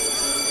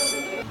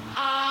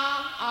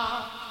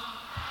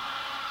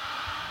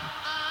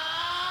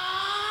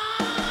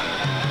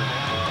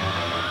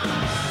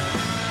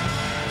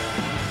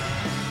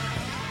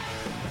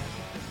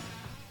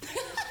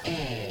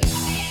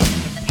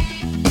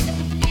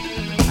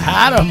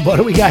 Adam, what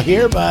do we got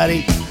here,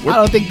 buddy? I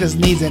don't think this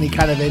needs any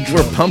kind of intro.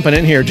 We're pumping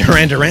in here,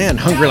 Duran Duran,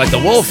 hungry like the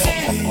wolf.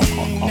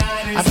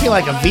 I feel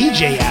like a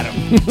VJ, Adam.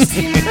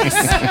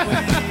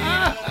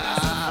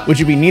 Would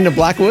you be Nina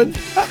Blackwood?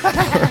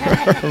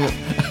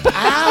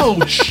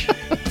 Ouch!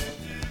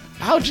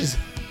 Ouch is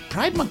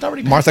Pride Month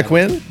already passed? Martha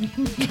Quinn?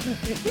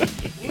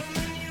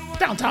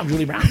 Downtown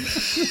Julie Brown.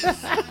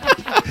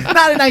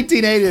 Not in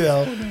 1980,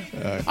 though.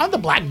 I'm the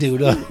black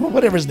dude,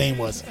 whatever his name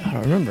was. I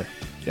don't remember.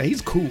 Yeah,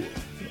 he's cool.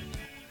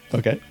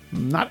 Okay.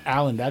 Not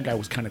Alan. That guy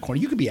was kind of corny.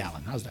 You could be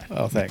Alan. How's that?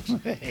 Oh, thanks.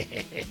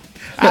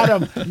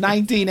 Adam,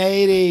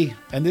 1980.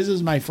 And this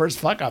is my first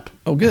fuck up.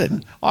 Oh,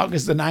 good.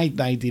 August the 9th,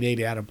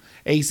 1980, Adam.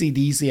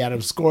 AC/DC,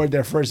 Adam, scored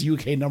their first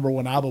UK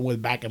 #1 album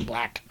with Back in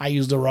Black. I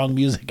used the wrong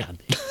music on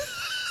it.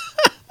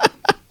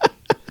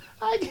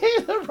 I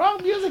gave the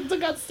wrong music to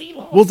God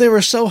CeeLo. Well, they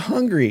were so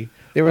hungry.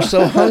 They were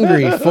so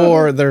hungry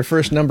for their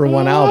first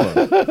 #1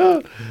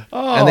 album.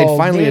 And they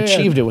finally man.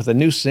 achieved it with a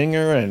new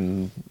singer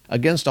and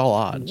against all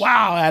odds.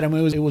 Wow, Adam,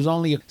 it was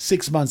only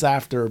 6 months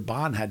after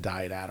Bon had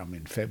died, Adam,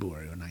 in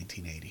February of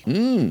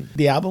 1980.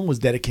 The album was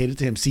dedicated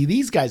to him. See,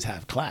 these guys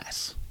have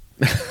class.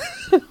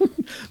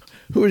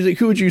 Who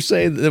would you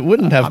say that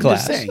wouldn't have I'm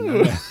class? just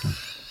saying.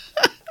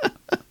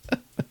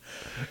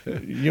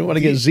 You don't want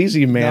to get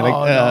ZZ Man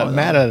No.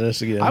 mad at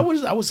us again. I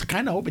was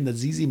kind of hoping that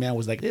ZZ Man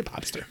was like a hip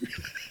hopster.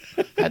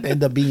 Had to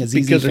end up being a ZZ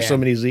because there's fan. so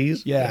many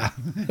Z's? Yeah.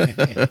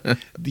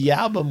 The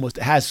album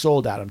has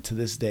sold, Adam, to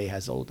this day,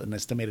 has sold an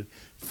estimated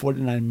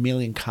 49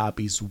 million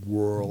copies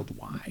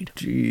worldwide.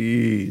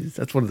 Jeez,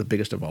 that's one of the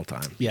biggest of all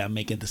time. Yeah,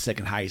 making it the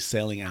second highest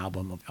selling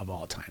album of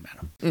all time,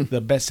 Adam.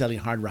 The best selling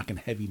hard rock and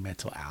heavy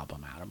metal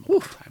album, Adam, of all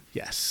time.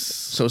 Yes.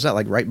 So is that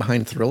like right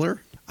behind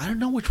Thriller? I don't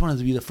know which one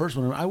would be the first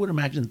one. I would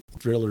imagine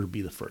Thriller would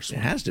be the first It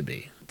one. has to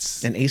be.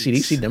 And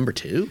AC/DC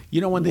 #2? You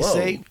know when they Whoa.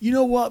 say, you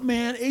know what,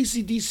 man,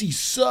 AC/DC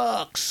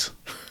sucks.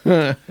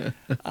 What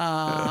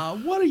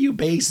are you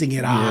basing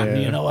it on? Yeah.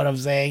 You know what I'm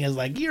saying? It's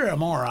like, you're a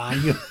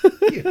moron. You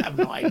have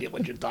no idea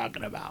what you're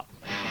talking about.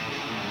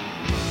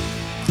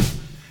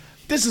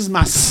 This is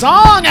my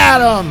song,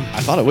 Adam. I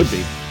thought it would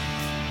be.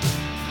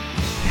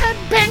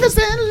 Bangers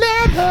and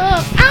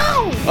leather.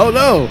 Ow! Oh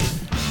no!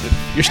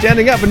 You're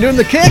standing up and doing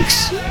the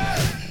kicks!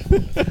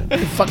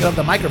 Fucking up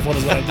the microphone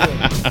is what I'm doing.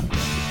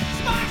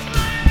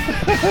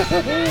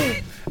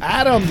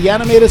 Adam, the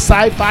animated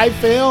sci-fi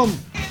film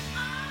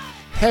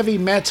Heavy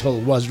Metal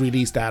was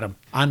released, Adam,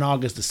 on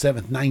August the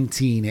 7th,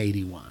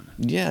 1981.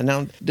 Yeah,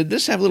 now, did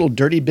this have little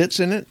dirty bits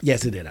in it?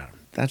 Yes, it did, Adam.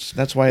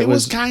 That's why It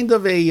was kind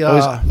of a.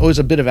 always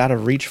a bit of out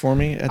of reach for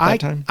me at that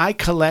time. I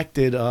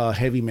collected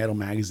Heavy Metal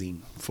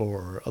magazine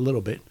for a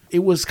little bit.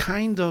 It was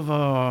kind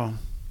of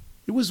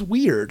it was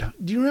weird.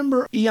 Do you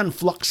remember Aeon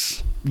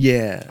Flux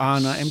Yeah.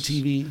 on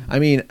MTV? I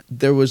mean,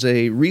 there was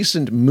a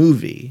recent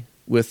movie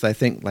with, I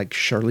think, like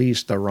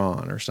Charlize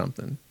Theron or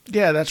something.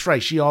 Yeah, that's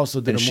right. She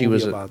also did And a she movie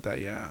was about that.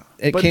 Yeah,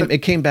 It But came the- it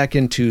came back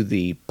into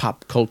the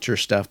pop culture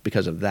stuff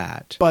because of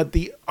that. But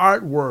the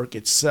artwork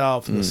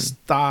itself, Mm. the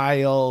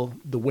style,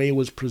 the way it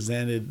was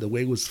presented, the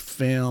way it was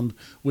filmed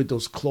with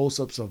those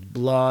close-ups of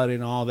blood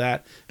and all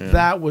that,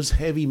 that was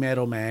Heavy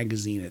Metal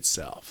magazine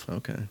itself.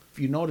 Okay. If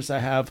you notice, I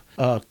have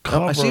a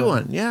cover. Oh, I see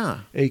one. Yeah.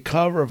 A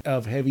cover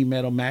of Heavy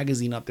Metal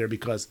magazine up there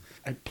because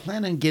I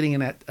plan on getting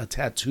a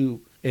tattoo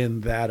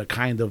in that, a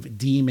kind of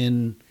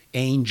demon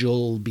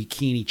angel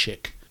bikini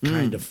chick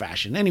kind of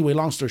fashion. Anyway,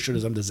 long story short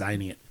is I'm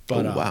designing it.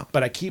 But, Oh, wow.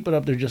 but I keep it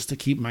up there just to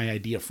keep my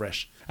idea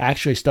fresh. I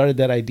actually started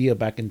that idea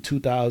back in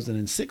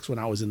 2006 when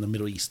I was in the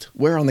Middle East.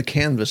 Where on the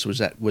canvas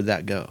would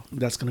that go?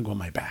 That's going to go on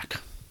my back.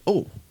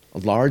 Oh, a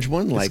large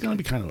one? It's Like going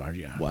to be kind of large,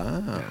 yeah.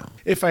 wow.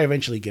 If I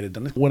eventually get it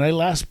done. When I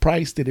last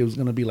priced it, it was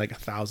going to be like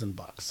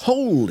 $1,000.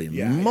 Holy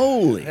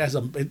moly.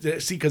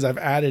 See, because I've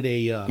added a.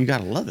 You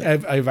gotta love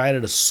it. I've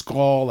added a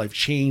skull. I've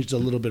changed a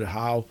little bit of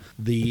how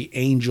the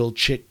angel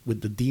chick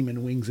with the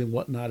demon wings and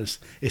whatnot is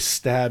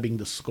stabbing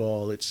the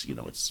skull. It's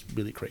it's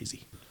really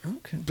crazy.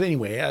 Okay. But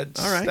anyway, All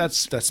right.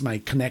 That's my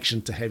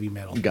connection to heavy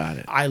metal. Got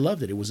it. I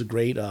loved it. It was a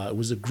great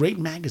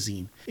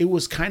magazine. It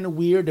was kind of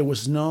weird. There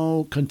was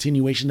no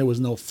continuation. There was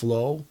no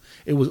flow.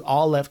 It was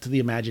all left to the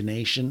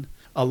imagination.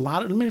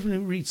 Let me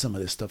read some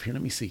of this stuff here.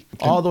 Let me see.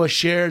 Although it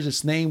shares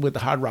its name with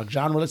the hard rock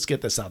genre, let's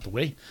get this out the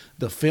way.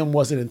 The film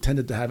wasn't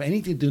intended to have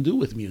anything to do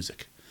with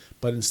music,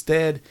 but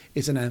instead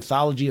it's an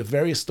anthology of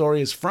various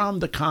stories from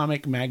the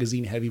comic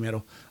magazine Heavy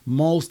Metal.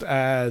 Most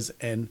as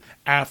an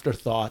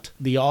afterthought,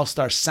 the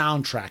all-star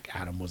soundtrack,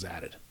 Adam, was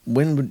added.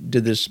 When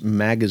did this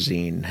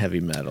magazine Heavy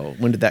Metal?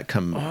 When did that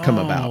come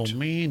about? Oh,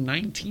 man,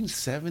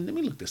 1970. Let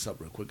me look this up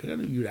real quick. I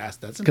know you'd ask.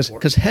 That's Because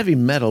important. heavy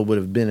metal would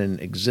have been in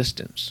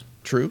existence.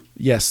 True.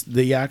 Yes,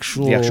 the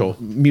actual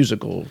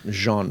musical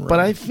genre. But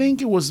I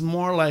think it was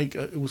more like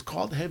it was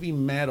called heavy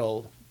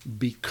metal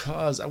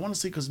because I want to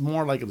say because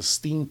more like a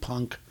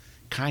steampunk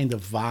kind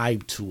of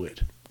vibe to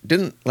it.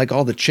 didn't like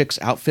all the chicks'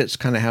 outfits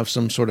kind of have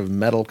some sort of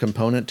metal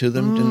component to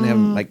them? Didn't they have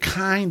like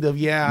Kind of,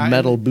 yeah.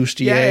 metal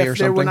bustier yeah, or if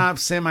they were something? not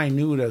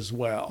semi-nude as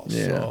well.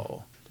 Yeah.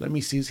 So let me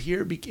see. It's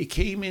here. It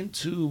came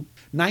into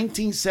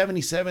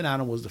 1977.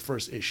 Adam was the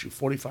first issue.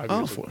 45 Oh,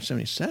 years ago.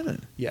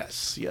 477.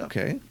 Yes. Yeah.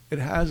 Okay. It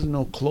has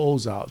no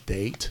closeout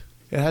date.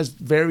 It has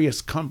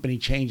various company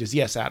changes.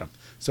 Yes, Adam.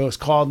 So it's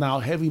called now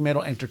Heavy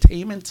Metal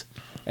Entertainment,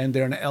 and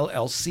they're an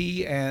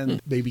LLC,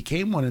 and they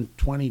became one in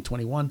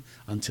 2021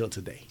 until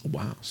today.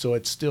 Wow. So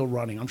it's still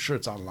running. I'm sure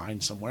it's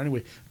online somewhere.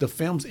 Anyway, the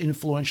film's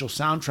influential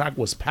soundtrack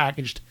was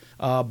packaged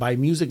by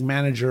music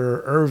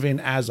manager Irvin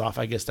Azoff.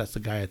 I guess that's the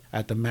guy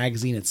at the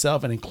magazine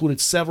itself, and included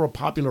several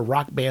popular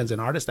rock bands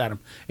and artists, Adam,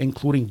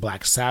 including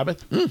Black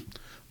Sabbath,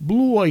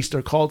 Blue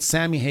Oyster called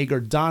Sammy Hagar,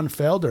 Don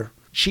Felder,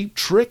 Cheap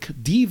Trick,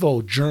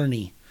 Devo,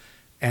 Journey,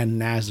 and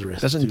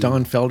Nazareth. Doesn't dude.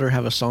 Don Felder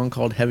have a song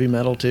called Heavy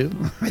Metal too?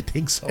 I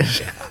think so.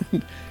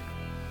 Yeah.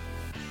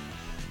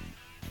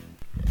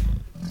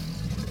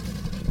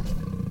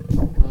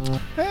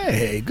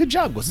 Hey, good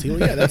job, Guacil.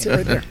 Yeah, that's it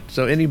right there.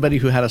 So anybody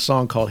who had a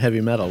song called Heavy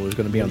Metal was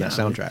going to be on that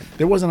soundtrack.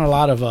 There wasn't a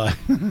lot of.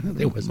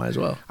 There was. Might as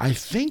well. I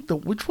think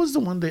which was the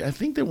one I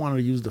think they wanted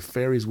to use the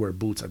fairies wear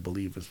boots. I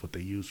believe is what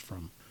they used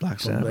from Black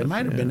from- Sabbath, It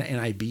might have yeah.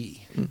 been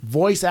NIB.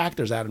 Voice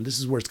actors, Adam. This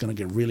is where it's going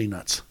to get really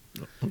nuts.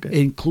 Okay. It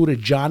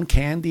included John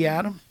Candy,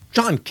 Adam.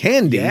 John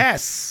Candy.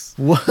 Yes.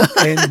 What?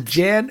 And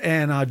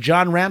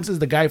John Ramses,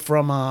 the guy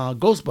from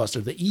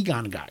Ghostbusters, the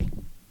Egon guy.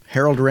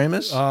 Harold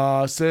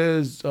Ramis.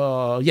 Says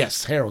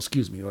yes, Harold.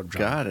 Excuse me. John.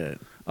 Got it.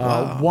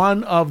 Wow.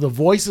 One of the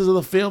voices of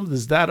the film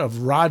is that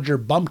of Roger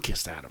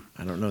Bumpkiss, Adam.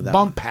 I don't know that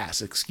one.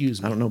 Bumpass,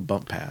 excuse me. I don't know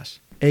Bump Pass.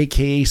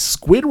 AKA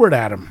Squidward,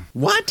 Adam.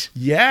 What?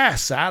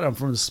 Yes, Adam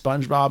from the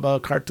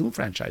SpongeBob cartoon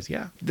franchise.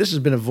 Yeah. This has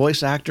been a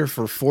voice actor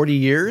for 40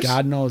 years?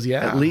 God knows,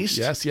 yeah. At least?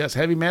 Yes.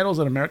 Heavy Metal is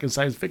an American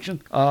science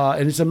fiction.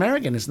 And it's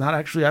American. It's not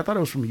actually, I thought it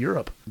was from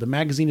Europe. The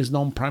magazine is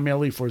known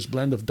primarily for its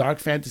blend of dark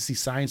fantasy,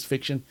 science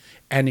fiction,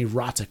 and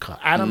erotica.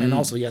 Adam, and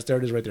also, yes, there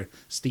it is right there,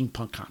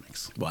 steampunk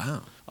comics.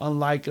 Wow.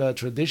 Unlike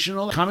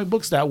traditional comic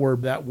books that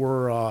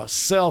were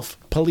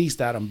self-policed,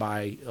 Adam,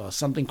 by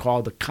something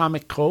called the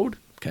Comic Code,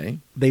 Okay.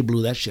 they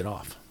blew that shit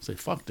off. Say,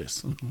 fuck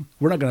this.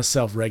 We're not going to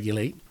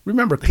self-regulate.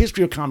 Remember, the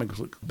history of comics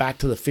back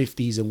to the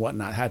 50s and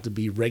whatnot had to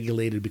be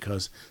regulated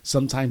because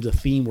sometimes the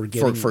theme we're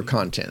getting... For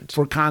content.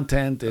 For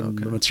content and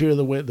the material,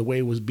 the way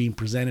it was being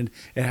presented,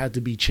 it had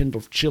to be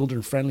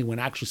children-friendly when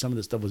actually some of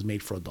the stuff was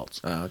made for adults.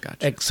 Oh, gotcha.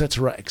 Et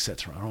cetera, et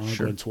cetera. I don't want to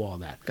Sure. go into all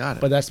that. Got it.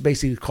 But that's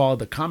basically called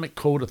the Comic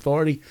Code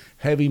Authority.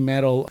 Heavy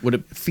Metal Would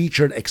it-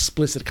 featured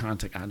explicit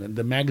content on it.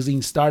 The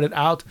magazine started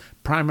out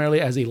primarily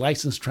as a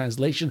licensed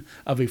translation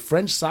of a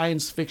French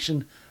science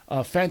fiction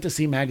a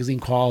fantasy magazine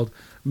called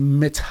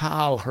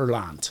Metal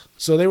Hurlant.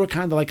 So they were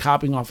kind of like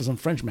copying off of some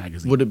French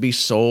magazine. Would it be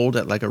sold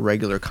at like a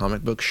regular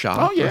comic book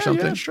shop or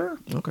something? Yeah, sure.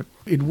 Okay.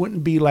 It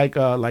wouldn't be like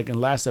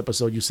in last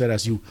episode you said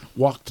as you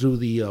walk through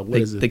the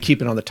They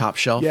keep it on the top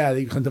shelf? Yeah,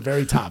 on the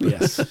very top,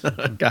 yes.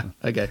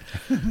 Okay.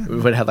 We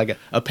would have like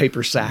a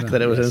paper sack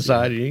that it was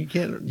inside. You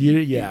can't.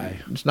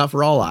 It's not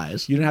for all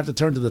eyes. You didn't have to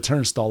turn to the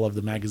turnstile of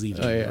the magazine.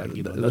 Oh, yeah. Like,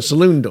 The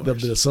saloon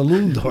doors. The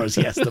saloon doors,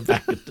 yes. The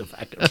back and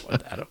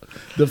forth, Adam.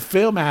 The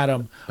film,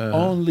 Adam,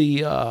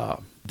 only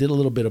did a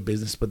little bit of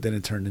business, but then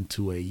it turned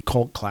into a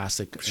cult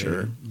classic.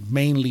 Sure.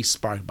 Mainly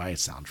sparked by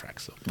its soundtrack.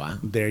 So wow.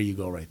 There you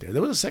go right there.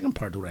 There was a second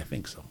part to it, I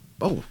think so.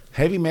 Oh.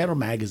 Heavy Metal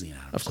Magazine,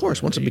 Adam. Of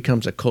course. Once it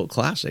becomes a cult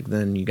classic,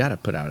 then you got to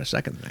put out a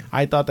second thing.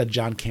 I thought that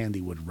John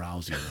Candy would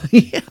rouse you.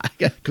 Yeah.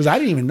 Because I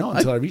didn't even know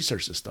until I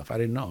researched this stuff. I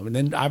didn't know. And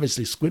then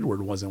obviously Squidward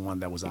wasn't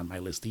one that was on my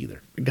list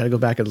either. You got to go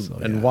back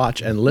and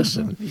watch and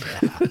listen.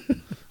 Yeah.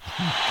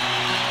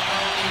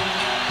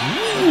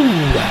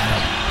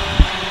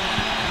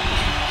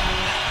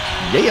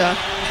 Yeah.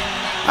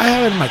 I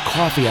have it in my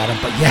coffee, Adam,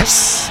 but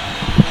yes.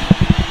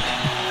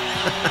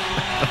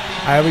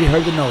 I already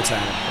heard the notes,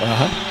 Adam.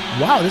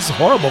 Uh-huh. Wow, this is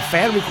horrible.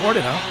 Fan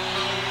recorded, huh?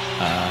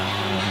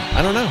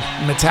 I don't know.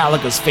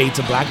 Metallica's Fade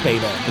to Black,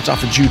 baby. It's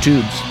off of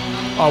YouTube's.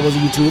 Oh, was a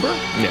YouTuber?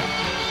 Yeah.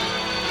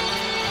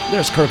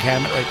 There's Kirk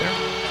Hammett right there.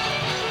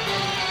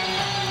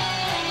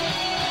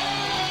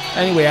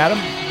 Anyway, Adam,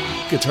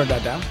 you could turn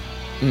that down.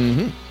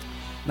 Mm-hmm.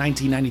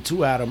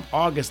 1992, Adam.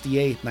 August the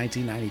 8th,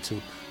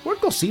 1992. Where'd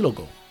Gosilo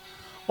go?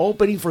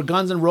 Opening for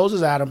Guns N'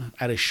 Roses, Adam,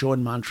 at a show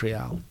in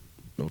Montreal.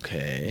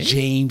 Okay.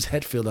 James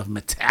Hetfield of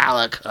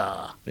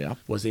Metallica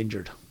was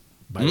injured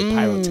by the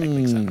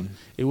pyrotechnics, Adam.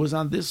 It was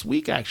on this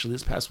week, actually,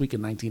 this past week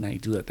in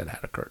 1992 that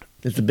had occurred.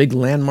 It's a big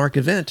landmark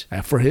event.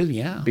 For him,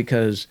 yeah.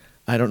 Because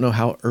I don't know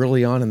how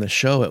early on in the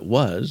show it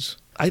was.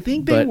 I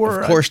think they were.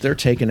 Of course, they're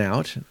taken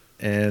out,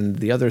 and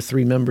the other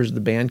three members of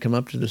the band come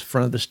up to the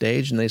front of the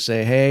stage and they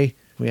say, hey,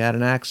 we had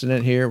an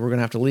accident here. We're going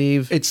to have to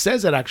leave. It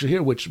says it actually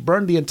here, which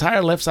burned the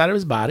entire left side of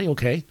his body.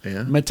 Okay.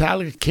 Yeah.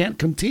 Metallica can't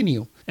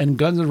continue. And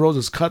Guns N'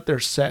 Roses cut their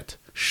set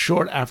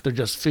short after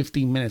just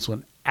 15 minutes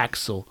when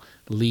Axl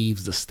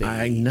leaves the stage.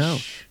 I know.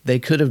 They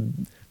could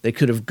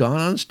have gone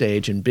on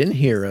stage and been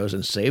heroes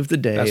and saved the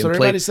day. That's what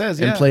everybody says,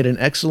 yeah. And played an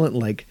excellent,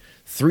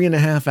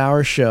 3.5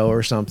 hour show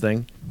or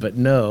something. But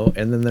no.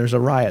 And then there's a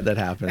riot that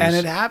happens. And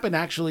it happened,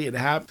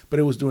 but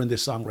it was during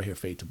this song right here,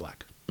 Fade to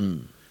Black.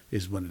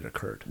 Is when it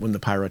occurred. When the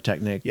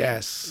pyrotechnic.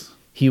 Yes.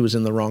 He was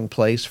in the wrong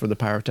place for the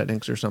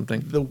pyrotechnics or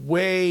something. The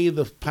way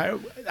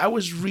I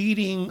was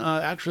reading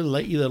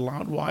actually either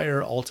Loudwire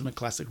or Ultimate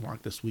Classic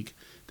Rock this week.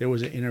 There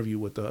was an interview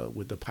with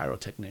the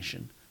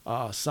pyrotechnician.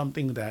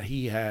 Something that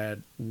he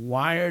had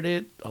wired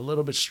it a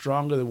little bit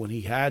stronger than when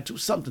he had to,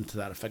 something to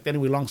that effect.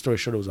 Anyway, long story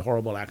short, it was a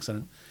horrible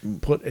accident.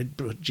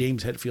 Put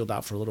James Hetfield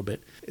out for a little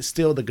bit.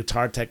 Still, the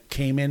guitar tech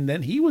came in.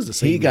 Then he was the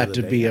same. He got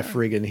to be a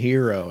friggin'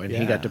 hero, and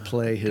he got to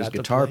play his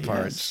guitar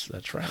parts. Yes,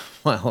 that's right.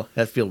 Well,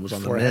 Hetfield was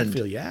on the mend.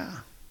 Hetfield, yeah.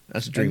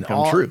 That's a dream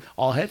come true.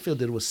 All Hetfield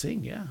did was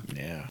sing, yeah.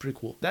 Yeah. Pretty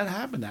cool. That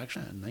happened,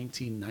 actually, in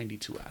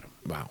 1992, Adam.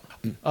 Wow.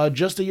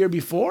 Just a year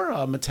before,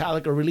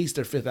 Metallica released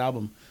their fifth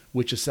album,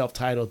 which is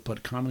self-titled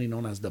but commonly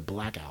known as the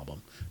Black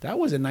Album. That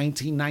was in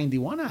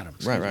 1991, Adam.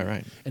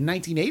 Right. In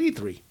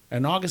 1983,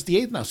 and August the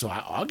 8th now. So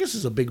August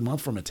is a big month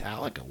for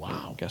Metallica.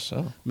 Wow. I guess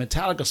so.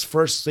 Metallica's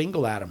first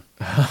single, Adam.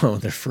 Oh,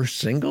 their first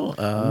single?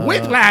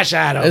 Whiplash,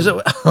 Adam. Is it?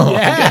 Oh,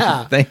 yeah.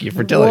 Okay. Thank you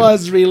for telling me.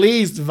 Was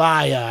released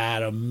via,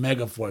 Adam,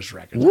 Megaforce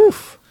Records.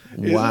 Woof.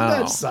 Isn't Wow.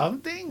 that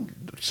something?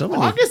 So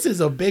many, August is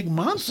a big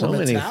month for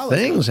Metallica. So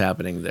many things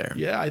happening there.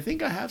 Yeah, I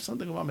think I have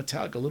something about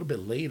Metallica a little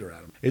bit later,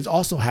 Adam. It's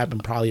also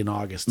happened probably in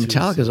August, too.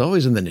 Metallica's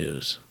always in the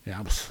news.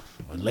 Yeah,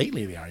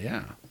 lately they are,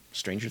 yeah.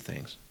 Stranger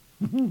Things.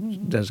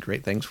 Does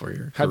great things for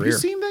your Have career. you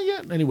seen that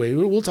yet? Anyway,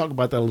 we'll talk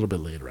about that a little bit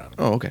later, Adam.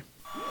 Oh, okay.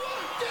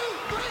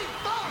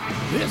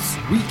 This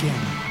weekend.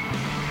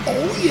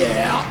 Oh,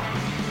 yeah.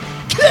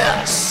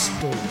 Kiss!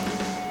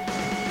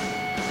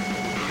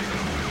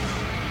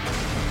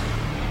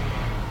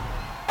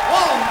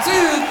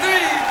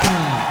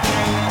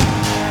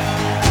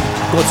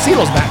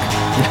 Godzilla's back.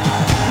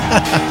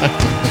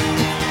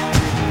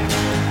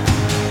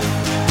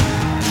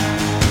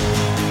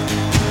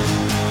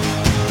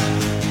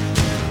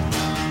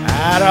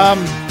 Adam.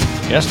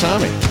 Yes,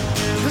 Tommy.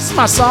 This is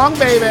my song,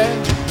 baby.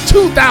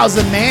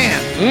 2000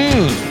 Man.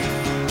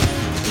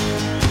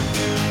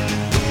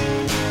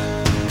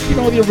 You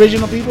know the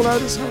original people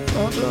of this?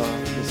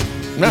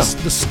 No.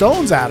 The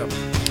Stones, Adam.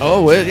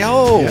 Oh,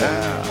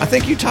 Yeah. I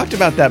think you talked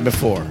about that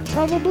before.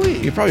 Probably.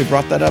 You probably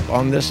brought that up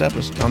on this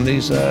episode, on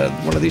these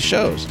one of these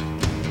shows.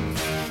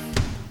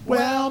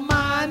 Well,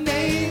 my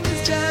name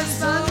is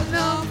just a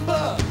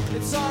number.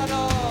 It's on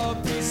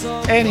a piece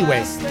of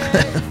Anyway.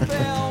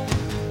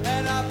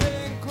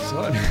 So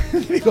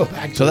let me go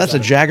back to So that's a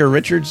this, Jagger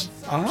Richards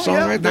Adam. song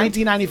Yeah, right there?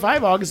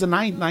 1995, August the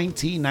 9th,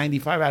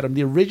 1995, Adam.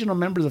 The original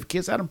members of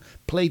Kiss, Adam,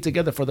 played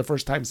together for the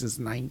first time since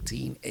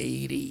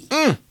 1980.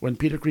 When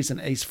Peter Criss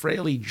and Ace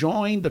Frehley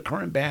joined the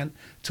current band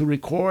to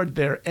record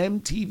their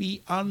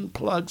MTV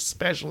Unplugged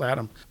special,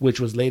 Adam, which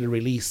was later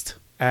released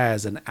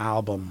as an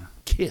album,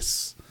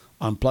 Kiss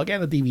Unplugged,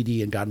 and a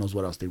DVD, and God knows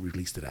what else they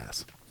released it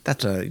as.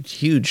 That's a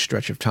huge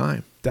stretch of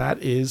time. That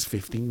is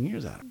 15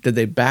 years, Adam. Did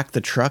they back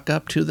the truck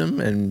up to them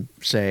and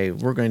say,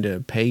 we're going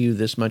to pay you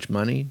this much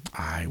money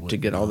I to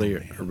get all the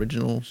man.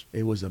 originals?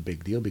 It was a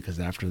big deal because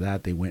after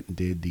that they went and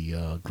did the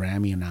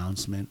Grammy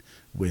announcement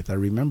with, I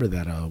remember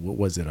that, what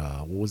was it?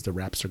 What was the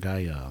rapster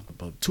guy?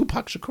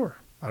 Tupac Shakur.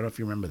 I don't know if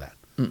you remember that.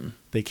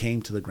 They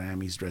came to the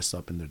Grammys dressed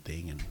up in their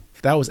thing, and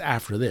that was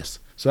after this.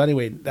 So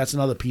anyway, that's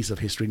another piece of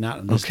history, not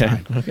in this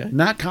time. Okay.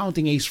 Not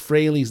counting Ace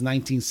Frehley's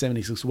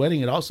 1976 wedding,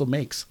 it also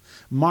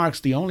marks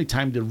the only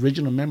time the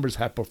original members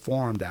have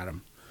performed,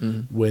 Adam,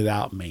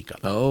 without makeup.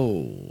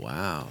 Oh,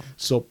 wow.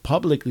 So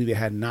publicly they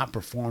had not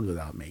performed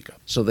without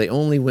makeup. So they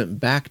only went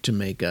back to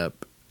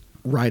makeup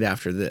right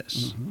after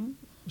this.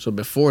 So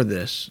before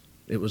this,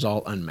 it was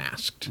all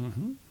unmasked.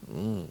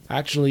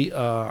 Actually,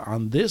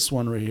 on this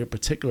one right here,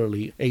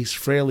 particularly, Ace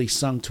Frehley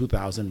sung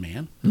 2000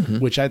 Man,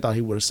 which I thought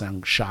he would have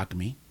sung Shock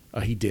Me.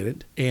 He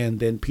didn't. And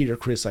then Peter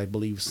Criss, I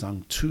believe,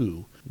 sung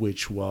 2,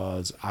 which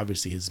was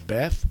obviously his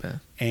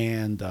Beth,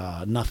 and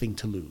Nothing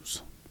to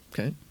Lose.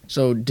 Okay.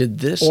 So did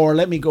this... Or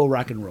Let Me Go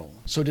Rock and Roll.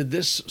 So did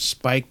this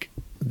spike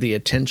the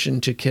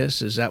attention to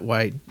Kiss? Is that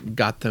why it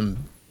got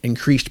them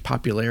increased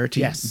popularity?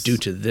 Yes. Due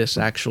to this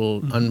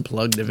actual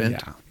unplugged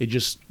event? Yeah. It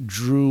just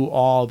drew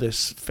all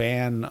this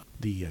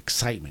the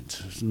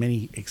excitement. There's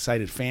many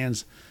excited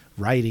fans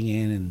writing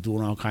in and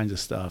doing all kinds of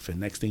stuff. And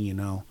next thing you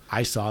know,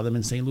 I saw them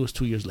in St. Louis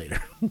 2 years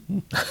later.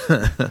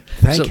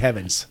 Thank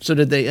heavens. So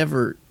did they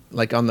ever,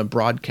 like on the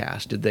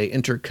broadcast, did they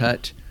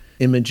intercut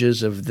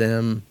images of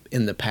them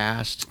in the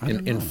past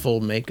in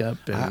full makeup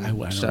and I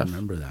don't stuff?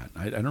 remember that.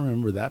 I don't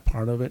remember that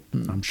part of it.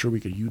 I'm sure we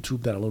could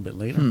YouTube that a little bit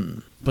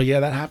later. But yeah,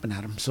 that happened,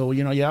 Adam. So,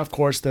 of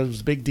course, that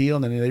was a big deal.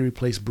 And then they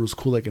replaced Bruce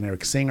Kulick and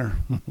Eric Singer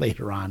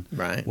later on.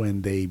 Right.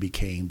 When they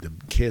became the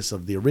Kiss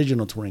of the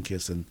original touring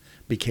Kiss and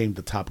became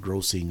the top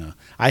grossing.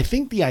 I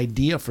think the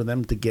idea for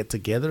them to get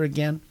together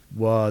again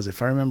was,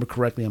 if I remember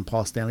correctly in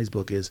Paul Stanley's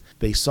book, is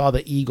they saw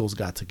the Eagles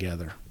got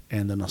together.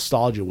 And the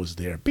nostalgia was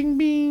there. Bing,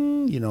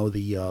 bing.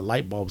 The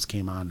light bulbs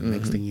came on. The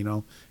next thing you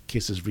know,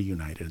 Kiss is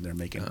reunited and they're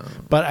making.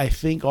 But I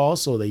think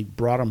also they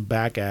brought them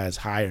back as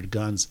hired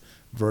guns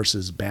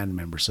versus band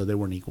members. So they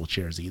weren't equal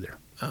shares either.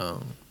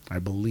 Oh. I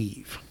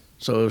believe.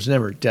 So it was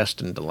never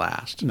destined to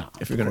last. No,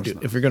 If you're of going to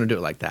course do if you're going to do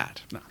it like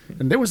that. No.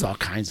 And there was all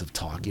kinds of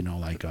talk,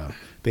 like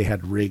they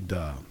had rigged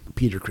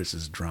Peter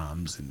Criss's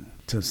drums and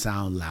to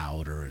sound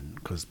louder, and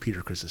because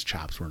Peter Criss's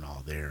chops weren't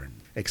all there, and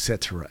et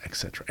cetera, et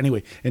cetera. Anyway,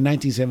 in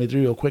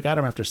 1973, real quick,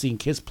 Adam, after seeing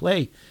Kiss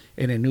play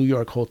in a New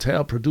York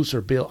hotel,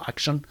 producer Bill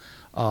Action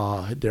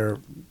their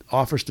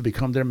offers to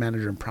become their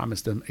manager and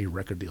promised them a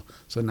record deal.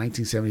 So in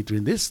 1973,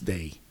 this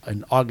day,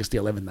 on August the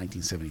 11th,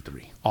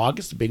 1973.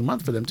 August, a big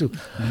month for them too.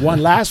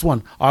 One last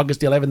one, August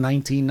the 11th,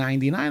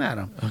 1999,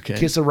 Adam. Okay.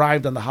 Kiss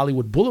arrived on the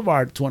Hollywood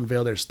Boulevard to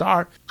unveil their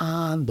star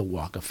on the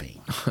Walk of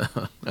Fame.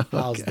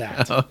 How's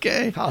that?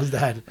 Okay. How's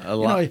that? A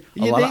lot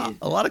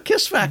of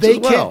Kiss facts They as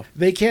well.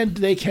 They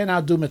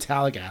cannot do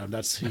Metallica, Adam.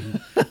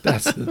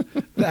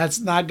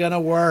 That's not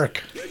gonna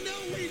work.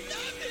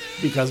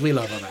 Because we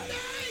love them, Adam.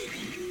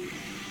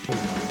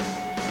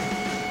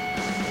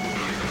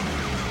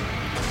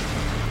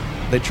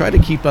 They try to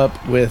keep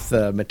up with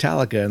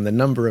Metallica and the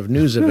number of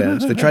news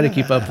events. They try to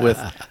keep up with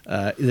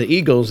the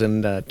Eagles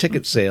and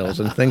ticket sales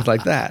and things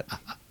like that.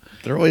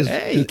 They're always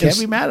you can't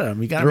be mad at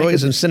them. They're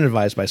always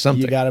incentivized by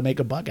something. You got to make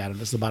a buck at them.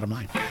 That's the bottom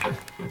line.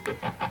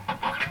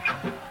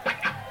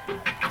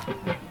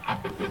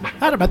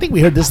 Adam, I think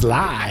we heard this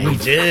live. We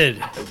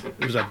did.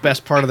 It was the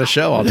best part of the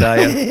show, I'll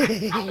tell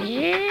you.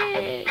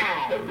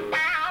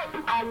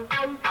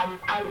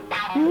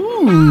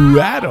 Ooh,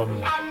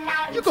 Adam.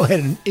 You go ahead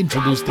and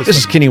introduce this. This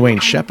is Kenny Wayne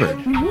Shepherd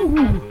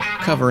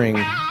covering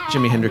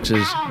Jimi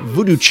Hendrix's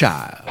Voodoo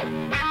Child.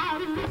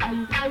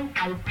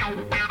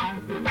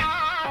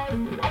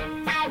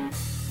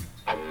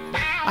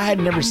 I had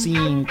never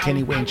seen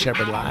Kenny Wayne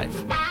Shepherd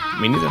live.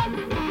 Me neither.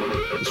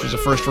 This was a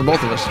first for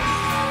both of us.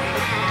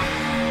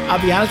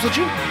 I'll be honest with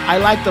you, I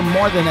liked them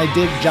more than I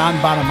did John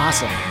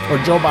Bonamassa, or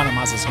Joe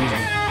Bonamassa, excuse me.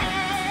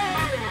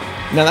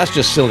 No, that's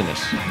just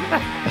silliness.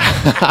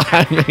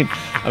 I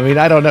mean,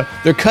 I don't know.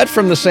 They're cut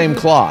from the same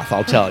cloth,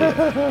 I'll tell you.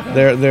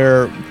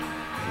 They're,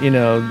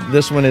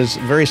 this one is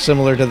very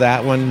similar to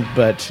that one,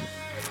 but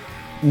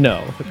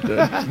no,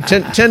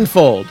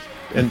 tenfold.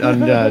 And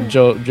on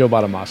Joe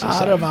Bonamassa.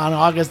 Adam, on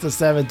August the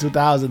 7th,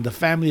 2000, the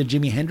family of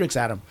Jimi Hendrix,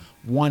 Adam,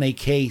 won a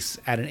case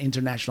at an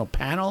international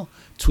panel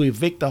to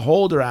evict the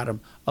holder,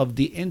 Adam, of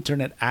the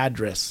internet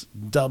address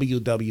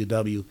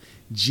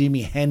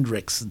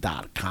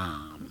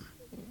www.jimihendrix.com.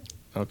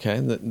 Okay,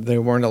 they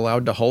weren't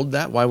allowed to hold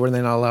that? Why were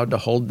they not allowed to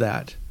hold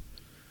that?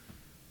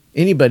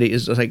 Anybody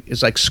is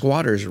like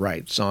squatters'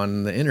 rights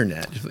on the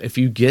internet. If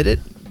you get it,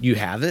 you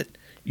have it.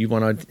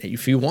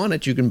 If you want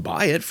it, you can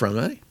buy it from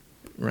it,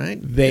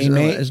 right?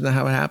 Isn't that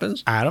how it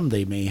happens? Adam,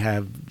 they may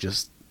have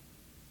just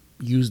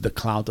used the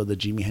clout of the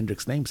Jimi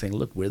Hendrix name, saying,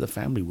 "Look, we're the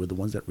family. We're the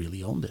ones that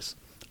really own this."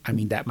 I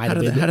mean, that might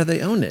have been. How do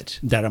they own it?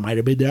 That might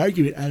have been the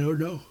argument. I don't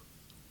know.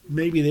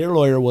 Maybe their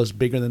lawyer was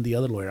bigger than the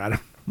other lawyer.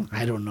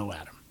 I don't know,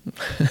 Adam.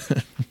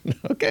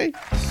 Okay.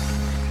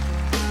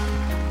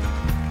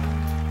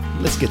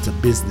 Let's get to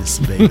business,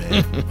 baby.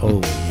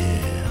 Oh,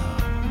 yeah.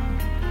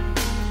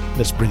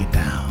 Let's bring it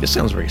down. This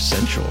sounds very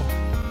sensual.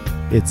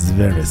 It's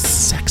very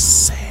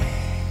sexy.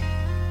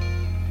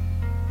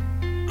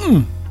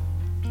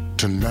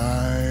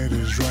 Tonight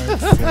is right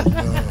for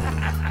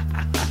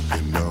love.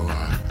 You know I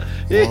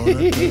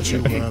wanna touch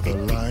you while the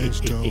lights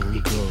don't go.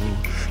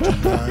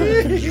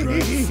 Tonight is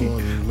right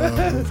for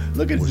love.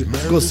 Look at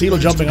Gosilo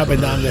jumping up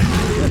and down there.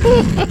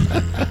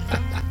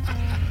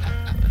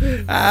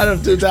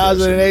 Adam,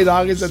 2008,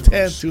 August the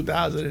 10th,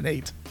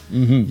 2008.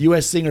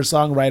 U.S.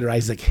 singer-songwriter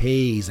Isaac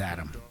Hayes,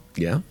 Adam.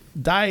 Yeah.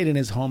 Died in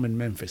his home in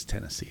Memphis,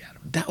 Tennessee,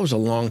 Adam. That was a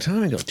long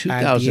time ago. 2008.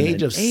 At the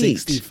age of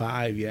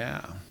 65,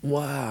 yeah.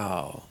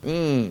 Wow.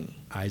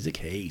 Isaac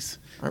Hayes.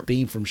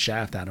 Theme from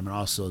Shaft, Adam, and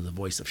also the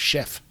voice of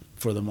Chef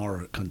for the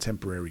more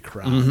contemporary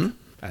crowd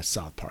at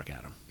South Park,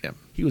 Adam. Yeah.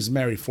 He was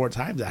married 4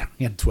 times, Adam.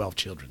 He had 12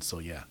 children, so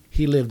yeah.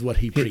 He lived what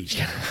he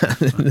preached.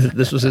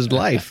 This was his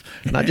life,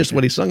 not just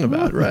what he sung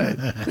about, right?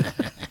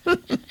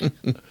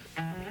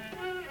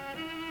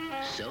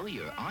 So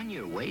you're on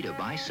your way to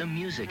buy some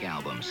music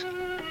albums.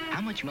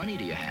 How much money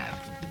do you have?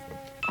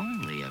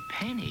 Only a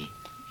penny?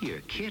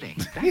 You're kidding.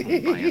 That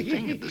won't buy a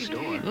thing at the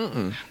store.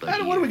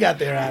 Adam, what do we got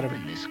there,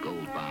 Adam? This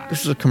gold box. This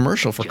is a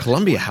commercial for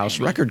Columbia House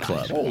Record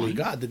Club. Holy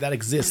God, did that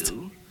exist?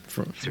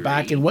 From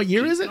Back in what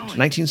year is it?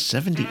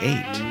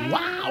 1978.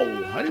 Wow.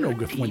 I didn't know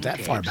it went that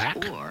far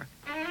back.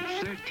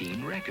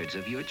 13 records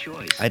of your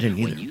choice. I didn't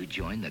either. When you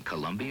join the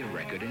Columbia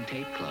Record and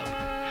Tape Club.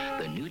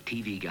 The new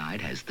TV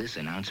guide has this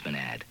announcement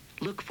ad.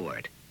 Look for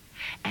it.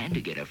 And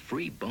to get a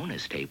free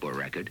bonus tape or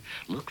record,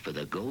 look for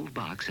the gold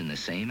box in the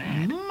same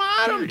ad.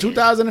 Adam,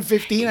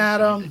 2015,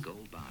 Adam.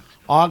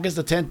 August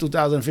the 10th,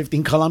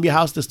 2015, Columbia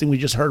House, this thing we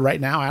just heard right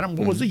now. Adam,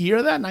 what was the year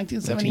of that?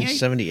 1978?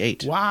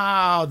 1978.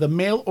 Wow, the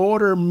mail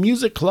order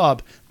music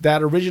club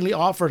that originally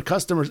offered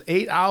customers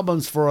 8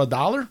 albums for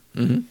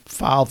 $1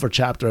 filed for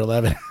Chapter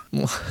 11.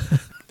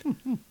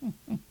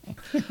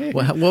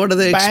 What do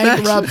they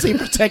expect? Bankruptcy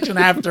protection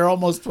after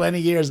almost 20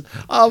 years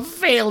of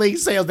failing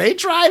sales. They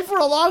tried for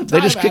a long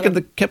time. They just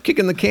kept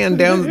kicking the can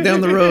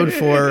down the road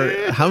for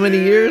how many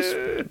years?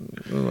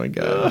 Oh my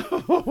God!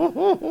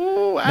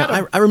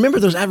 Now, I remember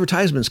those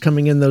advertisements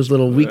coming in, those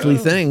little weekly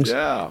things,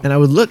 and I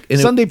would look and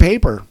Sunday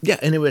paper. Yeah,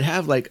 and it would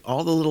have like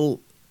all the little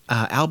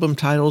album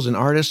titles and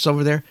artists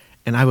over there.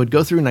 And I would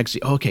go through and I'd see,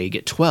 okay, you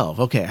get 12.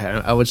 Okay,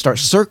 I would start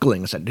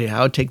circling. I said,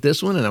 I would take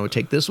this one and I would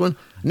take this one.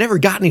 Never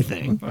got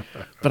anything.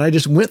 But I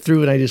just went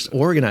through and I just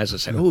organized. I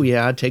said, oh,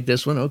 yeah, I'd take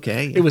this one.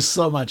 Okay. It was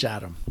so much,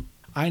 Adam.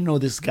 I know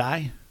this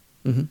guy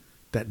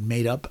that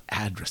made up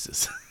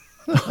addresses.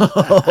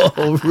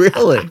 Oh,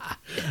 really?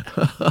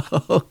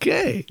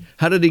 Okay.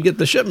 How did he get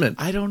the shipment?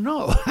 I don't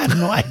know. I have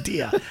no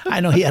idea.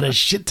 I know he had a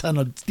shit ton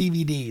of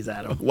DVDs,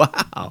 Adam.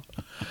 Wow.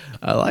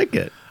 I like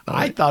it.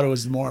 I thought it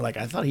was more like,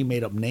 I thought he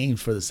made up names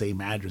for the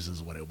same address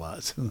as what it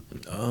was.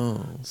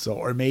 Oh. So,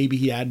 or maybe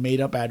he had made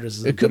up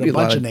addresses. It could be a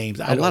bunch of names.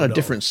 A lot of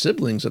different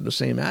siblings of the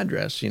same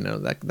address. You know,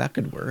 that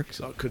could work.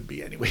 So it could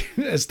be anyway.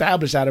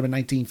 Established out of in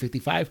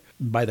 1955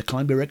 by the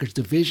Columbia Records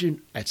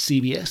division at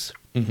CBS.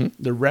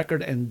 The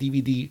record and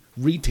DVD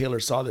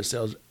retailers saw their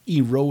sales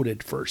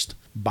eroded first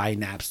by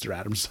Napster,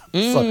 Adam. So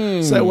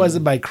it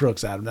wasn't by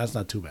crooks, Adam. That's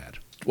not too bad.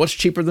 What's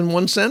cheaper than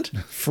 1 cent?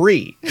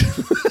 Free.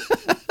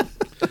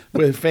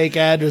 With fake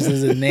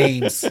addresses and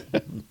names.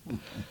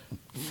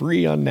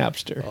 Free on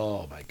Napster.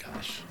 Oh, my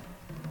gosh.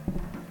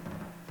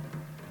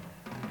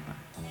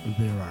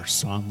 There are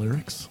song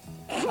lyrics.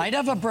 I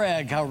never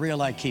brag how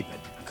real I keep it,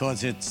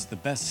 because it's the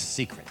best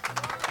secret.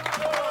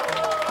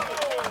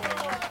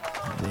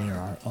 There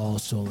are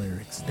also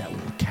lyrics that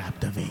will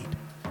captivate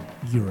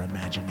your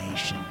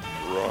imagination.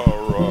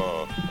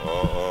 Rah,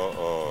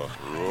 Roma,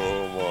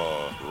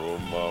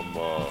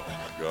 Romama,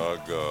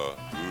 Gaga,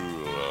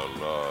 ooh la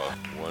la,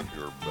 want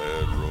your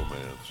bad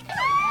romance.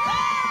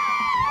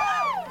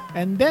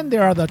 And then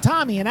there are the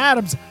Tommy and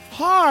Adams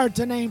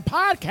hard-to-name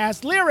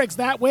podcast lyrics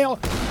that will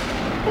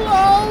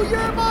blow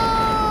your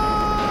mind.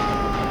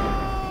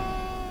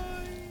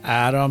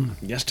 Adam.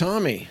 Yes,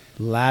 Tommy.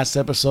 Last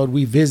episode,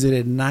 we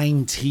visited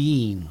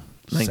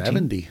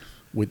 1970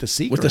 with the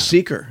Seeker. With the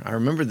Seeker. I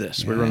remember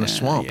this. We were in the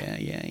swamp.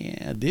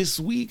 Yeah. This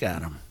week,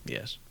 Adam.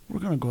 Yes. We're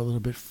going to go a little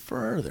bit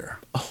further.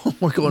 Oh,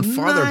 we're going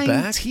farther back?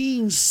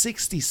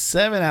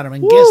 1967, Adam.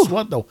 And guess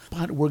what, though?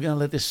 But we're going to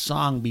let this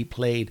song be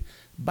played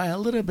by a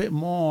little bit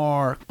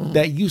more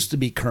that used to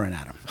be current,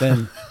 Adam.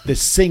 Then the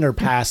singer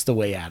passed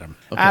away, Adam.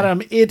 Okay.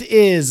 Adam, it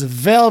is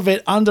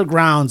Velvet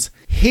Underground's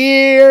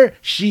Here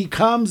She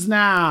Comes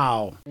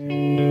Now.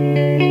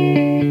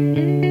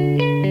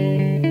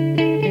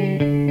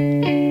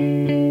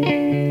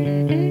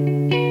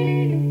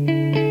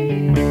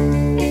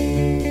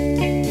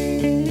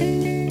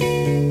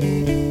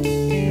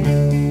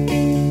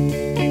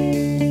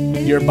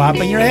 You're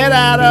bopping your head,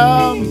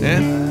 Adam.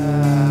 Yeah.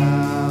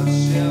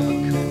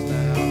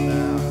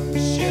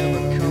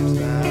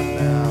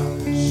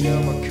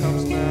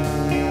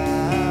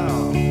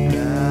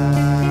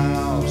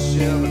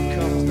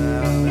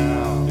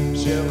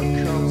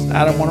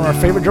 Adam, one of our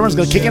favorite drummers,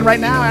 going to kick in right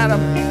now,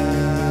 Adam.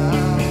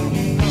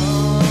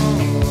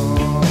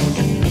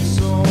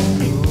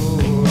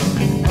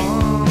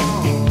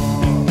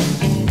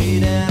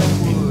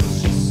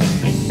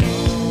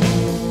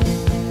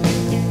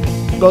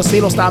 Go,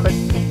 CeeLo, stop it.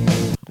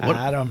 What?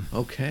 Adam.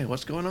 Okay,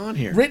 what's going on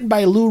here? Written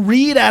by Lou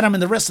Reed, Adam,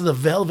 and the rest of the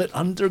Velvet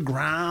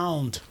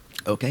Underground.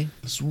 Okay.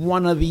 It's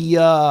one of the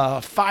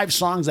 5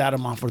 songs,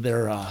 Adam, off of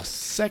their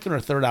second or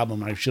third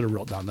album. I should have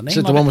wrote down the name. Is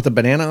it the one with the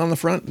banana on the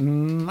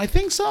front? I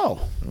think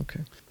so.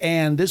 Okay.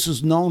 And this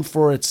was known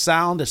for its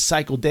sound, its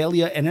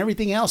psychedelia, and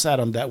everything else,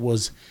 Adam, that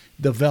was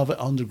the Velvet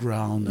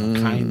Underground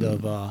kind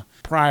of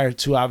prior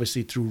to,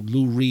 obviously, through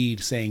Lou Reed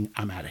saying,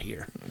 I'm out of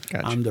here.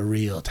 Gotcha. I'm the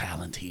real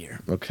talent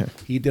here. Okay.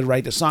 He did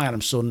write the song,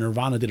 Adam, so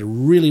Nirvana did a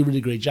really, really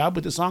great job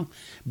with the song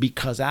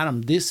because,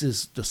 Adam, this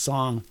is the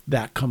song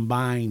that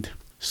combined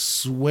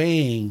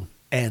swaying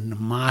and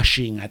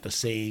moshing at the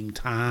same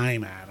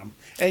time, Adam.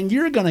 And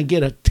you're going to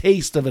get a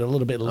taste of it a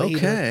little bit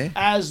later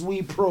as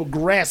we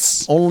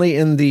progress. Only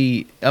in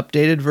the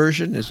updated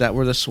version? Is that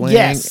where the swing?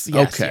 Yes.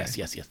 Okay.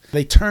 Yes.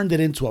 They turned it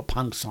into a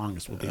punk song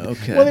is what they did.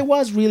 Okay. Well, it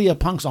was really a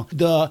punk song.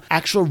 The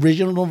actual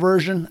original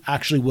version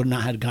actually would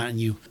not have gotten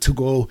you to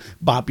go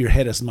bop your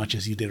head as much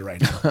as you did right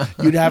now.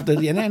 You'd have to,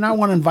 and I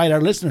want to invite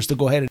our listeners to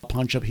go ahead and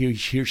punch up Here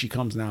She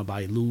Comes Now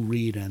by Lou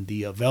Reed and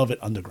the Velvet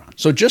Underground.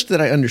 So just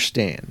that I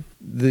understand,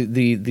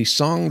 the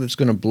song that's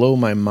going to blow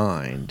my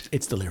mind,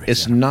 it's the lyrics.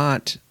 It's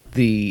not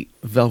the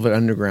Velvet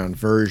Underground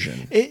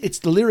version. It's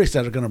the lyrics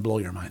that are going to blow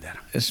your mind,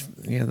 Adam.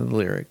 The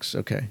lyrics,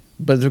 okay.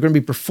 But they're going to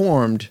be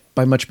performed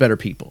by much better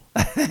people,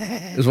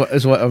 is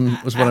what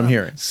I'm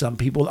hearing. Some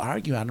people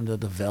argue, Adam,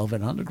 that the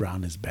Velvet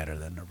Underground is better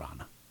than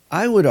Nirvana.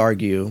 I would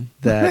argue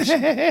that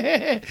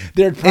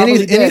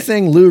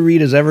anything Lou Reed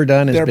has ever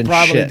done has been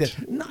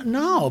shit.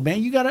 No,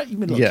 man, you gotta.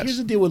 Look, yes. Here's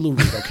the deal with Lou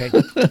Reed. Okay,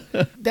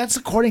 that's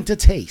according to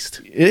taste.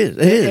 It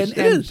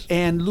is.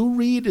 And Lou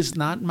Reed is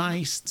not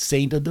my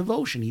saint of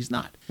devotion. He's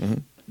not. Mm-hmm.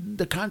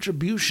 The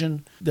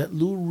contribution that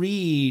Lou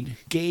Reed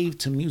gave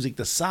to music,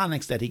 the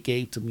sonics that he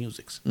gave to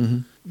music,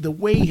 the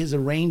way his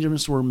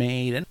arrangements were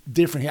made, and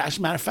different. As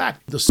a matter of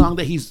fact, the song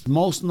that he's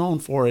most known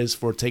for is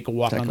for "Take a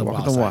Walk on the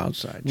Wild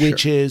Side,"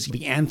 which is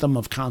the anthem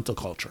of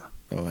counterculture.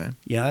 Oh, yeah.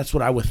 Yeah, that's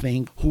what I would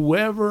think.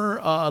 Whoever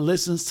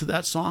listens to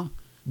that song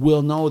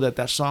will know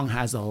that song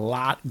has a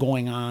lot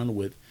going on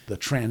with the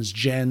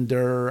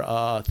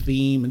transgender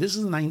theme. And this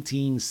is a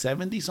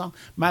 1970 song.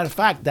 Matter of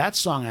fact, that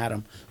song,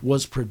 Adam,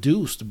 was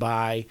produced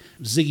by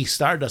Ziggy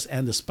Stardust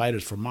and the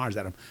Spiders from Mars,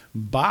 Adam,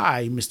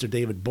 by Mr.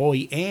 David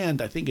Bowie,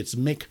 and I think it's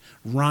Mick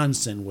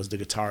Ronson was the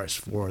guitarist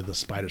for the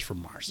Spiders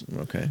from Mars.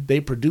 Okay.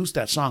 They produced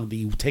that song,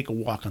 the Take a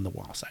Walk on the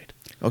Wild Side.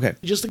 Okay.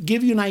 Just to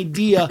give you an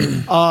idea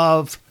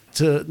of...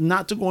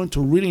 not to go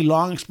into a really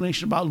long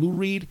explanation about Lou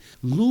Reed.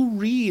 Lou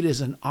Reed is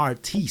an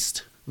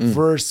artiste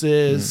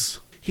versus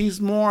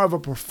he's more of a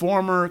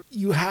performer.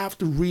 You have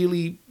to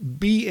really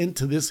be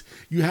into this.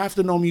 You have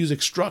to know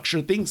music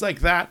structure, things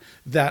like that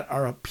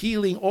are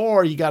appealing,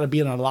 or you got to be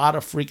in a lot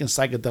of freaking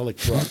psychedelic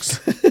drugs.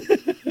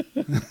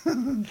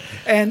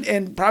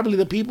 and probably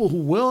the people who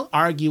will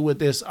argue with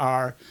this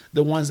are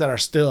the ones that are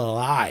still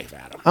alive,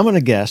 Adam. I'm going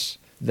to guess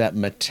that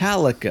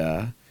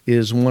Metallica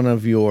is one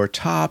of your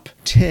top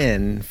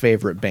 10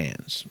 favorite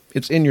bands.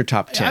 It's in your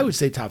top 10. I would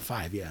say top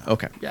 5, yeah.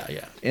 Okay.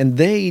 Yeah. And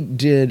they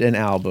did an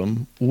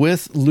album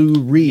with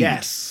Lou Reed.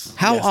 Yes.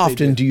 How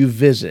often do you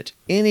visit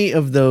any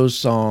of those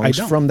songs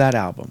from that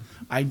album?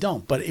 I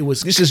don't, but it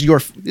was... This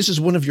is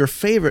one of your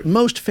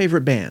most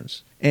favorite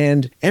bands.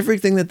 And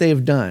everything that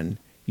they've done,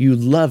 you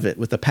love it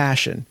with a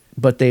passion.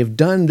 But they've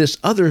done this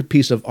other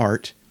piece of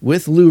art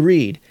with Lou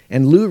Reed,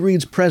 and Lou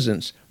Reed's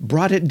presence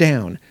brought it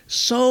down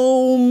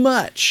so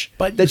much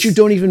that you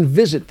don't even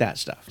visit that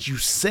stuff. You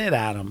said,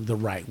 Adam, the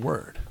right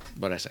word.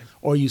 What'd I say?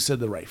 Or you said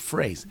the right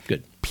phrase.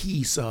 Good.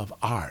 Piece of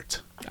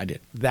art. I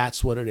did.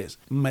 That's what it is.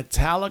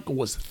 Metallica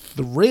was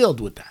thrilled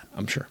with that.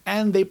 I'm sure.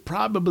 And they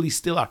probably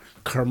still are.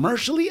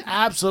 Commercially,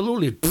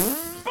 absolutely. Boo,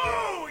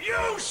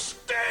 you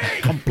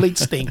stink! Complete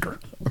stinker.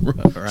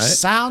 Right.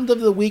 Sound of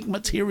the week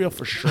material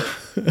for sure.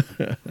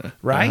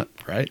 Right?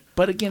 Right.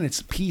 But again, it's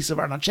a piece of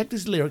art. Now check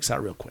these lyrics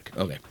out real quick.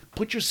 Okay.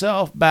 Put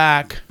yourself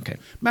back. Okay.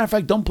 Matter of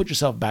fact, don't put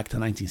yourself back to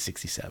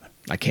 1967.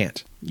 I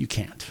can't. You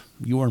can't.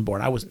 You weren't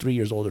born. I was 3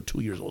 years old or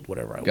 2 years old,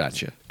 whatever I was.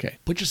 Gotcha. Okay.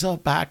 Put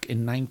yourself back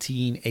in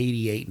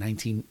 1988,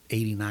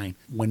 1989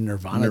 when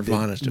Nirvana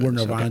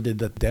did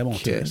the demo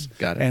tours.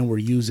 Got it. And we're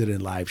using it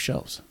in live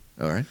shows.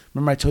 All right.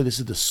 Remember I told you this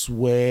is the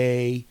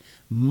sway,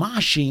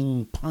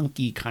 moshing,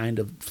 punky kind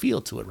of feel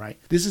to it, right?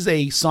 This is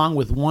a song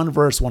with one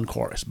verse, one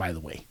chorus, by the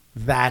way.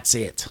 That's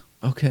it.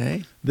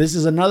 Okay. This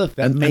is another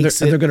that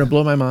makes it... And they're going to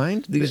blow my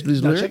mind, these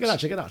lyrics?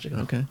 Check it out.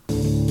 Okay.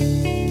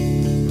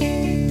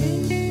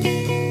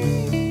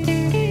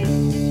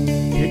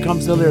 Here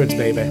comes the lyrics,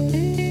 baby.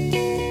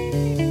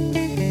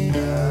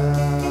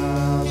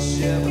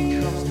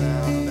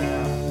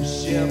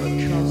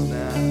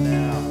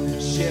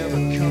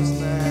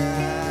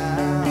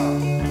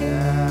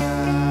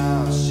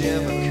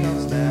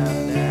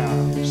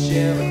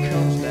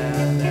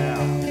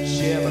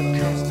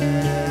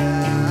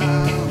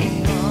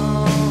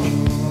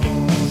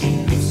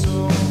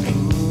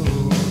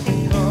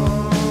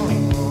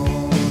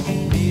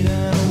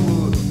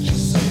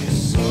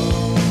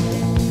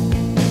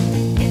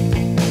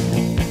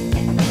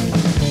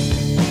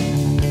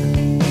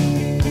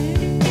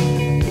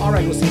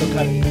 Castillo,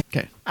 cut it.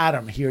 Okay.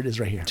 Adam, here it is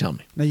right here. Tell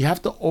me. Now you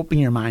have to open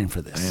your mind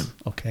for this. I am.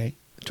 Okay.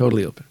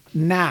 Totally open.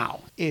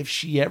 Now, if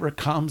she ever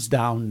comes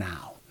down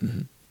now,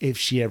 if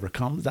she ever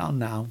comes down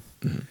now,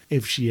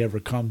 if she ever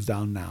comes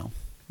down now,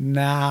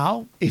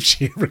 if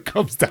she ever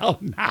comes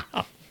down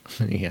now,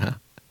 Yeah.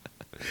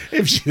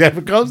 if she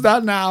ever comes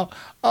down now,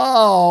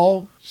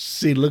 oh,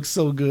 she looks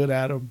so good,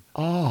 Adam.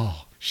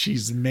 Oh,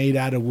 she's made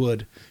out of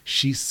wood.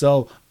 She's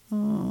so,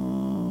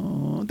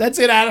 oh, that's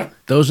it, Adam.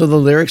 Those are the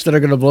lyrics that are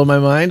going to blow my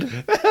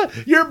mind.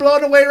 You're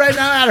blown away right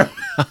now, Adam.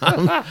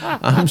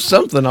 I'm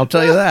something, I'll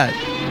tell you that.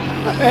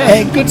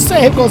 Hey, good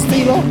save,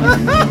 Castillo.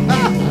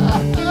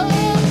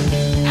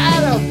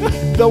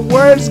 Adam, the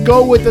words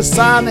go with the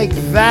sonic.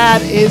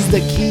 That is the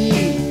key.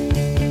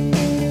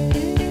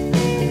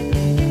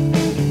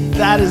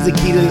 That is the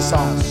key to the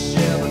song.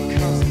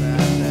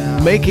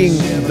 Making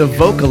the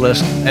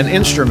vocalist an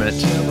instrument,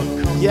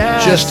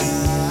 Yes.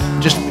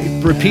 just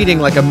repeating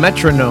like a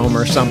metronome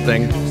or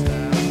something.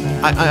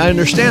 I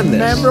understand this.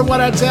 Remember what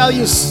I tell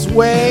you,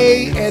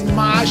 sway and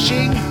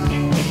moshing?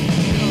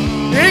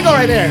 There you go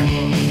right there.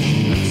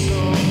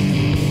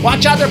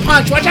 Watch out their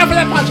punch. Watch out for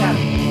that punch, Adam.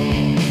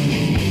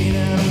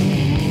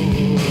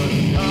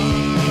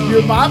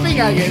 You're bopping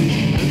again.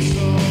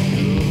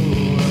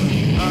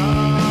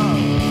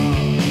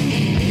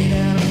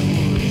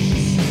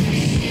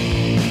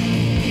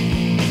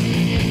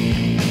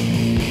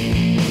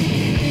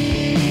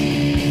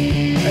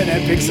 And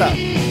then picks up.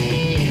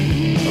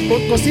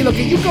 Castillo,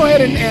 can you go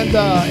ahead and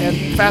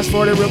fast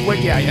forward it real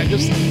quick? Yeah,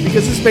 just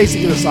because this is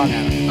basically the song,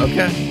 Adam.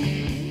 Okay.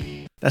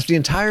 That's the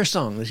entire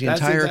song. That's the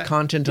entire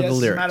content of the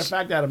lyrics. As a matter of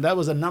fact, Adam, that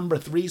was a number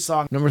 3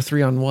 song. Number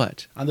 3 on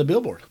what? On the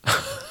Billboard.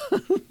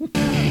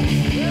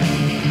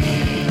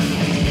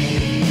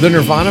 The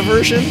Nirvana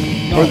version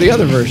or the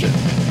other version?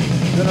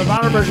 The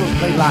Nirvana version was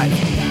played live.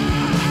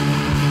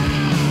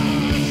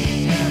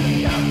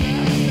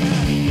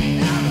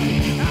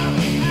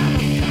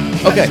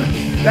 Okay.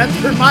 That's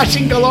where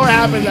moshing galore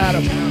happens,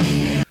 Adam.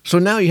 So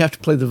now you have to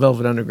play the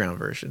Velvet Underground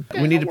version.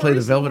 We need to play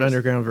the Velvet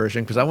Underground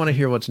version because I want to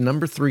hear what's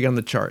number 3 on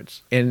the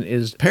charts and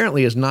is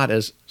not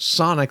as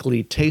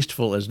sonically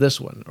tasteful as this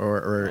one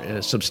or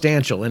as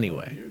substantial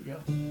anyway.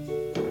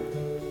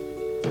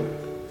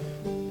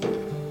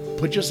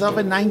 Put yourself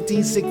in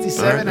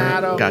 1967, All right.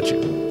 Adam. Got you.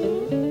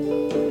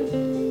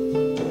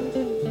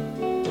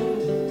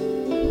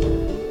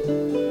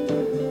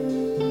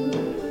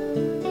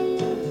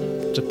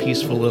 It's a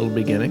peaceful little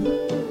beginning.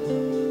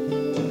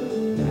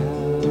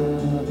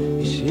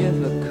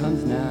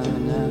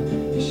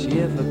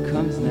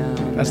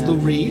 That's Lou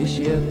Reed.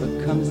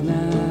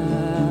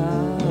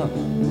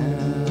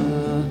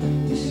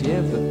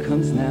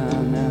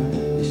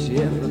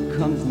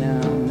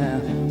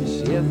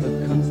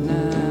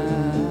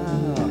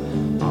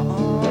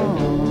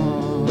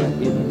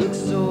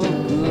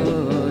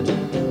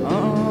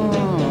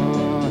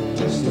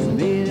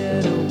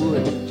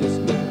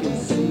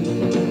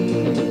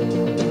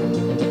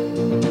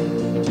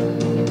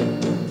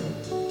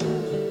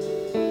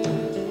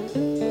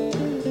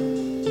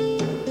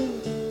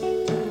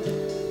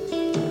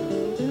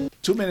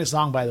 Two-minute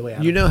song, by the way,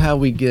 Adam. You know how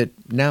we get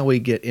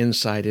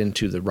insight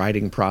into the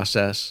writing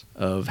process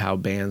of how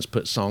bands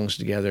put songs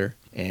together,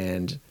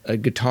 and a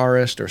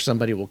guitarist or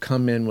somebody will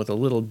come in with a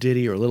little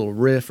ditty or a little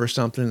riff or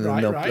something,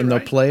 and they'll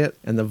play it,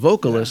 and the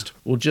vocalist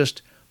will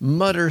just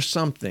mutter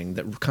something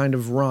that kind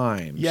of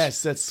rhymes.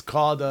 Yes, that's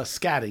called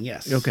scatting,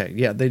 yes. Okay,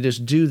 yeah, they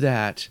just do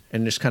that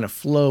and just kind of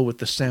flow with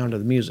the sound of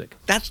the music.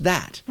 That's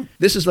that.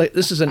 This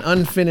is an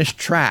unfinished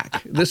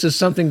track. This is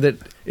something that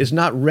is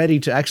not ready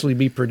to actually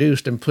be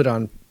produced and put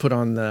on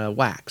the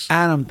wax.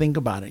 Adam, think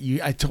about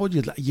it. I told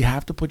you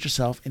have to put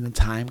yourself in the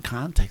time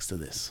context of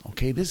this.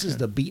 Okay, this is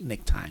the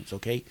beatnik times.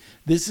 Okay,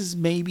 this is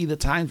maybe the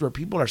times where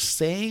people are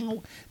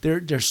saying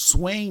they're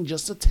swaying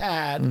just a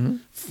tad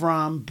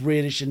from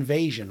British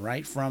invasion,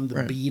 right? From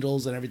the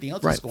Beatles and everything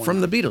else that's going on. From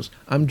the Beatles.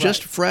 I'm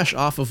just fresh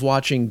off of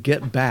watching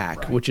Get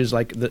Back, which is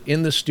like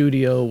in the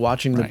studio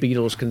watching the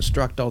Beatles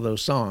construct all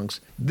those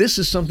songs. This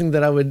is something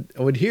that I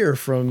would hear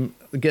from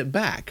Get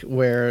Back,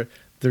 where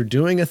they're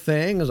doing a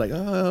thing. It's like,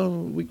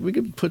 oh, we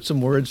could put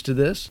some words to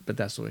this, but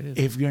that's the way it is.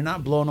 If you're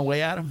not blown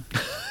away, Adam.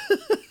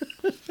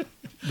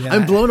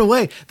 I'm blown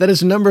away. That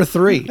is number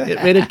 3.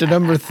 It made it to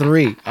number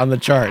 3 on the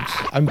charts.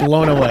 I'm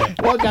blown away.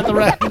 Well, got the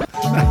right.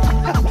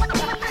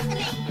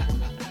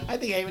 I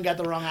think I even got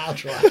the wrong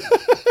outro.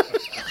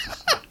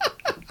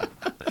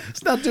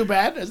 It's not too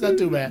bad. It's not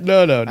too bad.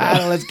 No.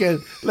 Adam,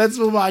 let's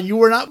move on. You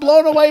were not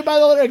blown away by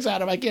the lyrics,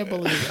 Adam. I can't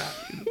believe that.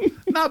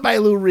 Not by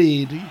Lou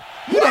Reed.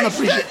 You don't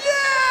appreciate.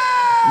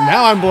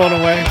 Now I'm blown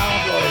away.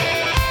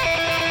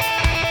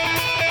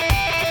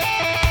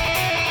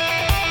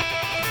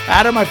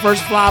 Adam, my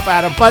first flop,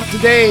 Adam. But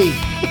today,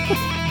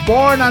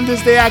 born on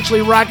this day,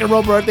 actually rock and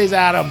roll birthdays,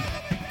 Adam.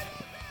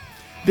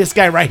 This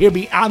guy right here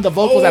on the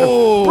vocals, Adam.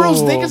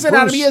 Bruce Dickinson,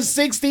 Adam. He is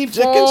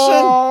 64.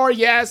 Dickinson.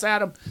 Yes,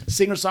 Adam.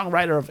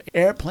 Singer-songwriter of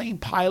Airplane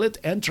Pilot,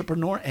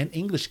 entrepreneur, and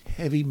English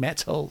heavy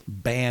metal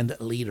band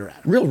leader,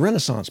 Adam. Real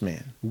Renaissance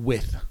man.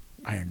 With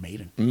Iron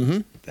Maiden. Mm-hmm.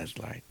 That's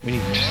right. We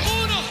need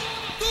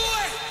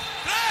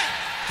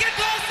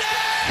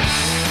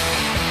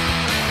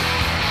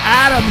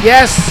Adam,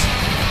 yes.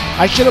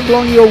 I should have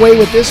blown you away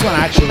with this one,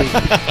 actually.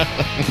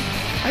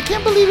 I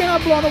can't believe you're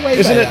not blown away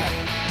Isn't by it?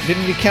 that.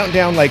 Didn't you count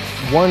down like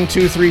 1,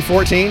 2, 3,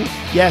 14?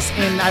 Yes,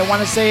 and I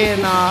want to say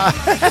in,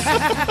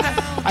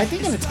 I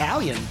think in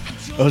Italian.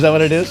 Oh, is that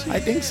what it is? I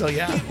think so,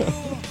 yeah.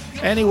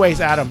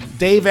 Anyways, Adam.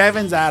 Dave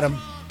Evans, Adam.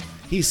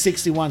 He's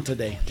 61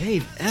 today.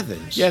 Dave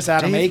Evans? Yes,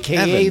 Adam, Dave a.k.a.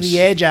 Evans. The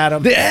Edge,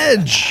 Adam. The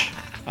Edge!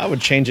 I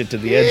would change it to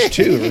The Edge,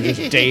 too, or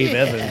just Dave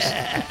Evans.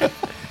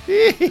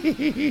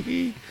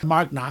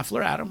 Mark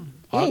Knopfler, Adam.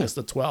 August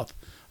the 12th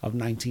of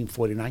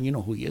 1949. You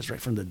know who he is, right?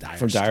 From the Dire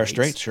Straits. From Dire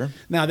Straits, sure.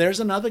 Now, there's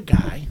another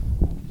guy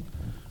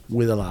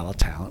with a lot of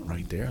talent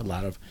right there.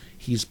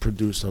 He's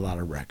produced a lot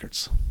of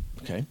records.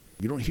 Okay.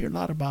 You don't hear a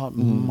lot about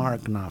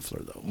Mark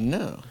Knopfler, though.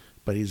 No.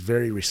 But he's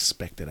very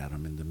respected,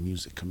 Adam, in the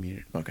music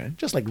community. Okay.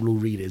 Just like Lou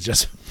Reed is.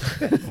 Just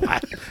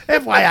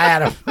FYI,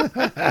 Adam.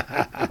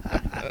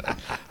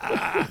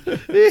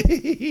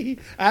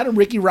 Adam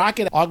Ricky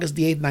Rocket, August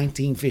the 8th,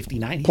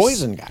 1959.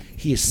 Poison guy.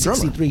 He is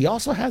 63. He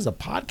also has a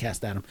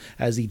podcast, Adam,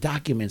 as he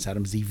documents,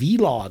 Adam, he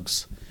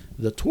vlogs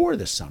the tour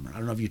this summer. I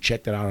don't know if you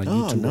checked that out on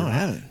YouTube. No, I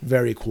haven't.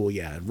 Very cool,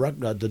 yeah.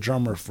 The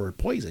drummer for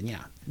Poison,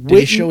 yeah.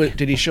 Did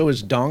he show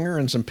his donger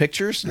and some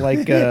pictures?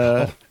 Like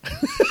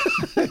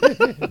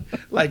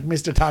like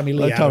Mr. Tommy Lee.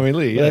 Like Adam. Tommy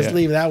Lee, yeah, Let's yeah.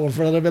 leave that one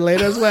for a little bit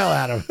later as well,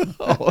 Adam.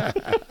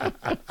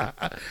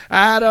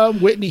 Adam,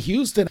 Whitney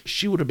Houston.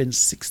 She would have been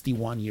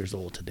 61 years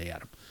old today,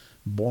 Adam.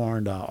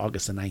 Born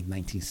August the 9th,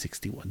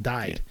 1961.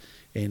 Died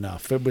in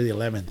February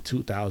 11th,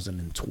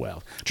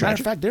 2012. Matter of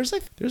fact, there's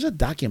a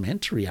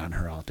documentary on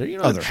her out there. You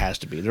know, there has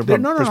to be. There's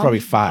no, probably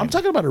 5. I'm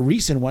talking about a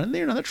recent one. And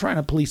they're trying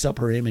to police up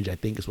her image, I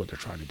think is what they're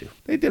trying to do.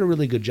 They did a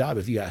really good job,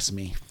 if you ask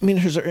me. I mean,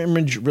 is her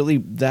image really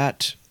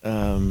that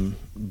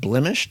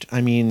blemished?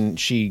 I mean,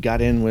 she got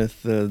in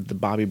with the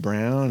Bobby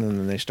Brown, and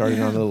then they started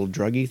on a little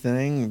druggy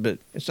thing, but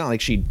it's not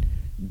like she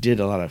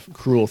did a lot of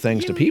cruel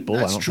things to people.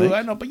 That's I don't true. think.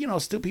 I know, but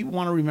still people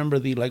want to remember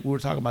like we were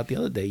talking about the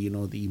other day.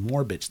 The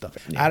morbid stuff.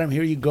 Yeah. Adam,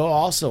 here you go.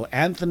 Also,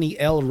 Anthony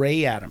L.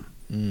 Ray. Adam.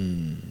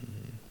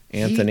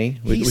 Anthony.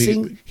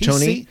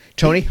 Tony.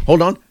 Tony.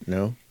 Hold on.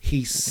 No.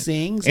 He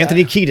sings.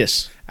 Anthony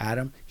Kiedis.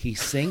 Adam. He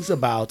sings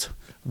about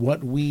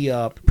what we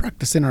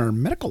practice in our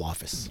medical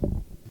office.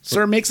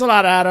 Sir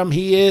Mix-a-Lot, Adam.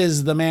 He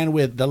is the man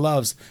with the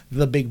loves,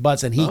 the big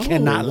butts, and he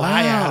cannot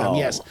lie, Adam.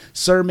 Yes,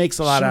 Sir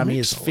Mix-a-Lot, Adam. He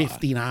is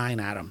 59,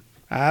 Adam.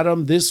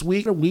 Adam, this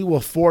week we will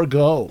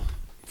forego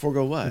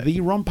what? The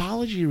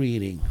Rumpology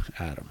reading,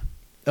 Adam.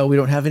 Oh, we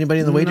don't have anybody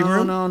in the waiting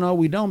room? No,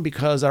 we don't,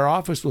 because our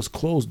office was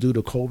closed due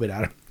to COVID,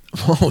 Adam.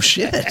 Oh,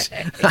 shit.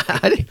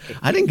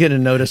 I didn't get a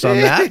notice on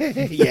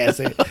that. Yes,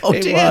 it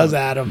was,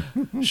 Adam.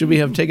 Should we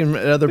have taken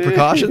other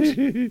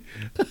precautions?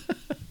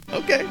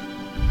 Okay.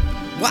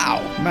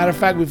 Wow. Matter of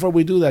fact, before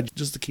we do that,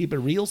 just to keep it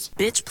reals.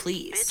 Bitch,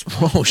 please.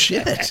 Oh,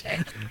 shit.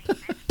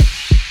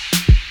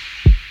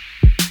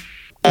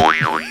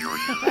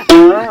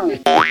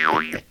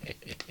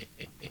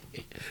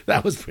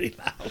 That was pretty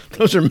loud.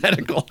 Those are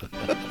medical.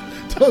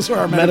 Those were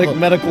our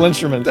medical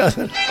instruments.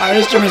 Our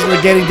instruments were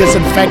getting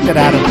disinfected,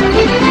 Adam.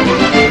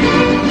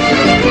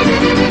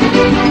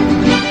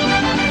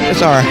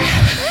 It's our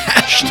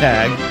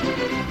hashtag.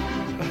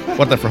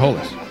 What the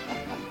frijoles?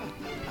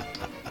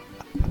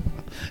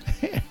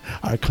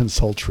 Our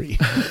consultry.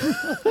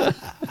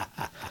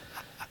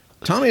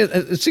 Tommy,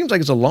 it seems like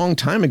it's a long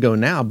time ago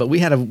now, but we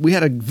had a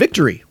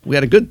victory. We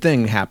had a good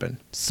thing happen.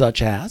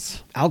 Such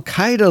as?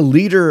 Al-Qaeda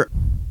leader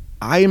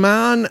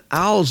Ayman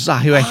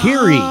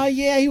al-Zawahiri. Ah,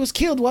 yeah, he was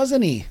killed,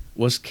 wasn't he?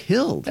 Was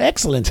killed.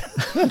 Excellent.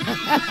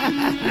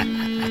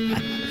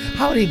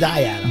 How did he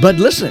die, Adam? But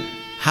listen,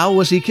 how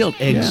was he killed?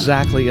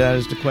 Exactly, that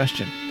is the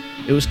question.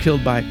 It was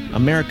killed by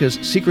America's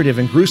secretive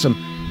and gruesome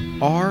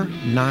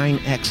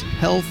R9X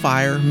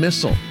Hellfire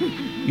missile.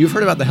 You've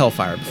heard about the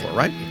Hellfire before,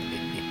 right?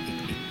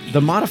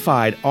 The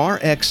modified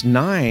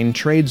RX-9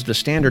 trades the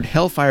standard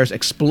Hellfire's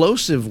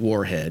explosive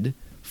warhead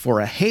for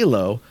a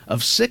halo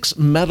of 6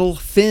 metal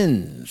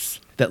fins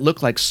that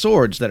look like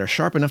swords that are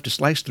sharp enough to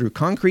slice through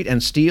concrete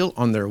and steel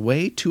on their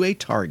way to a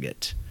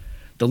target.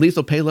 The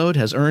lethal payload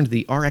has earned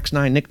the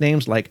RX-9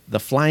 nicknames like the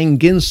Flying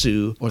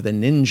Ginsu or the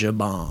Ninja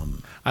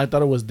Bomb. I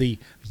thought it was the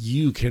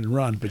you can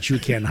run, but you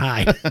can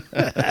hide.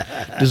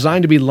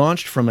 Designed to be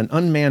launched from an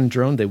unmanned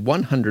drone, the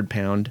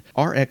 100-pound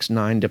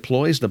RX-9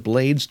 deploys the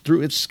blades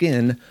through its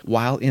skin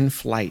while in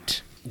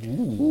flight.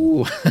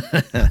 Ooh.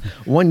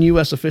 One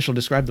U.S. official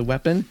described the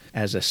weapon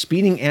as a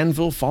speeding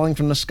anvil falling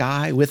from the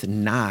sky with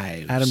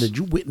knives. Adam, did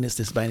you witness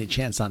this by any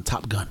chance on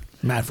Top Gun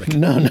Maverick?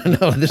 No.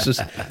 This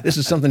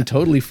is something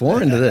totally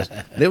foreign to this.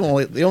 They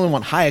only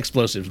want high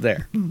explosives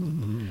there.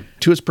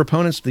 To its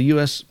proponents, the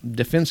U.S.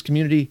 defense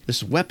community,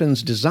 this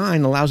weapon's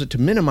design allows it to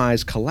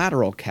minimize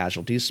collateral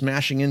casualties,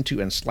 smashing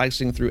into and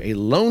slicing through a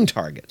lone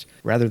target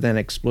rather than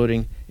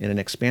exploding in an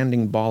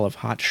expanding ball of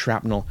hot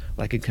shrapnel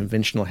like a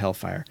conventional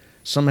Hellfire.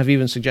 Some have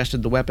even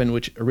suggested the weapon,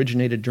 which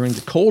originated during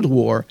the Cold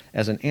War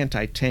as an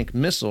anti-tank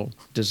missile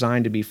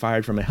designed to be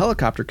fired from a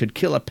helicopter, could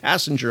kill a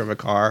passenger of a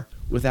car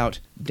without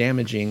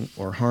damaging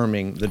or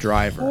harming the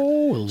driver.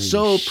 Holy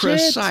so shit.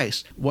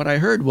 precise. What I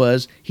heard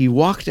was he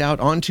walked out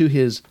onto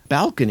his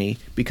balcony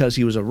because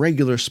he was a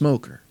regular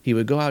smoker. He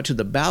would go out to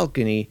the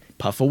balcony,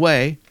 puff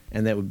away,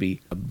 and that would be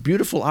a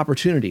beautiful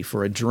opportunity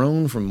for a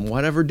drone from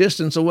whatever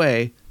distance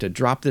away to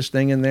drop this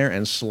thing in there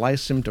and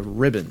slice him to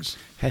ribbons.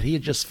 Had he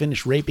just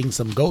finished raping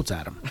some goats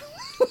at him?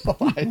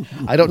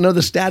 I don't know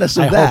the status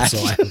of I that.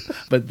 hope so.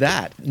 But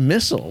that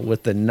missile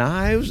with the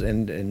knives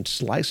and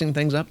slicing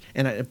things up,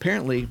 and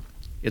apparently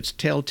its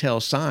telltale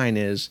sign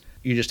is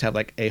you just have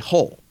like a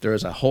hole. There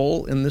is a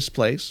hole in this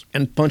place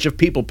and a bunch of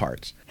people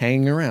parts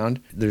hanging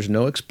around. There's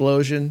no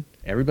explosion.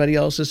 Everybody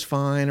else is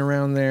fine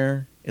around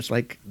there. It's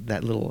like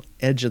that little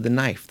edge of the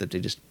knife that they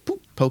just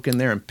poke in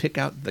there and pick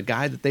out the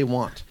guy that they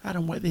want. I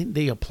don't know why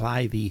they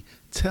apply the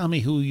tell me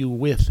who you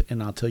with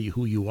and I'll tell you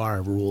who you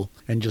are rule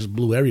and just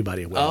blew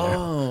everybody away.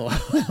 Oh.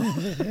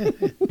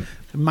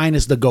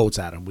 Minus the goats,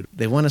 Adam.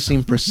 They want to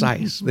seem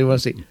precise. They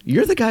want to say,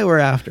 you're the guy we're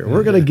after.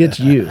 We're going to get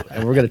you,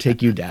 and we're going to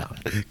take you down.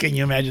 Can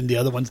you imagine the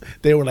other ones?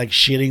 They were like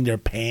shitting their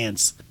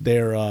pants,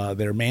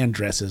 their man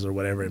dresses or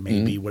whatever it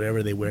may be,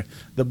 whatever they wear.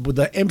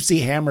 The MC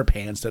Hammer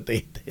pants that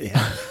they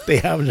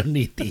have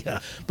underneath the...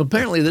 But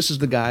apparently this is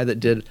the guy that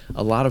did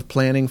a lot of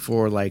planning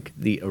for like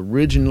the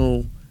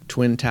original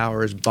Twin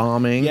Towers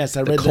bombing. Yes,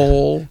 I the read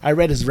coal. I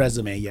read his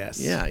resume.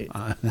 Yes.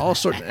 Yeah, all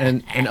sorts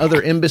and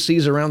other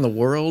embassies around the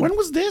world. When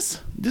was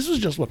this? This was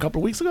just a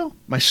couple of weeks ago.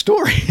 My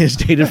story is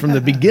dated from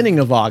the beginning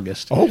of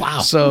August. Oh wow!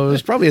 So it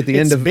was probably at the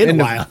end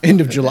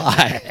of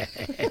July.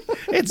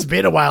 It's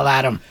been a while,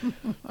 Adam.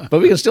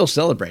 But we can still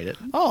celebrate it.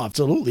 Oh,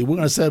 absolutely. We're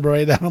going to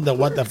celebrate that on the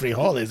What the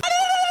Frijoles.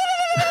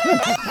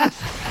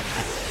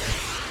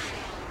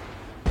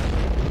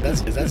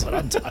 That's what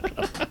I'm talking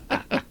about.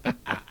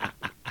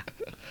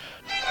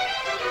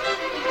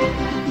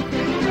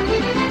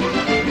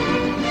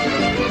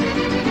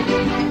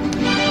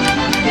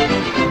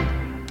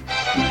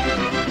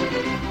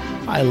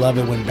 I love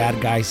it when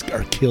bad guys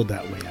are killed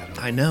that way, Adam.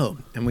 I know.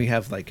 And we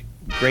have like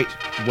great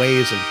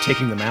ways of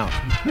taking them out.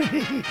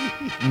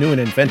 New and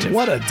inventive.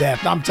 What a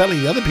death. I'm telling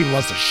you, other people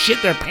wants to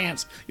shit their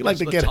pants. You like It's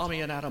to the get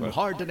Tommy and Adam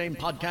Hard to Name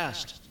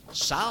podcast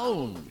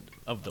sound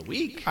of the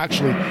week.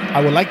 Actually,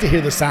 I would like to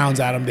hear the sounds,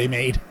 Adam, they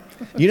made.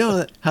 You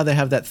know how they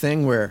have that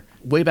thing where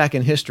way back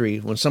in history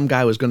when some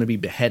guy was going to be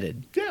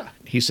beheaded, Yeah.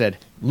 he said,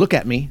 look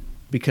at me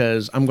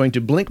because I'm going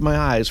to blink my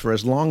eyes for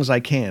as long as I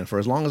can, for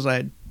as long as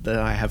I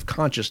have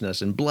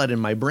consciousness and blood in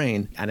my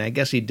brain. And I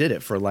guess he did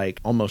it for like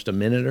almost a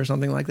minute or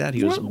something like that.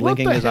 He was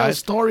blinking his eyes. What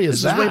story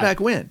is this that? is way back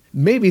when.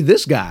 Maybe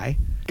this guy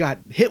got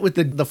hit with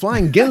the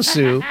flying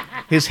Ginsu.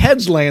 His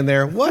head's laying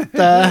there. What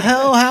the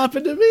hell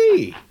happened to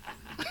me?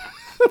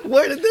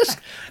 Where did this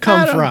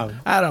come from?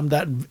 Adam,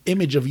 that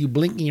image of you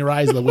blinking your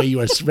eyes the way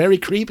you are is very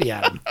creepy,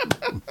 Adam.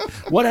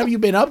 What have you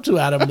been up to,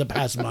 Adam, in the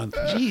past month?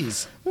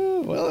 Jeez.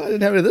 Well, I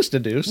didn't have this to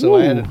do, so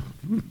I had to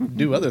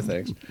do other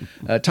things.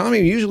 Tommy,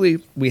 usually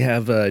we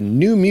have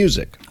new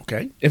music.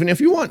 Okay.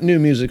 If you want new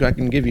music, I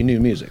can give you new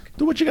music.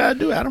 Do what you got to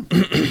do, Adam.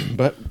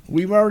 But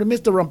we've already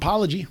missed the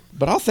rumpology.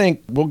 But I'll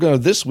think we'll go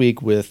this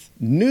week with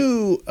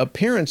new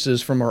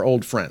appearances from our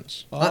old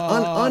friends.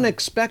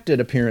 Unexpected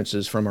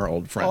appearances from our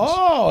old friends.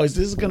 Oh, is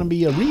this going to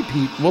be a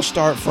repeat? We'll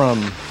start from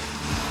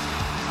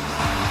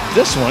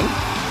this one.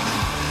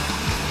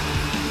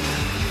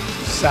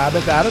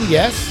 Sabbath, Adam,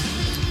 yes.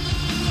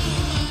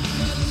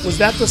 Was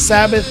that the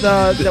Sabbath,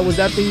 was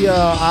that the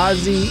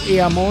Ozzy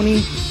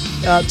Iommi,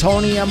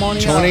 Tony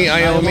Iommi? Tony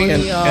Iommi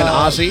and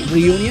Ozzy.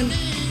 Reunion?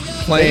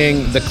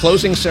 Playing the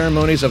closing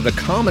ceremonies of the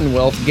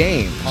Commonwealth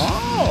Games.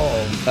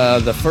 Oh.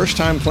 The first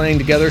time playing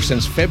together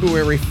since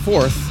February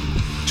 4th,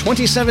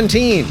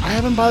 2017. I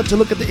haven't bothered to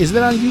look at is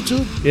that on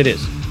YouTube? It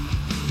is.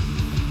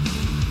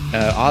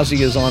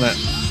 Ozzy is on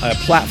a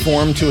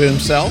platform to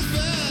himself,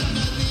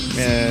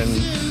 and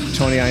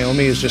Tony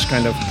Iommi is just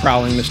kind of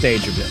prowling the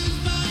stage a bit.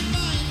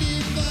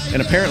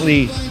 And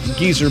apparently,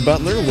 Geezer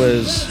Butler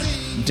was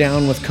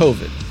down with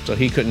COVID, so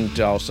he couldn't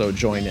also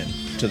join in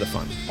to the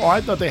fun. Oh, I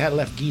thought they had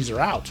left Geezer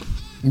out.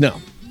 No.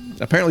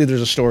 Apparently,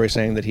 there's a story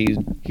saying that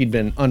he'd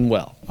been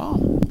unwell.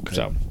 Oh,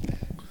 okay.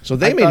 So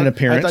they made an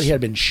appearance. I thought he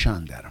had been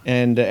shunned, Adam.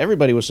 And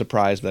everybody was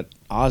surprised that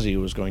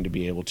Ozzy was going to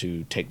be able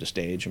to take the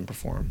stage and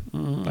perform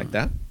like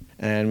that.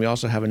 And we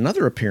also have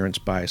another appearance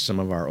by some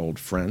of our old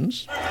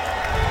friends.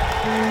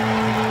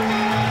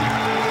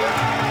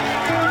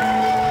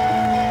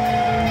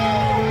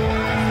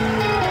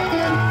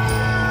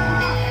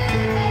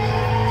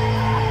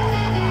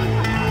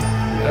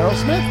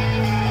 Aerosmith?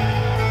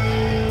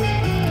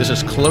 This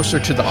is Closer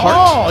to the Heart.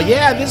 Oh,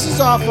 yeah, this is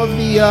off of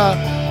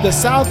the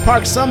South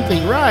Park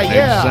something, right?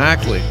 Yeah.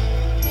 Exactly.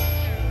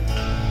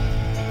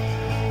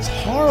 It's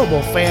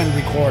horrible fan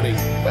recording.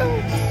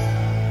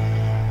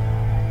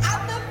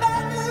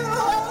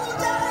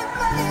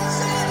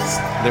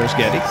 There's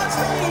Geddy.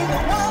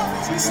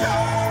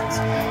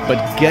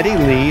 But Geddy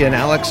Lee and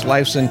Alex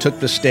Lifeson took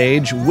the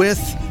stage with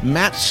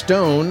Matt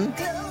Stone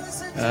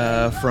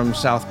from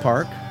South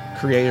Park,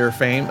 creator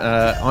fame,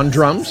 on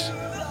drums.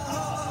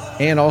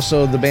 And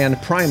also the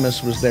band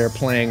Primus was there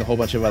playing a whole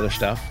bunch of other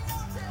stuff.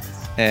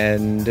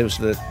 And it was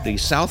the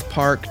South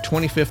Park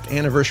 25th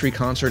anniversary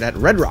concert at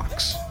Red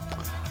Rocks.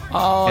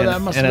 Oh,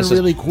 that must have been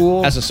really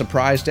cool. As a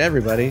surprise to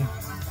everybody,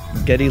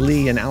 Geddy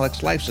Lee and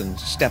Alex Lifeson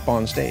step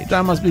on stage.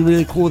 That must be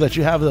really cool that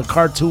you have the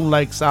cartoon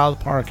like South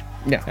Park.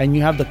 Yeah. And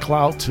you have the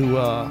clout to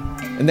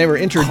and they were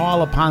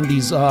call upon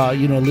these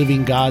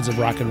living gods of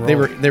rock and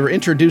roll. They were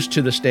introduced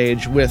to the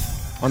stage with,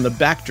 on the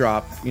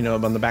backdrop,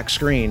 on the back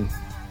screen,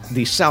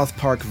 the South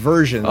Park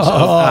versions of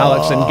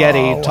Alex and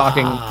Geddy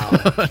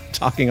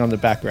talking on the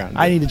background.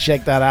 I need to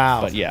check that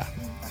out. But yeah,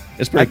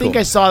 it's pretty cool. I think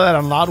I saw that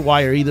on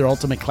Loudwire, either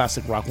Ultimate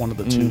Classic Rock, one of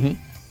the two.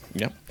 Mm-hmm.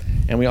 Yep.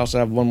 And we also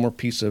have one more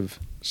piece of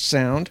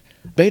sound.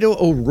 Beto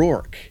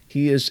O'Rourke.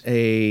 He is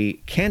a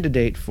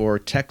candidate for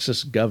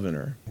Texas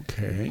governor.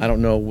 Okay. I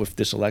don't know if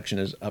this election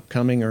is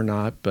upcoming or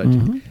not, but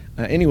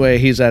anyway,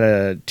 he's at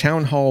a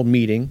town hall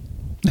meeting.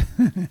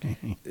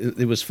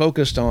 It was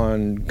focused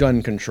on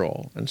gun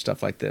control and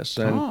stuff like this.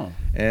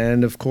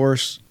 And of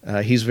course,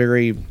 he's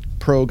very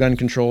pro-gun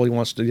control. He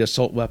wants the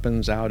assault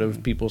weapons out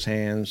of people's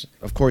hands.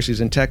 Of course,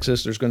 he's in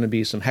Texas. There's going to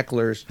be some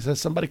hecklers. Is that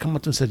somebody come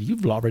up to him and said,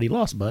 "You've already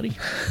lost, buddy.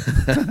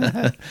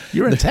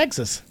 You're in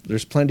Texas."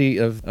 There's plenty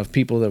of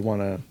people that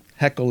want to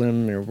heckle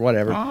him or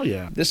whatever. Oh,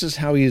 yeah. This is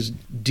how he's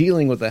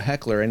dealing with a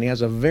heckler, and he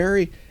has a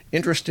very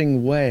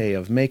interesting way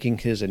of making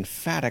his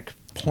emphatic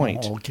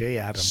point. Oh, okay,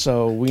 Adam.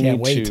 So we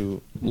need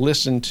to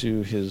listen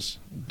to his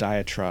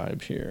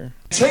diatribe here.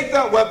 Take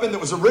that weapon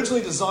that was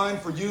originally designed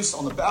for use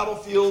on the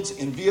battlefields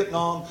in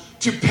Vietnam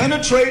to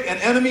penetrate an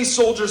enemy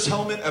soldier's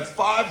helmet at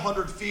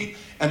 500 feet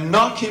and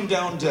knock him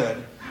down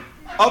dead.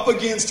 Up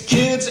against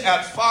kids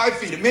at 5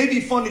 feet. It may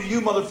be funny to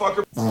you,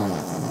 motherfucker,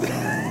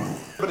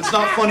 but it's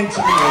not funny to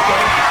me,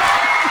 okay?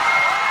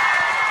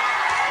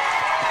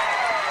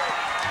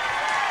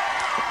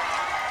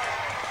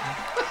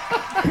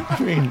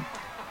 I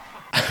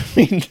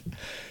mean,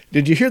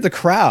 did you hear the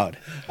crowd?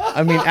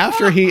 I mean,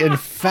 after he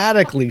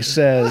emphatically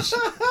says,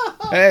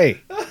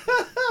 "Hey,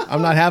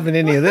 I'm not having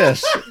any of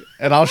this,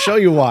 and I'll show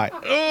you why."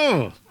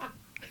 Ugh.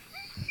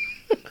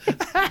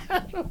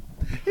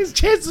 His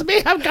chances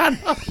may have gone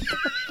up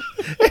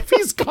if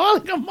he's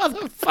calling them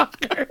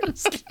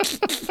motherfuckers.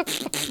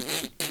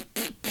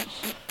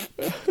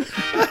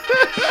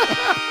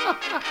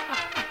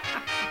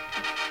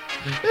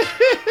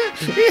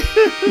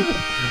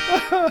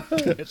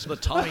 It's the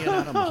Tommy and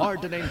Adam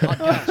Hard to Name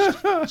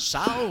podcast.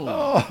 Sound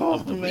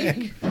of the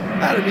week.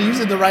 Adam, you're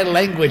using the right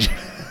language.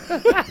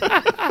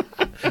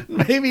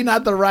 Maybe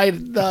not the right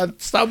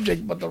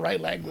subject, but the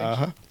right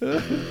language.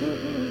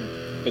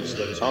 It's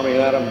the Tommy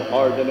and Adam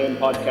Hard to Name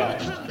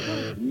podcast.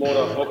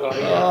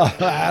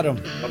 Adam.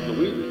 Of the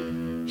week.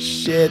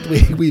 Shit,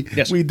 we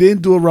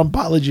didn't do a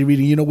Rumpology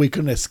reading. We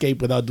couldn't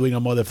escape without doing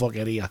a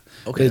motherfuckeria.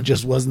 Okay. It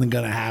just wasn't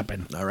going to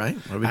happen. All right.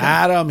 What do we got?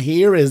 Adam,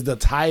 here is the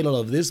title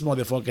of this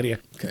motherfuckeria.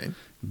 Okay.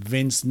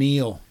 Vince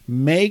Neil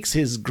makes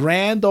his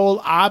Grand Ole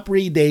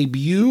Opry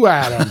debut,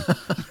 Adam.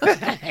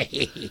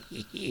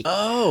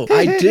 Oh,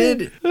 I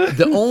did.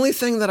 The only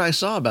thing that I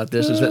saw about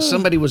this is that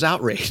somebody was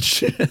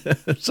outraged.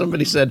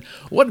 Somebody said,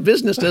 "What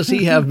business does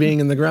he have being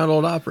in the Grand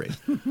Ole Opry?"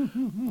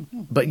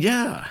 But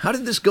yeah, how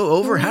did this go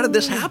over? How did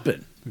this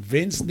happen?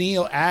 Vince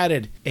Neil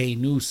added a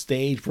new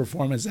stage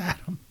performance,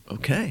 Adam.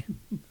 Okay.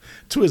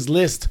 To his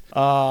list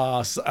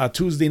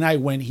Tuesday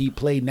night when he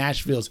played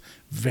Nashville's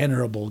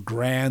venerable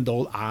Grand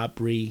Ole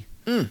Opry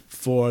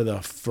for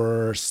the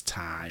first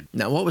time.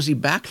 Now, what was he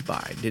backed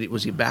by?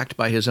 Was he backed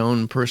by his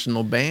own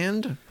personal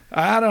band?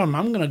 Adam,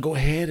 I'm going to go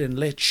ahead and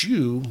let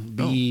you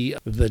be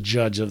the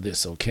judge of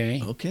this,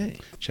 okay? Okay.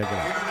 Check it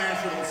out.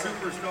 International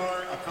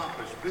superstar,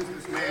 accomplished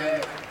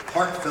businessman,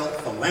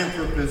 heartfelt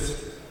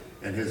philanthropist,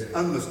 and his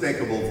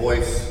unmistakable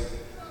voice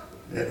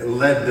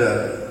led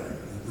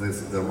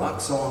the rock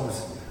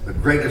songs, the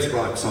greatest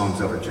rock songs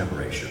of our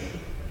generation,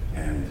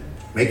 and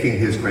making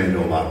his Grand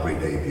Ole Opry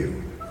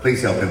debut.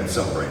 Please help him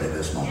celebrate at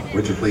this moment.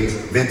 Would you please?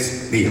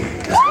 Vince Neil.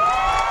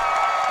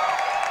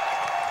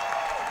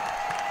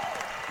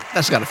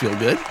 That's got to feel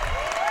good.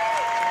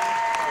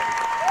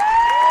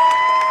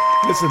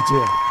 Listen to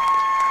him.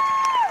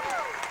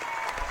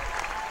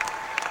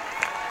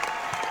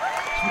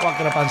 He's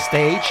walking up on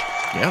stage.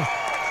 Yeah.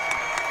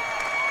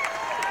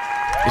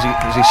 Is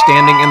he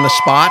standing in the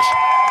spot?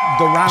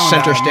 The round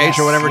center out, stage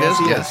or whatever it is?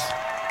 Yes.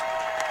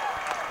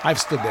 I've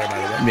stood there, by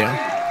the way. Yeah.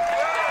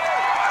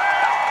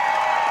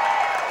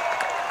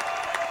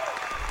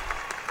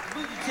 I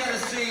moved to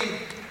Tennessee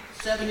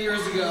 7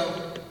 years ago,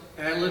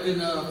 and I lived in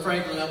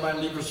Franklin out by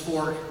Leaper's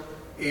Fork.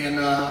 And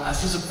I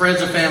see some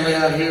friends and family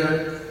out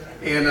here,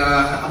 and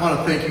I want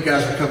to thank you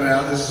guys for coming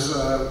out. This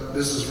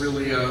is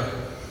really a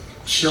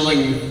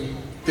chilling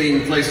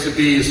place to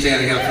be,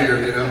 standing up here,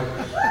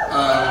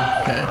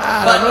 Okay.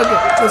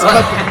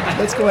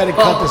 Let's go ahead and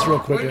cut this real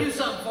quick. We're going to do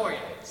something for you.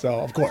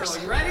 So, of course.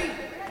 So, you ready?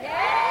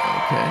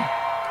 Okay.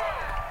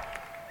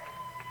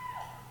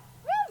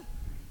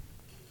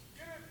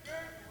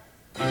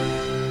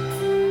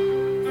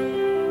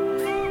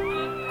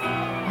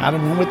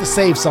 Adam went with the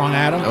safe song,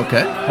 Adam.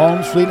 Okay.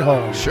 Home Sweet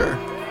Home. Sure.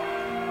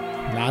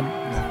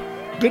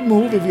 Not good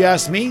move, if you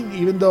ask me,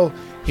 even though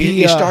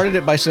he started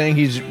it by saying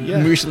he's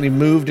recently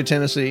moved to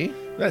Tennessee.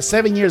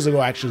 7 years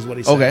ago, actually, is what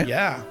he said. Okay.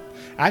 Yeah.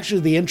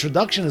 Actually, the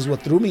introduction is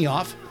what threw me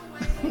off.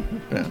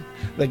 Yeah.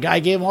 The guy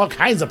gave him all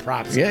kinds of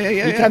props. Yeah.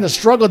 He kind of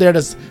struggled there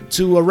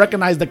to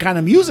recognize the kind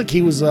of music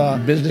he was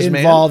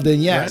involved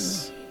in.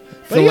 Yes.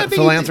 Right.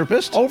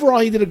 Philanthropist. Overall,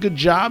 he did a good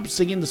job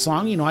singing the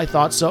song. I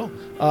thought so.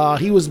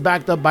 He was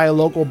backed up by a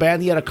local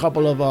band. He had a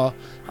couple of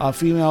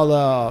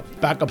female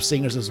backup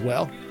singers as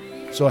well.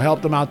 So it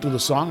helped him out through the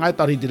song. I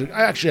thought he did it.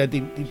 I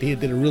think he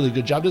did a really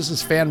good job. This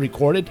is fan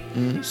recorded.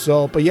 Mm-hmm.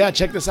 So, but yeah,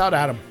 check this out,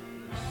 Adam.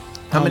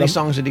 How many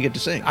songs did he get to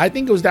sing? I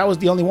think that was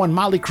the only one.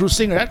 Motley Crue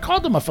singer. I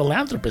called him a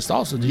philanthropist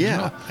also. Did you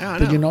know? Yeah, I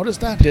Did know. you notice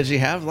that? Does he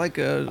have like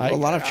a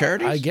lot of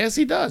charities? I guess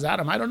he does,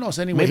 Adam. I don't know.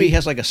 So anyway, maybe he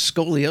has like a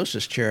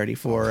scoliosis charity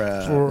for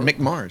Mick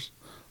Mars.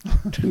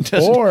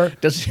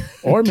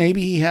 Or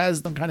maybe he has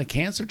some kind of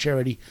cancer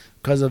charity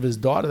because of his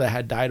daughter that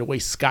had died away.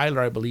 Skylar,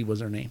 I believe, was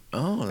her name.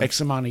 Oh,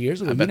 X amount of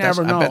years ago. I You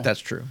never know. I bet that's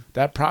true.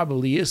 That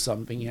probably is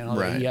something,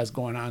 that he has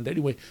going on.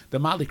 Anyway, the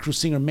Motley Crue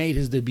singer made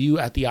his debut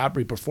at the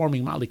Opry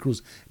performing Motley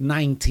Crue's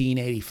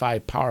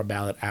 1985 power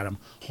ballad, Adam,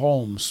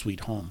 Home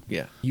Sweet Home.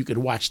 Yeah. You could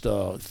watch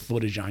the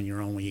footage on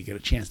your own when you get a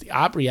chance. The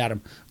Opry,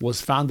 Adam,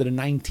 was founded in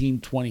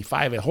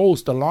 1925. It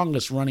hosts the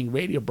longest running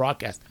radio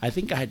broadcast. I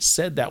think I had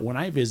said that when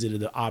I visited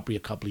the Opry a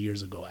couple of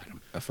years ago, Adam.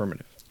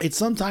 Affirmative. It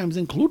sometimes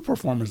include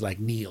performers like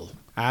Neil,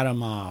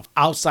 Adam,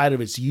 outside of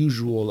its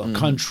usual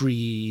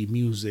country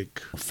music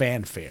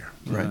fanfare.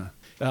 Right.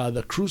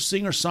 The Crue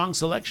singer song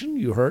selection,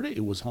 you heard it.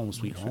 It was Home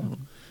Sweet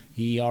Home.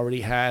 He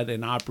already had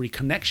an Opry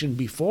connection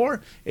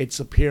before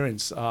its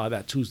appearance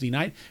that Tuesday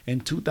night.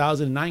 In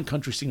 2009,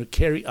 country singer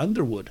Carrie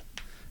Underwood,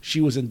 she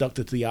was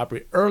inducted to the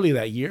Opry early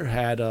that year,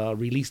 had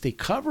released a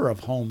cover of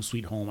Home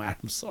Sweet Home,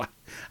 Adam. So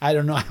I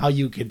don't know how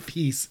you could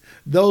piece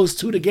those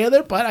two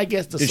together, but I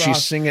guess the Did song... she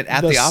sing it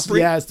at the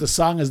Opry? Yes, the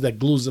song is that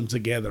glues them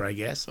together, I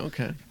guess.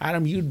 Okay.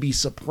 Adam, you'd be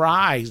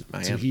surprised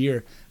to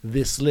hear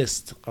this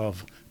list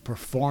of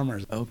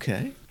performers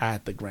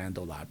at the Grand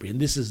Ole Opry. And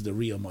this is the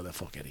real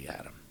motherfucker,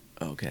 Adam.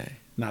 Okay.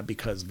 Not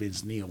because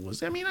Vince Neil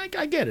was... I mean, I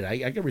get it.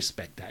 I can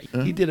respect that.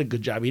 He did a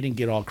good job. He didn't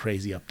get all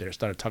crazy up there.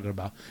 Started talking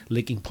about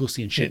licking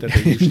pussy and shit that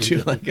they usually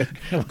do.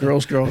 Like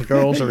girls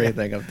or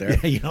anything up there.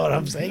 Yeah, you know what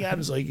I'm saying,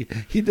 Adam? So he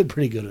did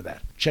pretty good at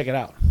that. Check it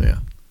out. Yeah.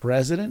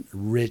 President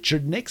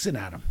Richard Nixon,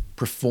 Adam.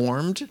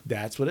 Performed?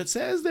 That's what it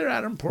says there,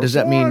 Adam. Performed. Does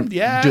that mean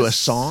yes. do a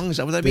song? Is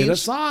that what that means? Did a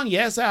song,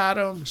 yes,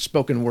 Adam.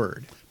 Spoken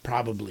word?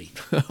 Probably.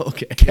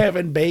 Okay.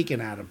 Kevin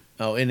Bacon, Adam.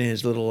 Oh, in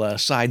his little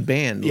side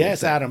band.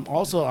 Yes, Adam.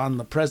 Also on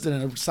the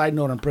president, side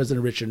note on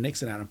President Richard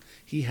Nixon, Adam,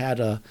 he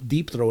had a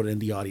deep throat in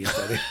the audience.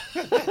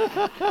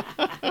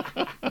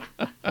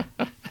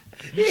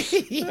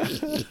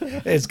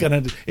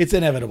 It's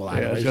inevitable,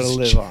 Adam. Yeah, it's gonna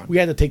live on. We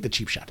had to take the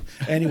cheap shot.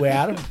 Anyway,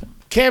 Adam.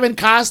 Kevin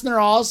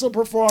Costner also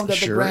performed at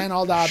the Grand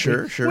Ole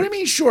Opry. Sure. What do you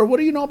mean, sure? What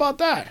do you know about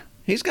that?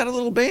 He's got a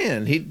little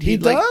band. He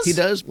does? He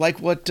does like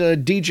what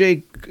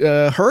DJ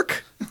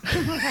Herc?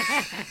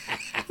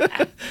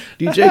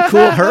 DJ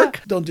Cool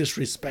Herc? Don't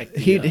disrespect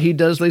me. He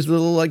does these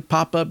little like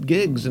pop-up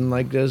gigs and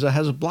like has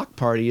a block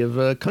party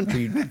of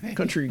country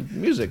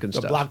music and the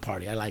stuff. Block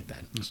party. I like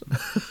that.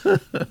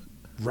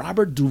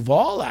 Robert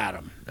Duvall,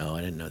 Adam. Oh,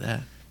 I didn't know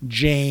that.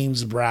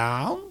 James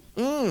Brown.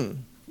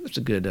 That's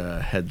a good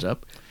heads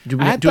up. Do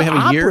we At have the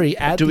a year? Opry,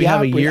 at Do we the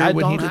have a Opry. year I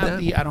when he don't did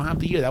have that? I don't have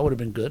the year. That would have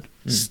been good.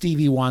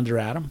 Stevie Wonder,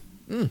 Adam.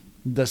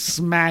 The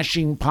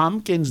Smashing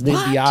Pumpkins did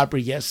the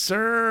Opry. Yes,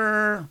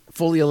 sir.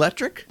 Fully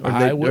electric? Or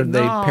I they would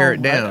pare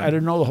it down? I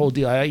don't know the whole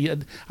deal.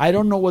 I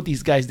don't know what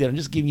these guys did. I'm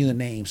just giving you the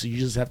names, so you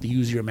just have to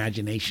use your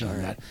imagination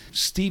on that.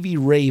 Stevie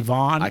Ray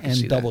Vaughan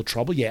and Double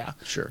Trouble. Yeah,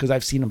 sure. Because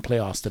I've seen them play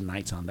Austin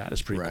Nights on that.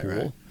 It's pretty cool.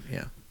 Right.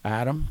 Yeah.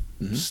 Adam,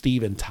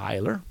 Steven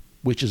Tyler,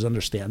 which is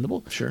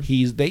understandable. Sure.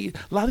 A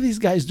lot of these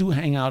guys do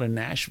hang out in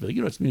Nashville.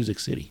 You know, it's Music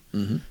City.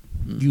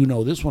 You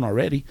know this one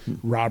already.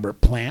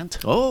 Robert Plant.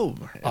 Oh,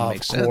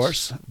 of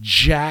course.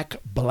 Jack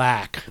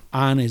Black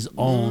on his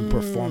own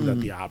performed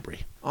at the Opry.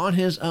 On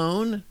his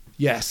own?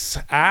 Yes.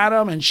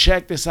 Adam, and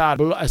check this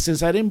out.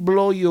 Since I didn't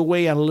blow you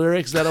away on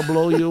lyrics that'll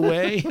blow you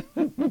away,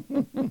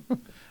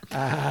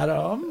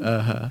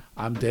 Adam,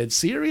 I'm dead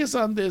serious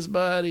on this,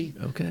 buddy.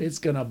 Okay. It's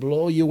going to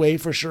blow you away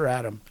for sure,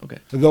 Adam. Okay.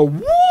 The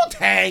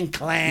Wu-Tang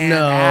Clan,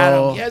 No.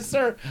 Adam. Yes,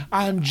 sir.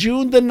 On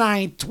June the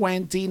 9th,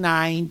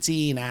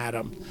 2019,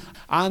 Adam.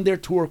 On their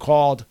tour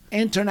called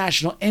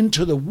International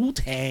Enter the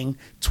Wu-Tang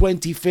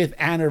 25th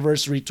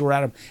Anniversary Tour,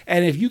 Adam.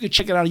 And if you could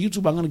check it out on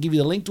YouTube, I'm going to give you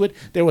the link to it.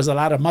 There was a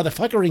lot of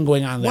motherfuckering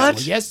going on there.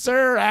 What? Yes,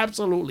 sir.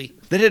 Absolutely.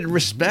 They didn't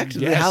respect the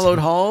Yes. hallowed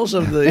halls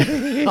of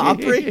the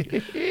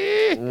Opry?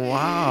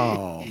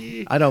 Wow.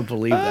 I don't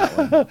believe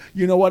that one.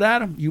 You know what,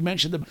 Adam? You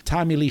mentioned the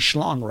Tommy Lee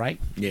Schlong, right?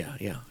 Yeah,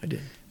 I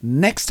did.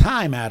 Next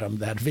time, Adam,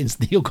 that Vince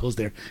Neil goes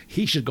there,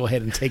 he should go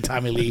ahead and take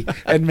Tommy Lee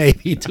and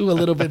maybe do a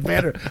little bit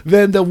better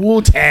than the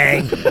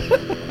Wu-Tang.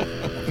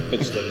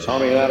 It's the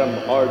Tommy and Adam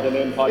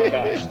Harden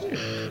Podcast.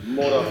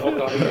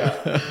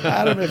 Motherfucker.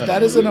 Adam, if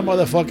that isn't a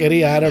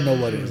motherfuckeria, I don't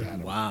know what is,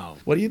 Adam. Wow.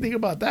 What do you think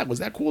about that? Was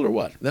that cool or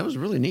what? That was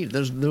really neat.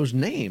 There's those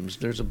names.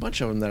 There's a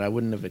bunch of them that I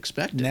wouldn't have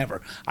expected.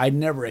 Never. I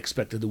never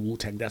expected the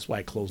Wu-Tang. That's why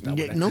I closed out.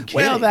 Yeah, no kidding.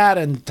 Well, that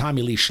and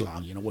Tommy Lee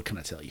Schlong. You know, what can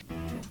I tell you?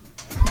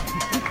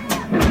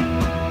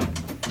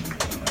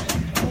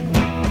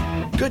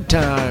 Good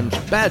times,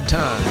 bad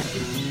times.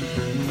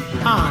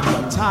 On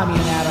the Tommy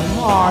and Adam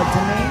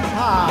Martinet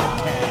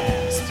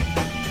podcast.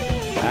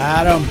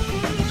 Adam,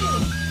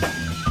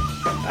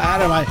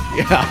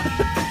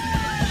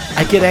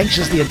 I get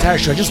anxious the entire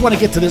show. I just want to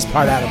get to this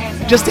part,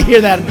 Adam. Just to hear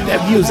that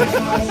music.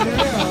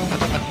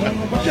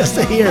 just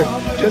to hear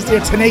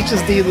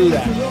Tenacious D do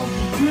that.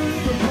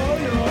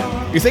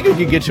 You think we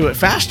could get to it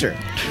faster?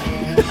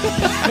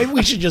 Maybe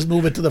we should just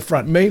move it to the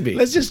front. Maybe.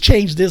 Let's just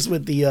change this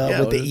with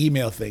the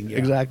email thing. Yeah.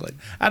 Exactly.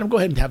 Adam, go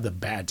ahead and have the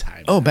bad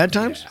times. Oh, bad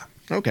times? Yeah.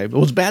 Okay.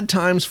 Well, it's bad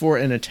times for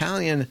an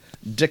Italian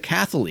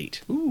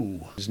decathlete.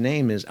 Ooh. His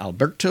name is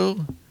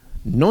Alberto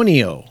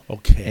Nonio.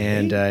 Okay.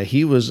 And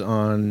he was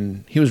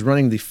running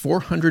the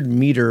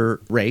 400-meter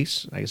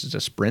race. I guess it's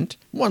a sprint.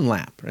 1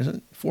 lap, isn't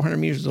it? 400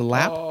 meters is a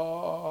lap.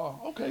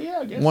 Okay, yeah,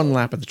 I guess. 1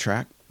 lap of the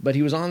track. But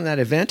he was on that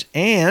event,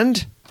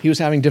 and he was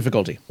having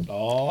difficulty.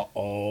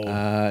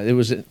 It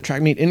was a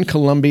track meet in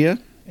Colombia,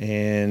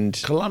 and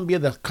Colombia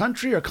the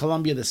country or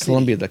Colombia the city?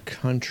 Colombia the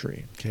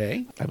country.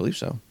 Okay. I believe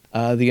so.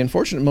 The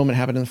unfortunate moment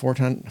happened in the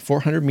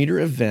 400-meter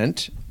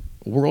event,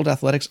 World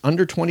Athletics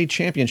Under-20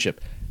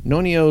 Championship.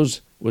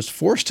 Nonio's was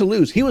forced to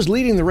lose. He was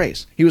leading the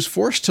race. He was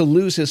forced to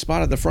lose his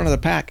spot at the front of the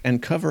pack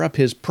and cover up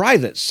his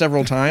privates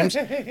several times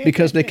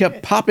because they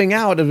kept popping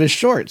out of his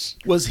shorts.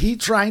 Was he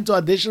trying to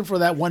audition for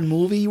that one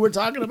movie you were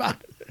talking about?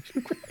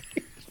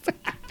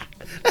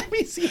 Let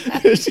me see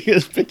that. See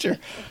his picture.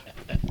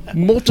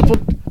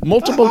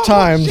 Multiple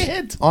times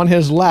shit. on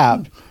his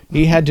lap,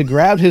 he had to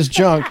grab his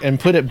junk and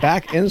put it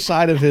back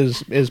inside of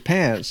his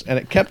pants, and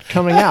it kept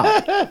coming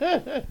out.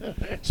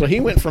 So he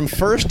went from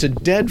first to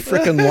dead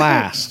frickin'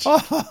 last.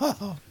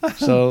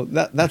 So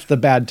that's the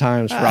bad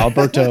times for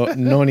Alberto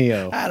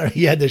Nonio.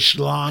 He had the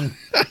schlong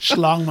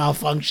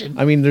malfunction.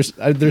 I mean,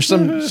 there's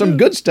some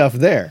good stuff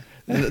there.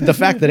 The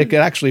fact that it could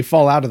actually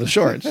fall out of the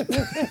shorts,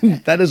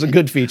 that is a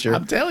good feature.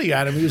 I'm telling you,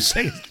 Adam, he was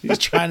saying he's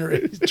trying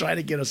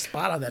to get a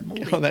spot on that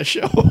movie. On that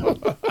show.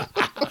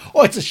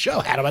 Oh, it's a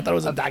show, Adam. I thought it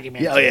was a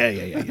documentary. Yeah.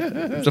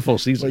 It's a full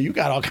season. Well, you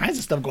got all kinds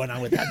of stuff going on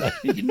with that.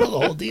 You know the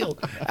whole deal.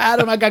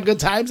 Adam, I got good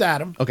times,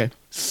 Adam. Okay.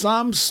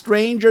 Some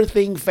Stranger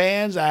Thing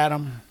fans,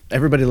 Adam,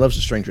 Everybody loves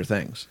the Stranger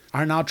Things.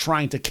 are now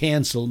trying to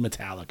cancel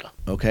Metallica.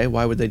 Okay,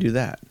 why would they do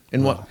that?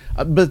 And what?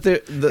 But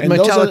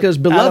Metallica is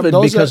beloved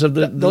Adam, because of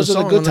the those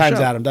song are the good on times,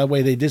 show. Adam. That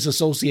way they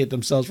disassociate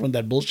themselves from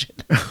that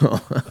bullshit.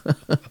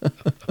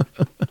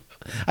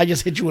 I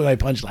just hit you with my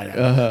punchline,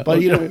 Adam.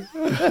 But you know,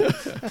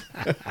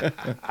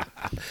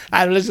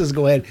 Adam, let's just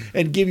go ahead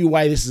and give you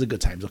why this is a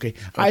good times. Okay,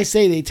 I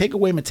say they take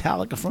away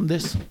Metallica from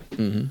this.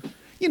 Mm-hmm.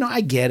 You know,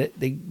 I get it.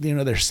 They,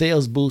 their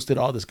sales boosted,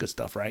 all this good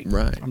stuff, right?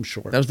 Right. I'm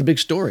sure. That was the big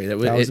story. It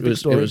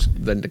was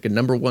the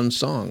number one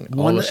song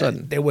all of a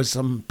sudden. There was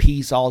some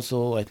piece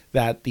also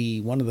that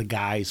one of the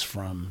guys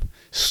from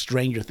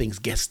Stranger Things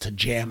gets to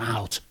jam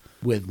out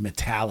with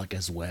Metallica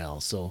as well.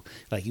 So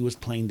like he was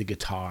playing the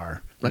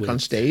guitar. On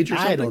stage or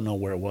something? I don't know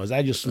where it was.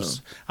 I just saw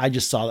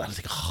that. I was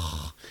like,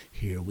 oh,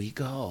 here we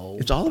go.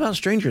 It's all about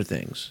Stranger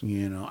Things.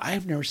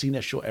 I've never seen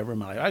that show ever in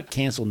my life. I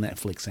canceled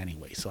Netflix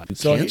anyway. So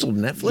canceled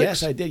Netflix?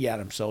 Yes, I did,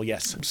 Adam. So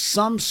yes,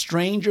 some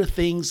Stranger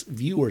Things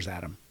viewers,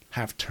 Adam,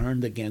 have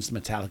turned against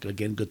Metallica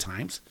again. Good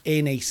times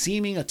in a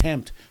seeming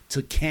attempt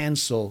to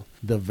cancel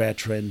the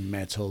veteran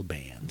metal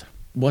band.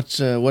 What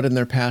in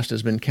their past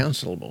has been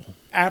cancelable?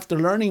 After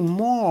learning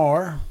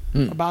more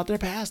about their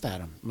past,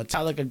 Adam,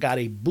 Metallica got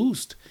a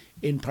boost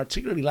in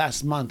particularly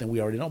last month, and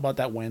we already know about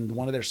that when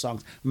one of their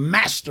songs,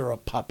 Master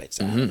of Puppets.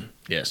 Mm-hmm.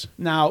 Yes.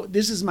 Now,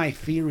 this is my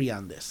theory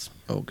on this.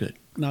 Oh, good.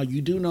 Now,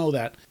 you do know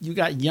that you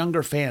got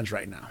younger fans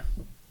right now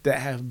that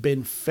have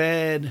been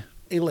fed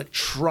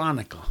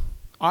electronica,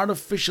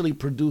 artificially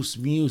produced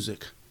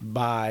music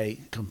by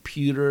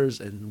computers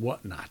and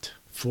whatnot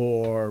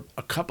for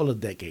a couple of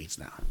decades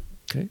now.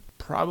 Okay.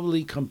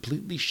 Probably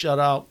completely shut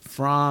out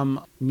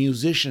from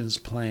musicians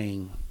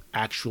playing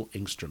actual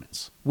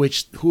instruments.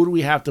 Which, who do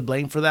we have to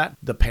blame for that?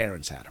 The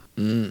parents, Adam.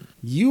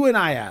 You and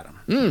I,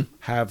 Adam,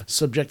 have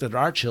subjected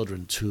our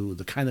children to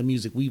the kind of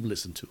music we've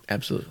listened to.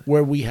 Absolutely.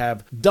 Where we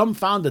have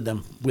dumbfounded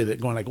them with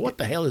it, going like, what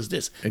the hell is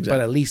this? Exactly.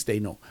 But at least they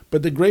know.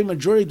 But the great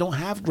majority don't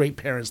have great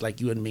parents like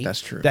you and me.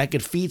 That's true. That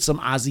could feed some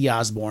Ozzy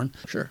Osbourne.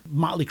 Sure.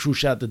 Motley Crue,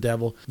 Shout at the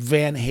Devil.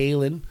 Van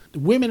Halen.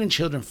 Women and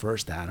Children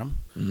First, Adam.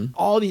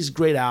 All these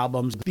great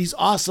albums. These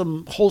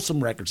awesome,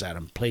 wholesome records,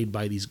 Adam, played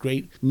by these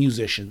great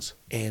musicians.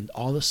 And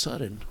all of a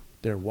sudden,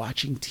 they're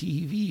watching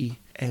TV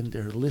and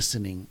they're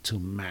listening to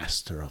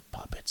Master of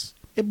Puppets.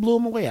 It blew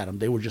them away, Adam.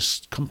 They were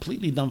just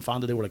completely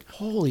dumbfounded. They were like,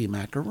 holy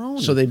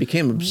macaroni. So they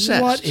became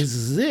obsessed. What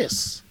is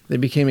this? They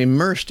became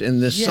immersed in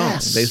this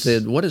Yes. song. They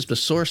said, what is the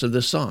source of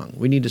this song?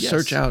 We need to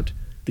search out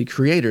the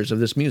creators of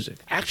this music.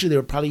 Actually, they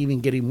were probably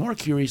even getting more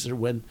curious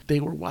when they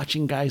were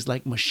watching guys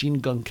like Machine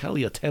Gun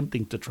Kelly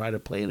attempting to try to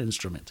play an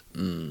instrument.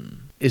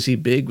 Is he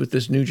big with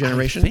this new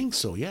generation? I think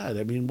so, yeah.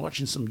 I've been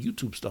watching some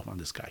YouTube stuff on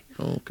this guy.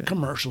 Oh, okay.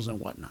 Commercials and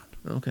whatnot.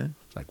 Okay.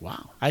 It's like,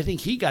 wow. I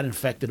think he got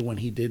infected when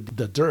he did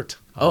The Dirt.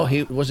 Oh,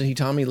 wasn't he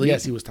Tommy Lee?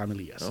 Yes, he was Tommy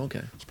Lee, yes.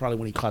 Okay. It's probably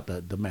when he caught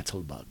the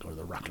metal bug or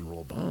the rock and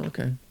roll bug. Oh,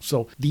 okay.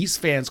 So these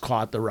fans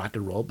caught the rock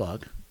and roll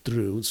bug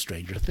through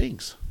Stranger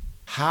Things.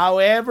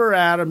 However,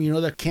 Adam, you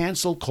know, the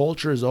cancel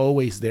culture is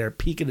always there,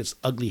 peeking its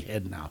ugly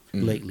head now,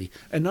 lately.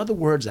 In other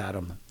words,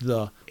 Adam,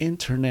 the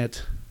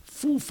internet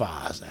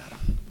foofas,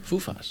 Adam.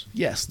 Foofas?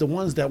 Yes, the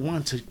ones that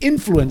want to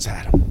influence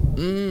Adam.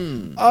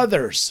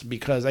 Others,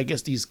 because I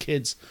guess these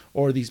kids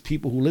or these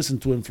people who listen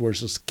to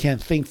influencers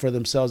can't think for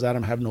themselves,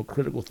 Adam, have no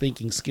critical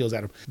thinking skills,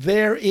 Adam.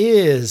 There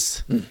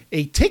is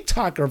a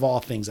TikToker of all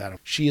things, Adam.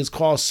 She is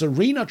called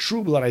Serena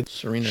Trueblood.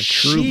 Serena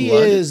Trueblood. She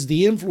is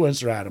the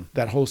influencer, Adam,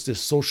 that hosts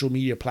this social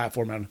media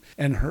platform, Adam.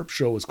 And her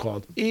show is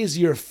called Is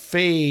Your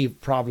Fave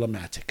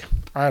Problematic?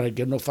 I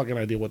get no fucking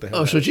idea what the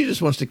hell. Oh, so she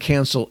just wants to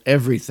cancel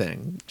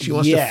everything. She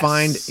wants to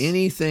find Yes.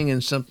 anything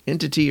in some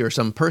entity or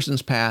some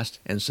person's past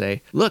and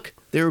say, look,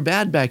 they were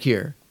bad back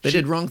here. They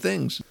did wrong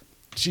things.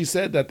 She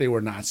said that they were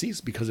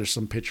Nazis because there's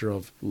some picture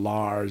of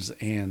Lars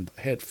and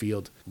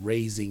Hetfield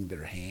raising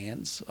their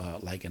hands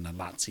like in a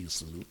Nazi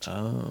salute.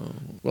 Oh.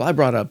 Well, I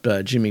brought up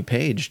Jimmy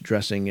Page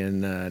dressing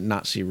in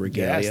Nazi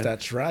regalia. Yes,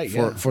 that's right.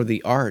 For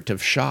the art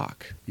of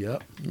shock.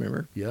 Yep.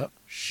 Remember? Yep.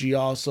 She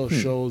also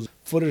shows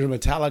footage of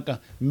Metallica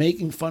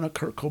making fun of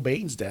Kurt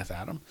Cobain's death,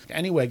 Adam.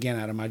 Anyway, again,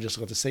 Adam, I just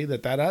got to say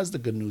that is the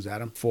good news,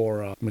 Adam,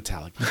 for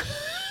Metallica.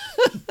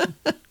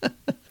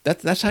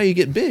 That's how you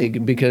get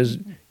big, because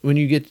when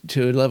you get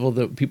to a level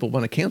that people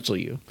want to cancel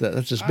you,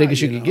 that's as big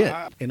as you can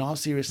get. In all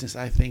seriousness,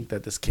 I think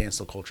that this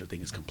cancel culture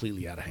thing is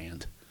completely out of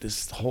hand.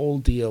 This whole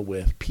deal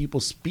with people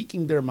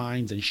speaking their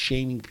minds and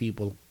shaming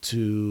people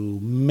to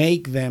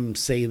make them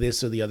say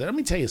this or the other. Let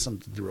me tell you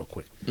something real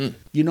quick.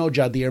 You know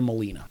Jadier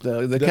Molina.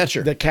 The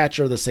catcher. The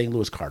catcher of the St.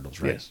 Louis Cardinals,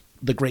 right? Yes.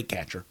 The great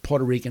catcher,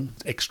 Puerto Rican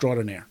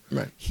extraordinaire.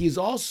 Right. He's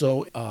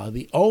also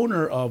the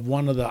owner of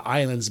one of the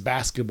island's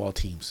basketball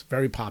teams.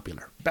 Very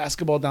popular.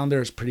 Basketball down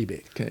there is pretty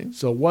big. Okay.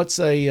 So what's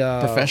a...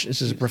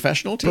 This is a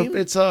professional team?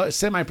 It's a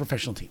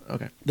semi-professional team.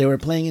 Okay. They were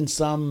playing in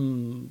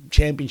some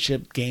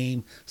championship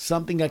game.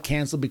 Something got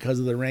canceled because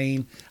of the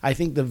rain. I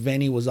think the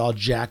venue was all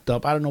jacked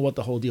up. I don't know what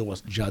the whole deal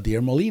was.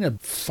 Jadier Molina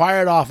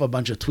fired off a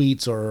bunch of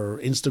tweets or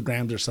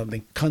Instagrams or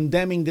something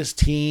condemning this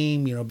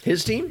team. You know,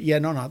 his team? Yeah,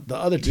 no, the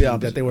other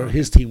team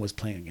his team was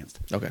playing against.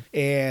 Okay.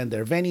 And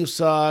their venue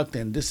sucked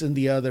and this and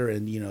the other,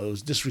 and you know, it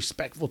was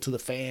disrespectful to the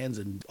fans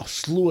and a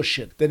slew of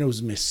shit. Then it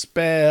was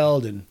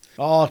misspelled and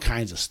all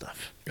kinds of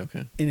stuff.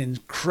 Okay. An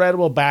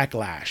incredible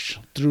backlash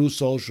through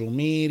social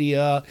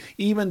media.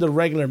 Even the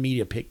regular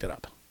media picked it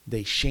up.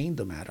 They shamed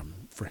him,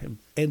 Adam, for him.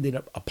 Ended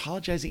up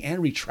apologizing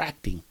and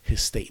retracting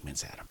his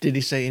statements, Adam. Did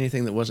he say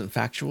anything that wasn't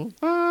factual?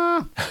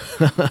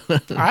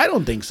 I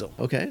don't think so.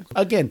 Okay.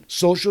 Again,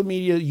 social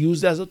media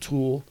used as a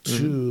tool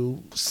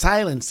to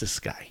silence this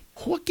guy.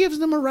 What gives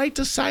them a right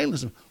to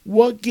silence him?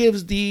 What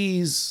gives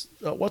these,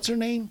 what's her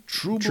name?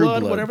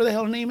 Trueblood, whatever the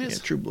hell her name is?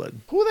 Yeah, Trueblood.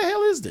 Who the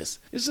hell is this?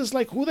 It's just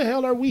like, who the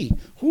hell are we?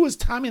 Who is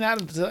Tommy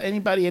Adams to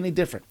anybody any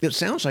different? It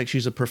sounds like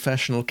she's a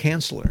professional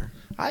canceller.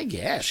 I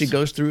guess. She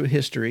goes through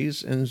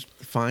histories and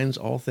finds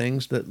all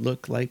things that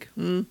look like,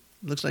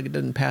 looks like it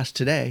didn't pass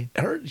today.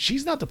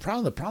 She's not the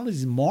problem. The problem is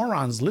these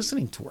morons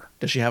listening to her.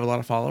 Does she have a lot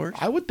of followers?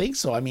 I would think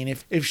so. I mean,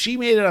 if she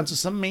made it onto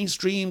some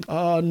mainstream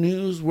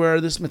news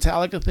where this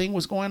Metallica thing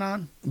was going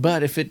on.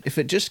 But if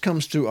it just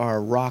comes through our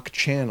rock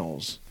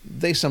channels,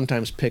 they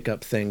sometimes pick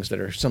up things that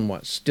are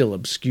somewhat still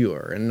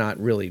obscure and not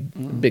really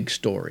big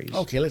stories.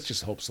 Okay, let's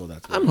just hope so.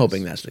 I'm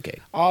hoping that's the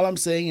case. All I'm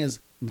saying is,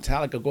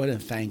 Metallica, go ahead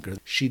and thank her.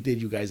 She did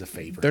you guys a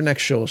favor. Their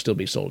next show will still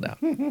be sold out.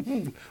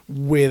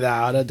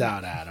 Without a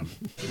doubt, Adam.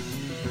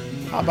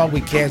 How about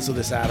we cancel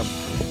this, Adam?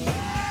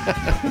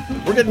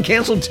 We're getting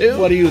canceled too?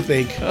 What do you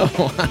think?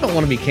 Oh, I don't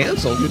want to be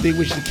canceled. You think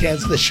we should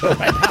cancel the show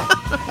right now?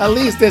 At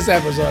least this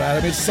episode,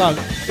 Adam. It stunk.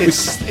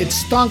 It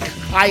stunk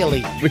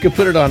highly. We could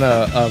put it on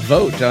a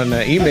vote on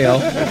email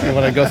if you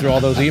want to go through all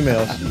those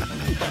emails.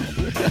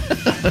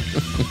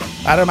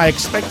 Adam, I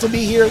expect to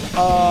be here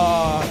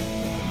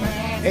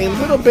a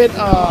little bit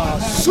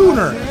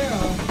sooner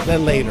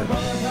than later.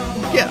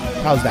 Yeah.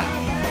 How's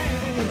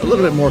that? A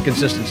little bit more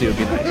consistency would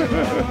be nice.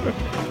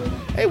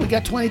 Hey, we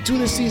got 22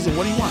 this season.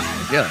 What do you want?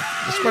 Yeah,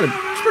 it's pretty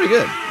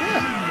good.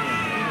 Yeah.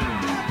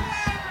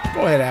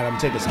 Go ahead, Adam.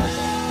 Take us home.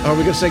 Are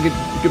we going to say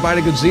goodbye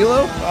to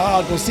Godzilla?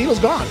 Godzilla's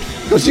gone.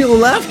 Godzilla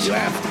left? He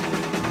left.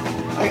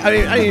 I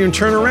didn't even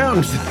turn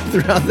around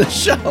throughout the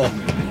show.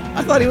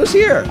 I thought he was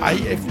here.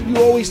 If you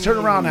always turn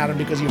around at him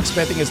because you're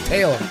expecting his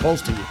tail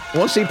close to you.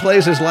 Once he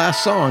plays his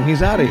last song,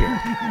 he's out of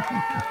here.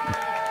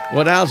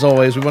 Well, as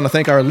always, we want to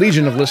thank our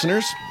legion of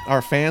listeners,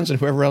 our fans, and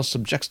whoever else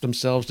subjects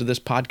themselves to this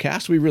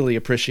podcast. We really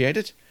appreciate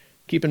it.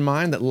 Keep in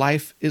mind that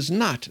life is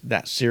not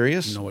that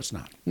serious. No, it's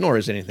not. Nor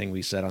is anything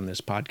we said on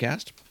this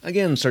podcast.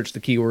 Again, search the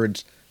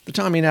keywords, The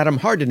Tommy and Adam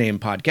Hard to Name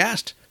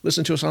Podcast,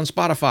 Listen to us on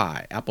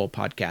Spotify, Apple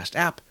Podcast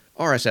app,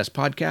 RSS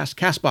Podcast,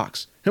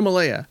 CastBox,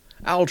 Himalaya,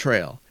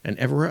 OwlTrail, and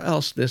everywhere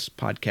else this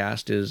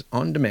podcast is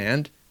on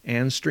demand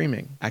and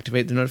streaming.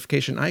 Activate the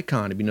notification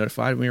icon to be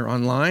notified when you're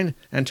online,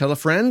 and tell a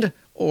friend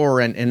or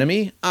an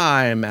enemy.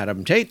 I'm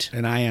Adam Tate.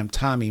 And I am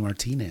Tommy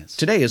Martinez.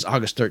 Today is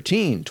August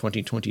 13,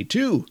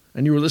 2022,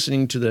 and you were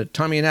listening to the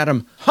Tommy and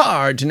Adam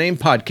Hard to Name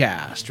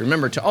podcast.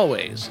 Remember to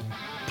always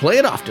play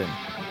it often,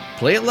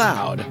 play it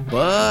loud,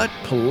 but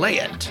play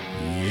it.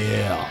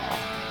 Yeah.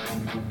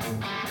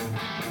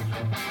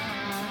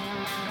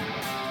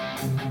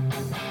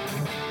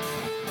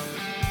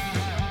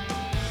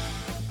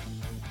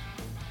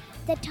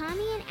 The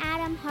Tommy and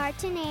Adam Hard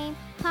to Name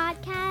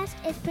podcast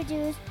is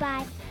produced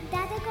by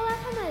Datacola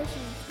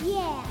Promotions.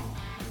 Yeah,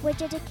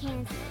 Wichita,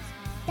 Kansas.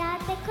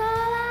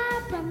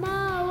 Datacola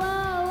Promotion.